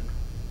 cultivation,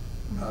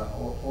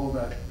 all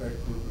that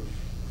group of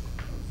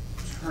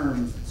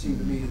terms that seem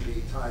to me to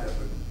be tied up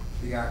with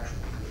the actual,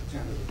 the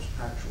tentative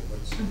actual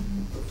that's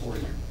before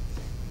you,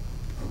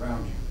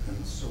 around you,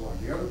 and so on.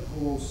 The other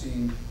pole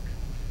seemed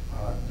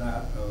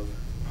that of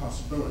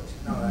possibility,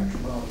 not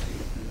actuality,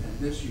 and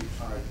this you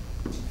tied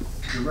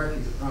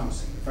directly to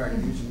promising. In fact,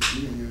 you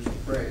even used the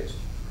phrase,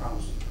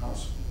 promise is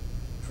possible,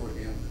 toward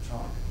the end of the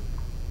talk.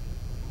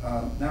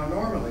 Now,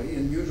 normally,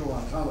 in usual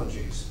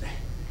ontologies,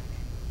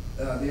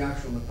 the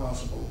actual and the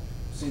possible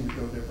seem to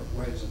go different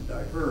ways and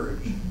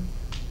diverge.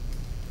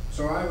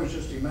 So I was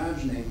just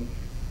imagining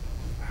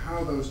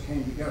how those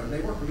came together.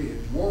 They weren't really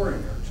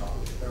warring or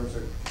talking. There was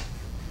a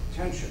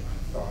tension,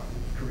 I thought,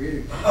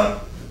 created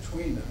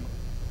between them.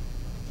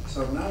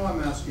 So now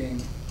I'm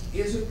asking,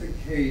 is it the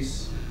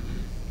case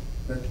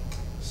that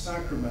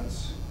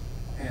sacraments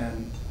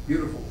and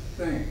beautiful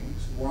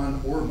things,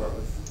 one or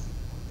both,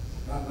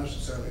 not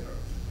necessarily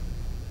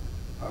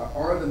both,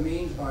 are the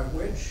means by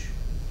which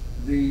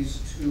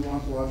these two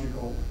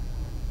ontological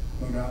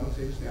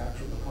modalities, the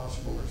actual and the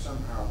possible, are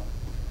somehow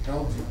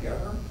held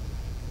together?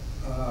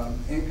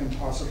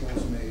 Incompossible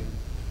is made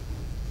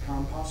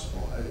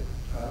compossible.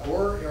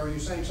 Or are you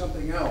saying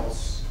something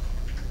else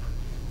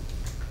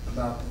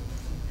about them?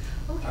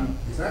 Okay.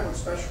 Is that what's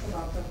special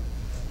about them,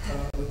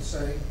 let's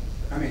say?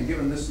 I mean,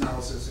 given this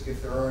analysis,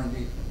 if there are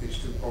indeed these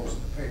two poles in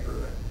the paper,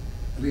 that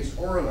at least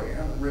orally, I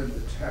haven't read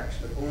the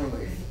text, but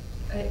orally.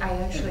 I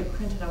actually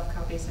printed off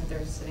copies and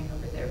they're sitting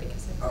over there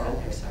because I forgot.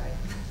 okay. I'm sorry.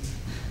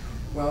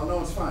 Well,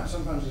 no, it's fine.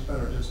 Sometimes it's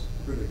better just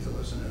really to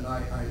listen.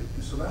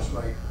 And so that's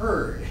what I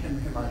heard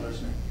in my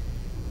listening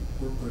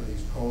were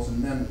these polls.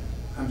 And then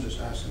I'm just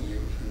asking you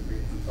and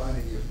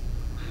inviting you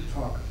to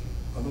talk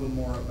a little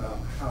more about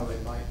how they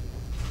might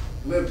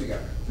live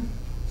together.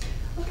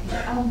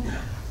 Okay.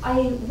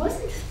 I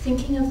wasn't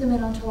thinking of them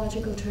in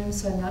ontological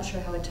terms, so I'm not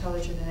sure how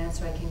intelligent an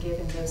answer I can give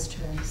in those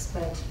terms.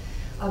 But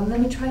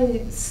let me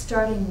try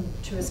starting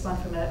to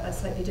respond from a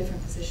slightly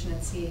different position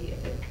and see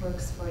if it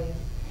works for you.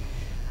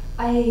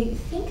 I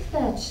think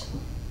that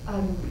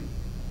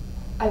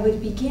I would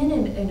begin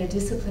in a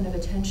discipline of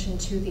attention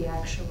to the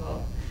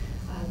actual.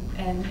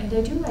 And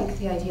I do like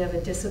the idea of a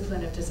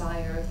discipline of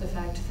desire, of the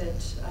fact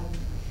that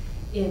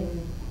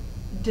in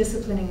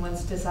disciplining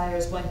one's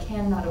desires, one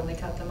can not only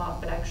cut them off,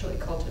 but actually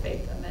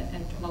cultivate them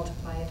and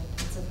multiply and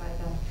intensify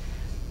them.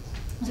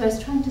 So I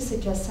was trying to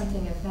suggest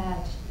something of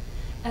that,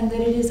 and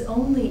that it is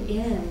only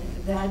in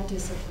that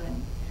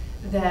discipline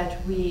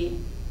that we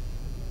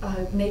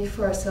make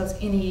for ourselves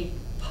any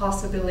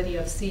possibility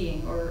of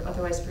seeing or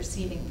otherwise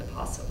perceiving the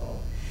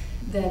possible.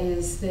 That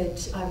is,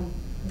 that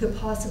the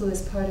possible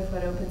is part of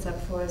what opens up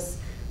for us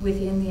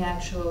within the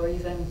actual, or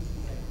even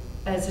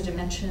as a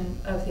dimension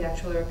of the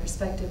actual or a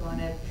perspective on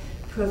it,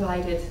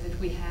 provided that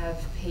we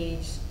have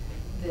paid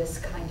this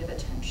kind of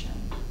attention.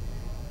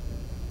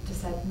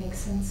 Does that make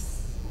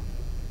sense?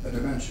 A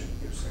dimension,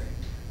 you say?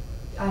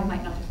 I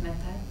might not have meant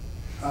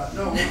that.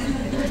 No.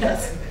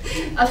 Yes.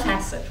 A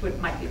facet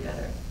might be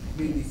better.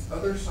 You mean the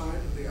other side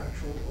of the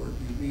actual, or do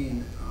you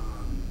mean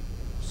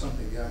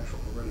something the actual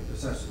already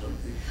possesses?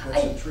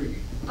 That's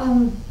intriguing.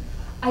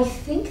 I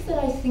think that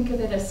I think of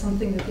it as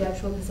something that the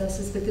actual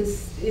possesses, but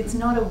it's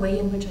not a way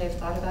in which I have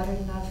thought about it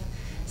enough,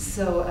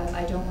 so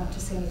I don't want to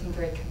say anything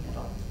very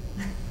committal.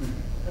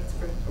 That's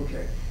for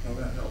Okay, no,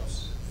 that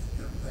helps.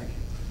 Yeah, thank you.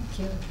 Thank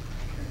you.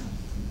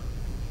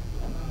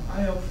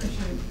 I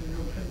appreciate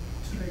you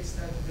to the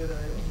extent that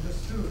I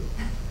understood,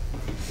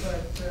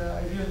 but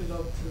I really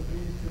love to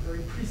read it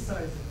very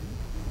precisely.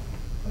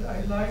 But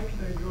I like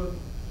your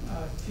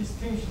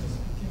distinctions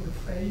between the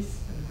faith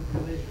and the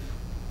belief.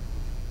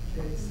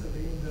 Okay, so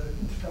in the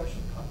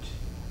introduction part.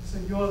 So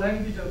your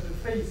language of the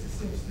faith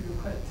seems to be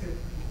quite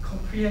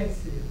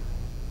comprehensive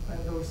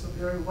and also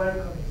very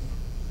welcoming.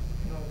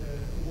 You know,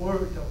 the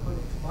word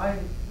according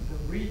to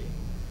the reading.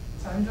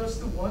 So I'm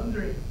just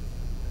wondering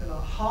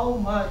how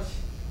much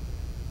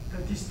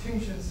the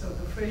distinctions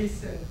of the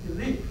faith and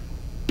belief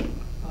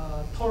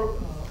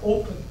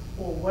open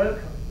or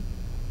welcome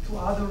to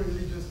other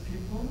religious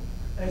people,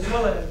 as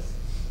well as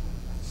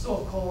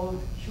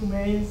so-called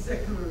humane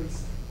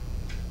secularist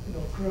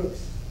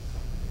groups.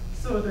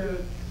 So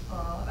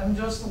I'm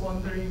just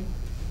wondering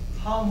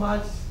how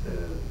much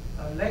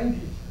the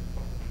language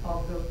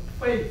of the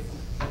faith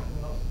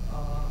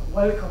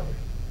welcoming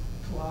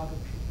to other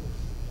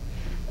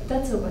people.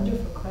 That's a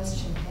wonderful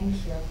question, thank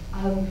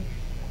you.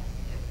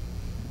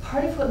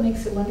 Part of what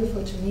makes it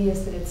wonderful to me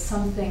is that it's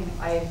something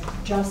I'm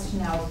just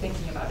now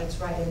thinking about. It's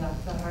right in the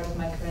heart of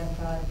my current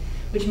thought,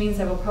 which means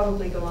I will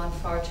probably go on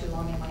far too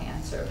long in my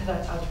answer,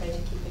 but I'll try to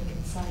keep it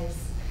concise.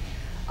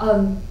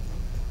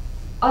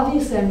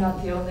 Obviously, I'm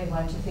not the only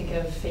one to think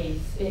of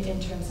faith in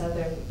terms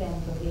other than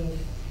belief.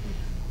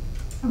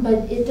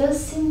 But it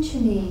does seem to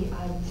me,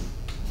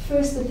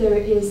 first, that there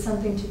is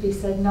something to be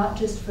said not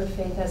just for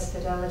faith as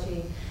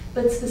fidelity,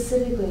 but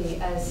specifically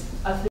as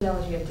a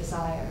fidelity of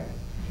desire.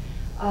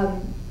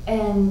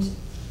 And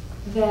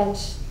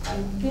that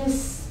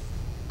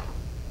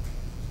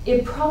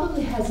it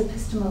probably has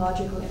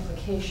epistemological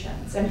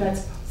implications, and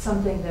that's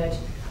something that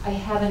I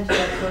haven't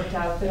yet worked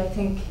out, but I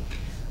think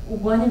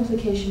one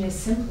implication is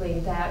simply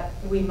that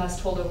we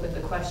must hold open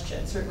the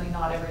question. Certainly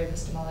not every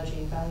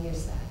epistemology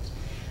values that.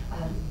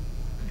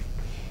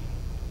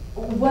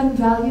 One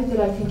value that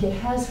I think it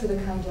has for the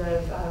kind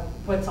of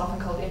what's often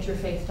called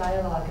interfaith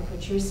dialogue of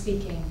which you're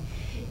speaking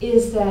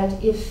is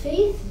that if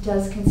faith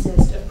does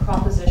consist of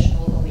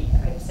propositional belief,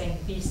 right, saying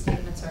these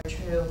statements are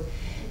true,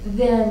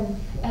 then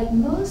at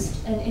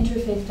most an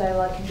interfaith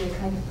dialogue can be a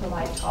kind of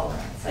polite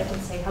tolerance. I can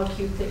say how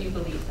cute that you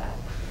believe that.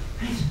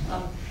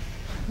 Right?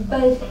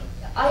 But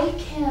I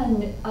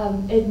can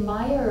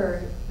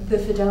admire the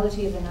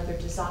fidelity of another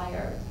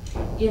desire,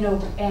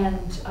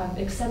 and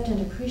accept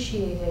and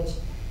appreciate it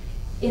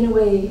in a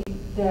way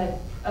that,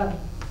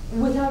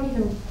 without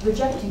even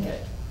rejecting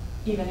it,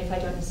 even if I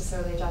don't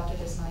necessarily adopt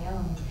it as my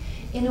own,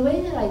 in a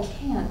way that I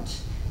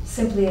can't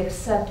simply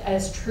accept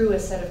as true a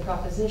set of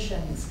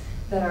propositions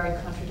that are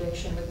in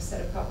contradiction with a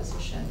set of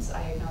propositions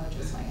I acknowledge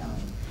as my own.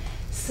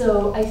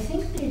 So I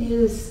think that it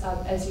is,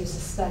 as you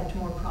suspect,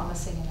 more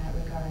promising in that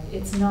regard.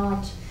 It's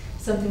not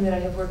something that I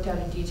have worked out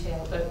in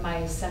detail, but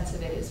my sense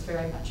of it is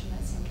very much in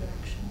that same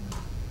direction.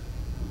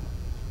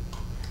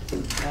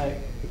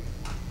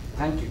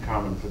 Thank you,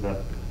 Carmen, for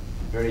that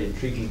very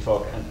intriguing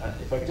talk. And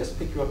if I could just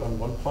pick you up on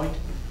one point,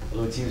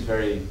 although it seems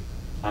very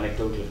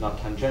anecdotal, if not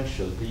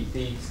tangential,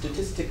 the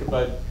statistic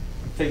about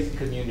faith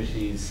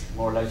communities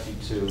more likely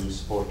to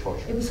support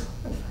torture. It was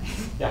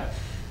horrifying. Yeah.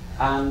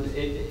 And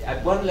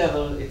at one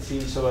level, it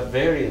seems so at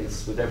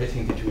variance with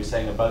everything that you were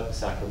saying about the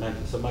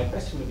sacramental. So my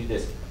question would be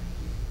this.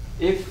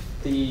 If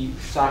the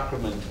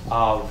sacrament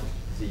of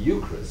the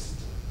Eucharist,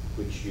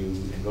 which you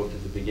invoked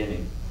at the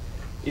beginning,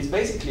 is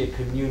basically a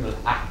communal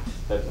act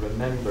that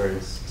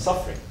remembers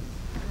suffering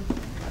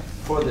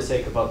for the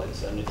sake of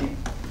others, and indeed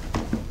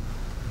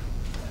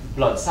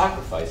blood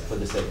sacrifice for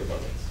the sake of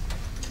others,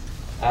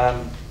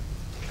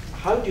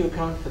 how do you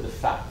account for the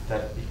fact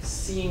that it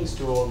seems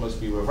to almost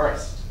be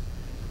reversed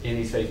in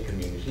these faith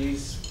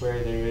communities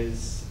where there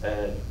is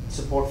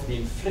support for the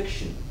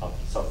infliction of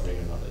suffering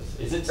on others?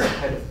 Is it some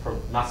kind of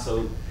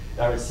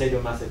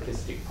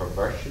sadomasochistic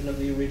perversion of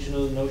the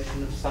original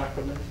notion of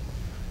sacrament?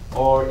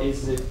 Or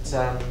is it,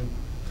 and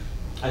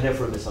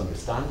therefore a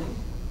misunderstanding?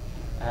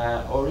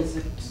 Or is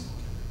it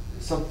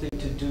something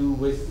to do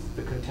with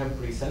the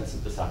contemporary sense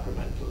of the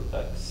sacramental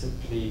that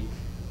simply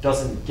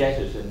doesn't get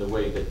it in the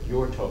way that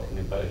you're talking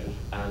about it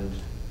and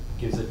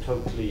gives a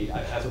totally,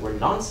 as it were,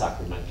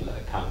 non-sacramental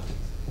account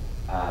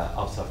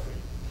of suffering?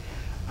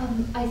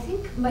 I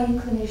think my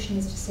inclination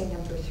is to say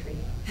number 3,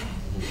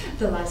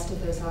 the last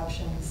of those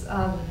options.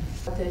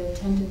 The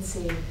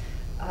tendency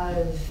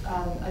of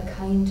a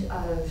kind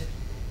of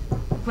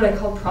what I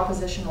call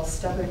propositional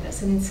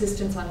stubbornness, an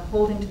insistence on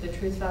holding to the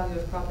truth value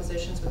of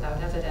propositions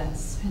without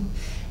evidence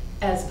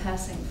as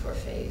passing for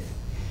faith.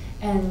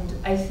 And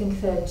I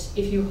think that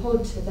if you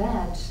hold to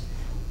that,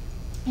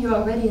 you're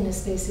already in a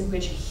space in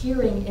which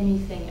hearing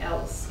anything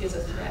else is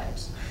a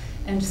threat.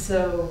 And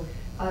so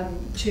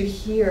to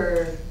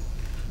hear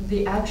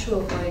the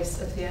actual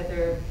voice of the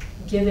other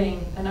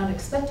giving an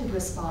unexpected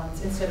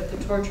response instead of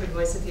the tortured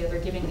voice of the other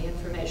giving the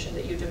information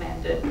that you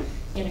demanded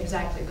in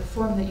exactly the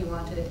form that you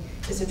wanted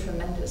is a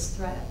tremendous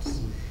threat.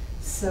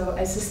 So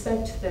I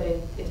suspect that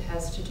it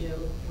has to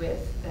do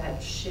with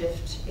that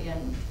shift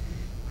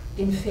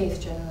in faith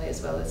generally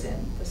as well as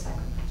in the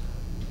sacrament.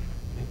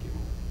 Thank you.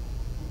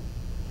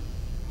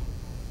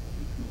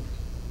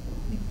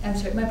 I'm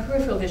sorry, my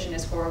peripheral vision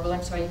is horrible.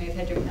 I'm sorry, you may have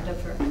had your hand up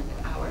for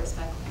hours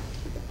back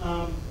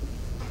there.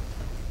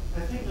 I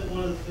think that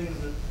one of the things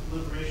that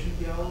liberation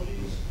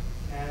theologies,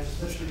 and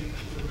especially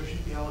liberation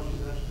theologies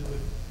that have to do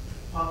with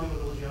popular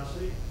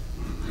religiosity,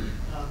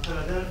 have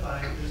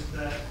identified is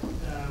that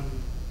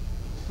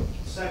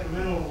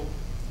sacramental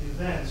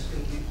events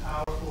can be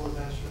powerful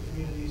events for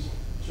communities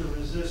to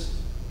resist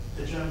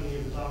hegemony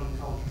of the dominant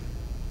culture.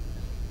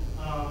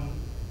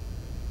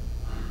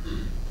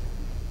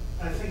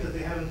 I think that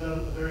they haven't done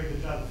a very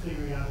good job of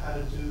figuring out how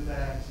to do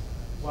that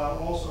while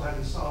also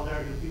having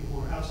solidarity with people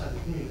who are outside the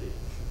community.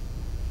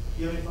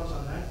 Do you have any thoughts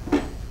on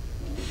that?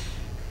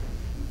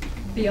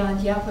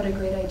 Beyond, yeah, what a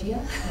great idea.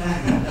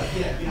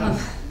 Yeah, beyond.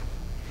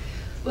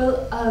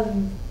 Well,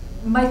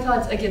 my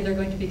thoughts, again, they're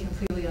going to be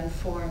completely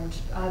unformed,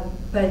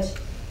 but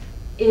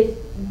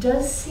it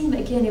does seem,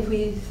 again, if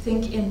we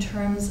think in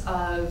terms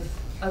of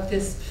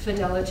this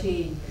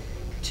fidelity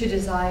to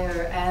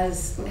desire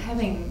as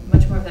having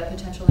much more of that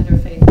potential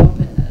interfaith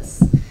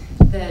openness,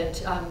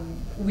 that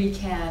we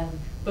can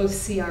both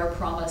see our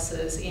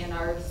promises in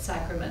our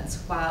sacraments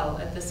while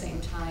at the same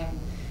time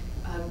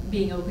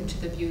being open to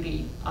the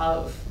beauty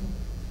of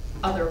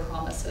other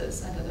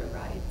promises and other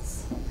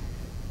rites.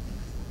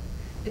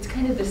 It's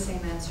kind of the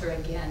same answer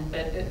again,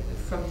 but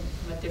from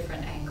a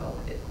different angle.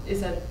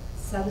 Is that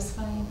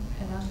satisfying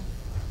enough?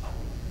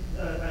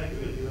 I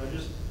agree with you.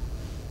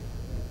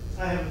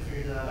 I haven't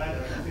figured it out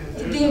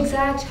either. The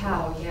exact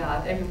how,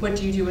 yeah. I mean, what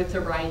do you do with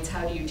the rites?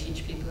 How do you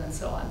teach people and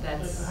so on?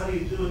 That's how do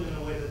you do it in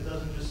a way that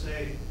doesn't just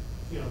say,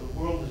 the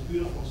world is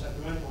beautiful and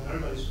sacramental and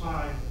everybody's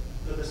fine,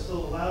 but that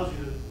still allows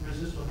you to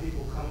resist when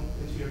people come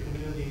into your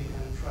community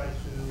and try to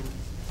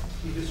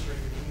eviscerate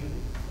your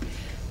community.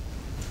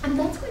 And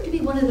that's going to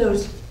be one of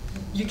those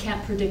you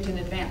can't predict in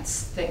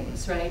advance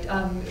things, right?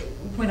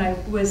 When I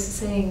was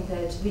saying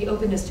that the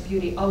openness to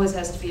beauty always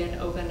has to be an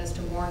openness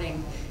to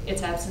mourning,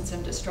 its absence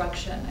and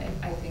destruction,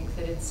 I think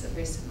that it's a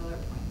very similar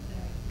point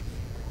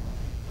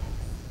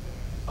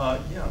there.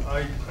 Yeah,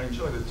 I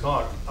enjoyed the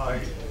talk.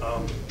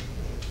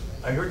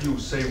 I heard you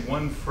say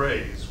one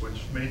phrase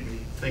which made me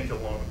think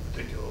along a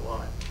particular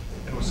line.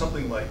 It was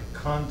something like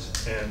Kant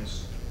and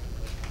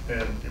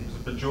it was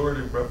a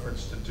pejorative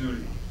reference to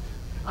duty.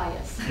 Ah,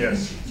 yes.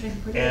 Yes.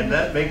 And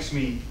that makes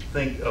me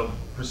think of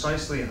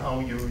precisely how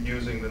you're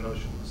using the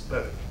notion of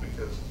aesthetic,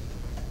 because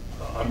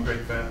I'm a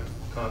great fan of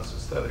Kant's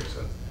aesthetics,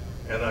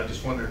 and I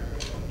just wondered,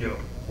 you know,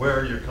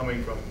 where you're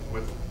coming from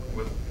with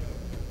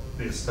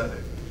the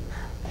aesthetic.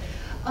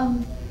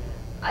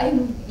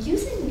 I'm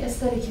using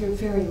aesthetic here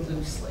very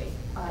loosely,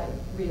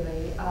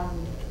 really,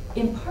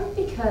 in part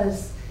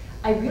because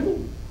I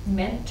really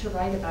meant to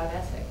write about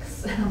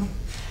ethics.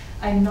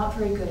 I'm not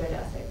very good at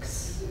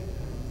ethics.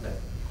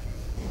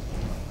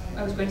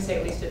 I was going to say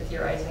at least at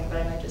theorizing,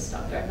 but I might just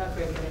stop there. I'm not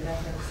very good at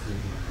ethics.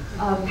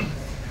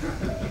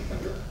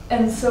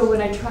 And so when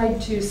I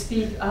tried to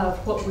speak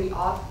of what we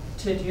ought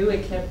to do,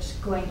 it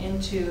kept going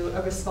into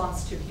a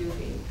response to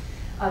beauty.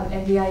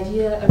 And the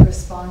idea of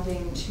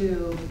responding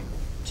to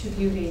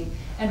beauty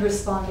and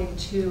responding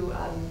to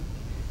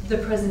the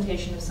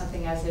presentation of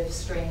something as if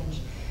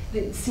strange,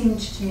 it seemed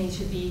to me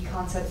to be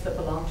concepts that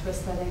belong to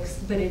aesthetics,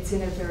 but it's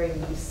in a very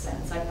loose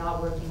sense. I'm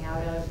not working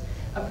out of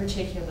a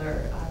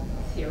particular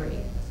theory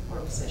or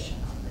position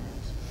on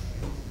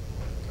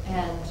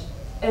that.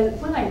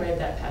 And when I read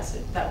that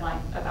passage, that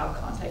line about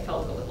Kant, I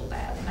felt a little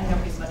bad. I know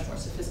he's much more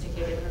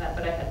sophisticated than that,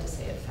 but I had to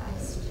say it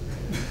fast.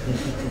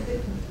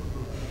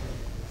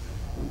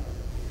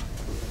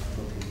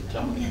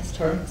 Yes,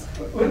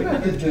 what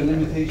about the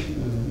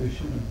limitation of the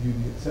notion of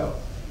beauty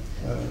itself?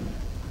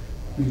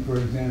 For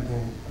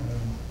example,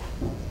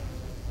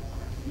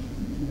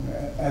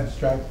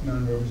 abstract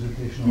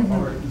non-representational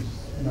art is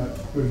not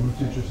very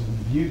much interested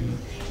in beauty,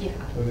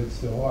 but it's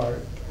still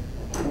art.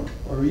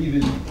 Or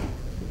even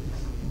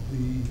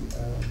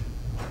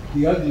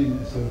the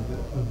ugliness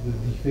of the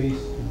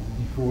defaced, of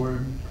the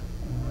deformed,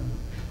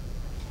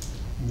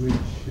 which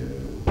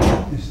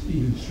is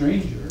even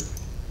stranger,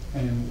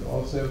 and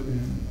also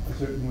in a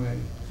certain way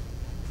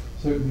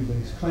certainly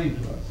lays claim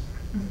to us.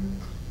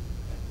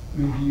 I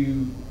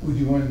mean, would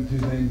you want to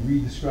then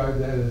re-describe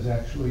that as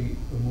actually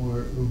a more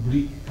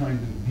oblique kind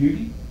of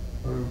beauty,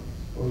 or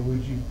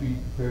would you be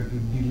prepared to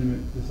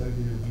delimit this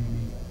idea of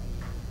beauty?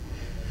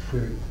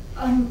 Period.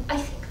 I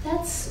think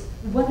that's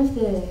one of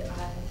the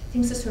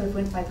things that sort of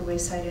went by the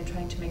wayside in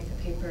trying to make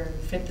the paper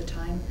fit the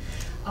time.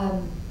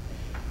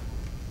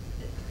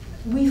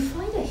 We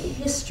find a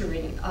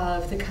history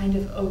of the kind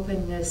of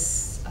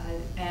openness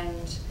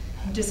and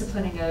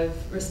disciplining of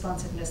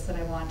responsiveness that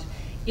I want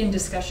in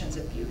discussions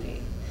of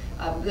beauty,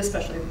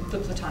 especially the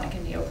Platonic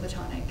and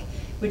Neoplatonic,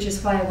 which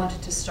is why I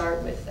wanted to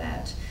start with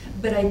that.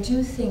 But I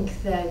do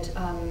think that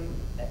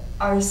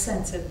our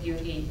sense of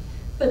beauty,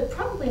 but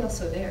probably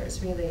also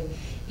theirs really,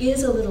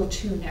 is a little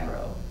too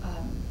narrow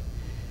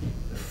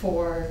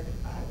for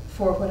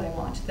what I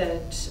want.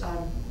 That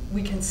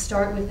we can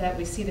start with that,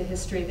 we see the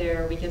history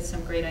there, we get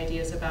some great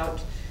ideas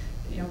about,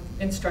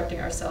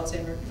 instructing ourselves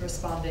in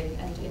responding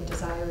and in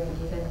desiring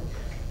even,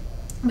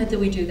 but that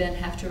we do then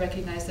have to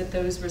recognize that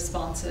those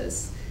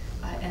responses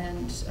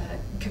and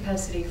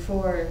capacity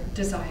for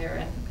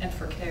desire and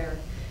for care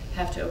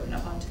have to open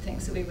up onto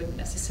things that we wouldn't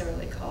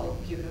necessarily call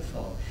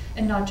beautiful,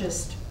 and not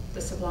just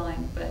the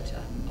sublime, but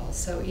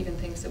also even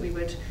things that we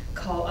would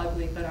call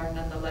ugly but are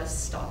nonetheless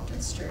stopped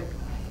and stirred by.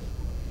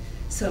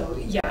 So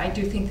yeah, I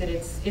do think that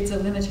it's a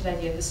limited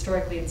idea.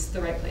 Historically, it's the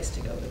right place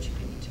to go, but you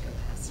do need to go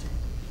past it.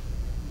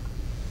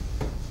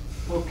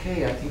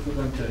 Okay, I think we're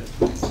going to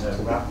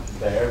wrap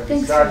there. We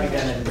Thanks start so much.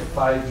 again in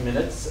 5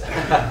 minutes,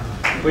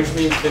 which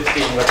means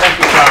 15. But thank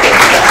you, Carl.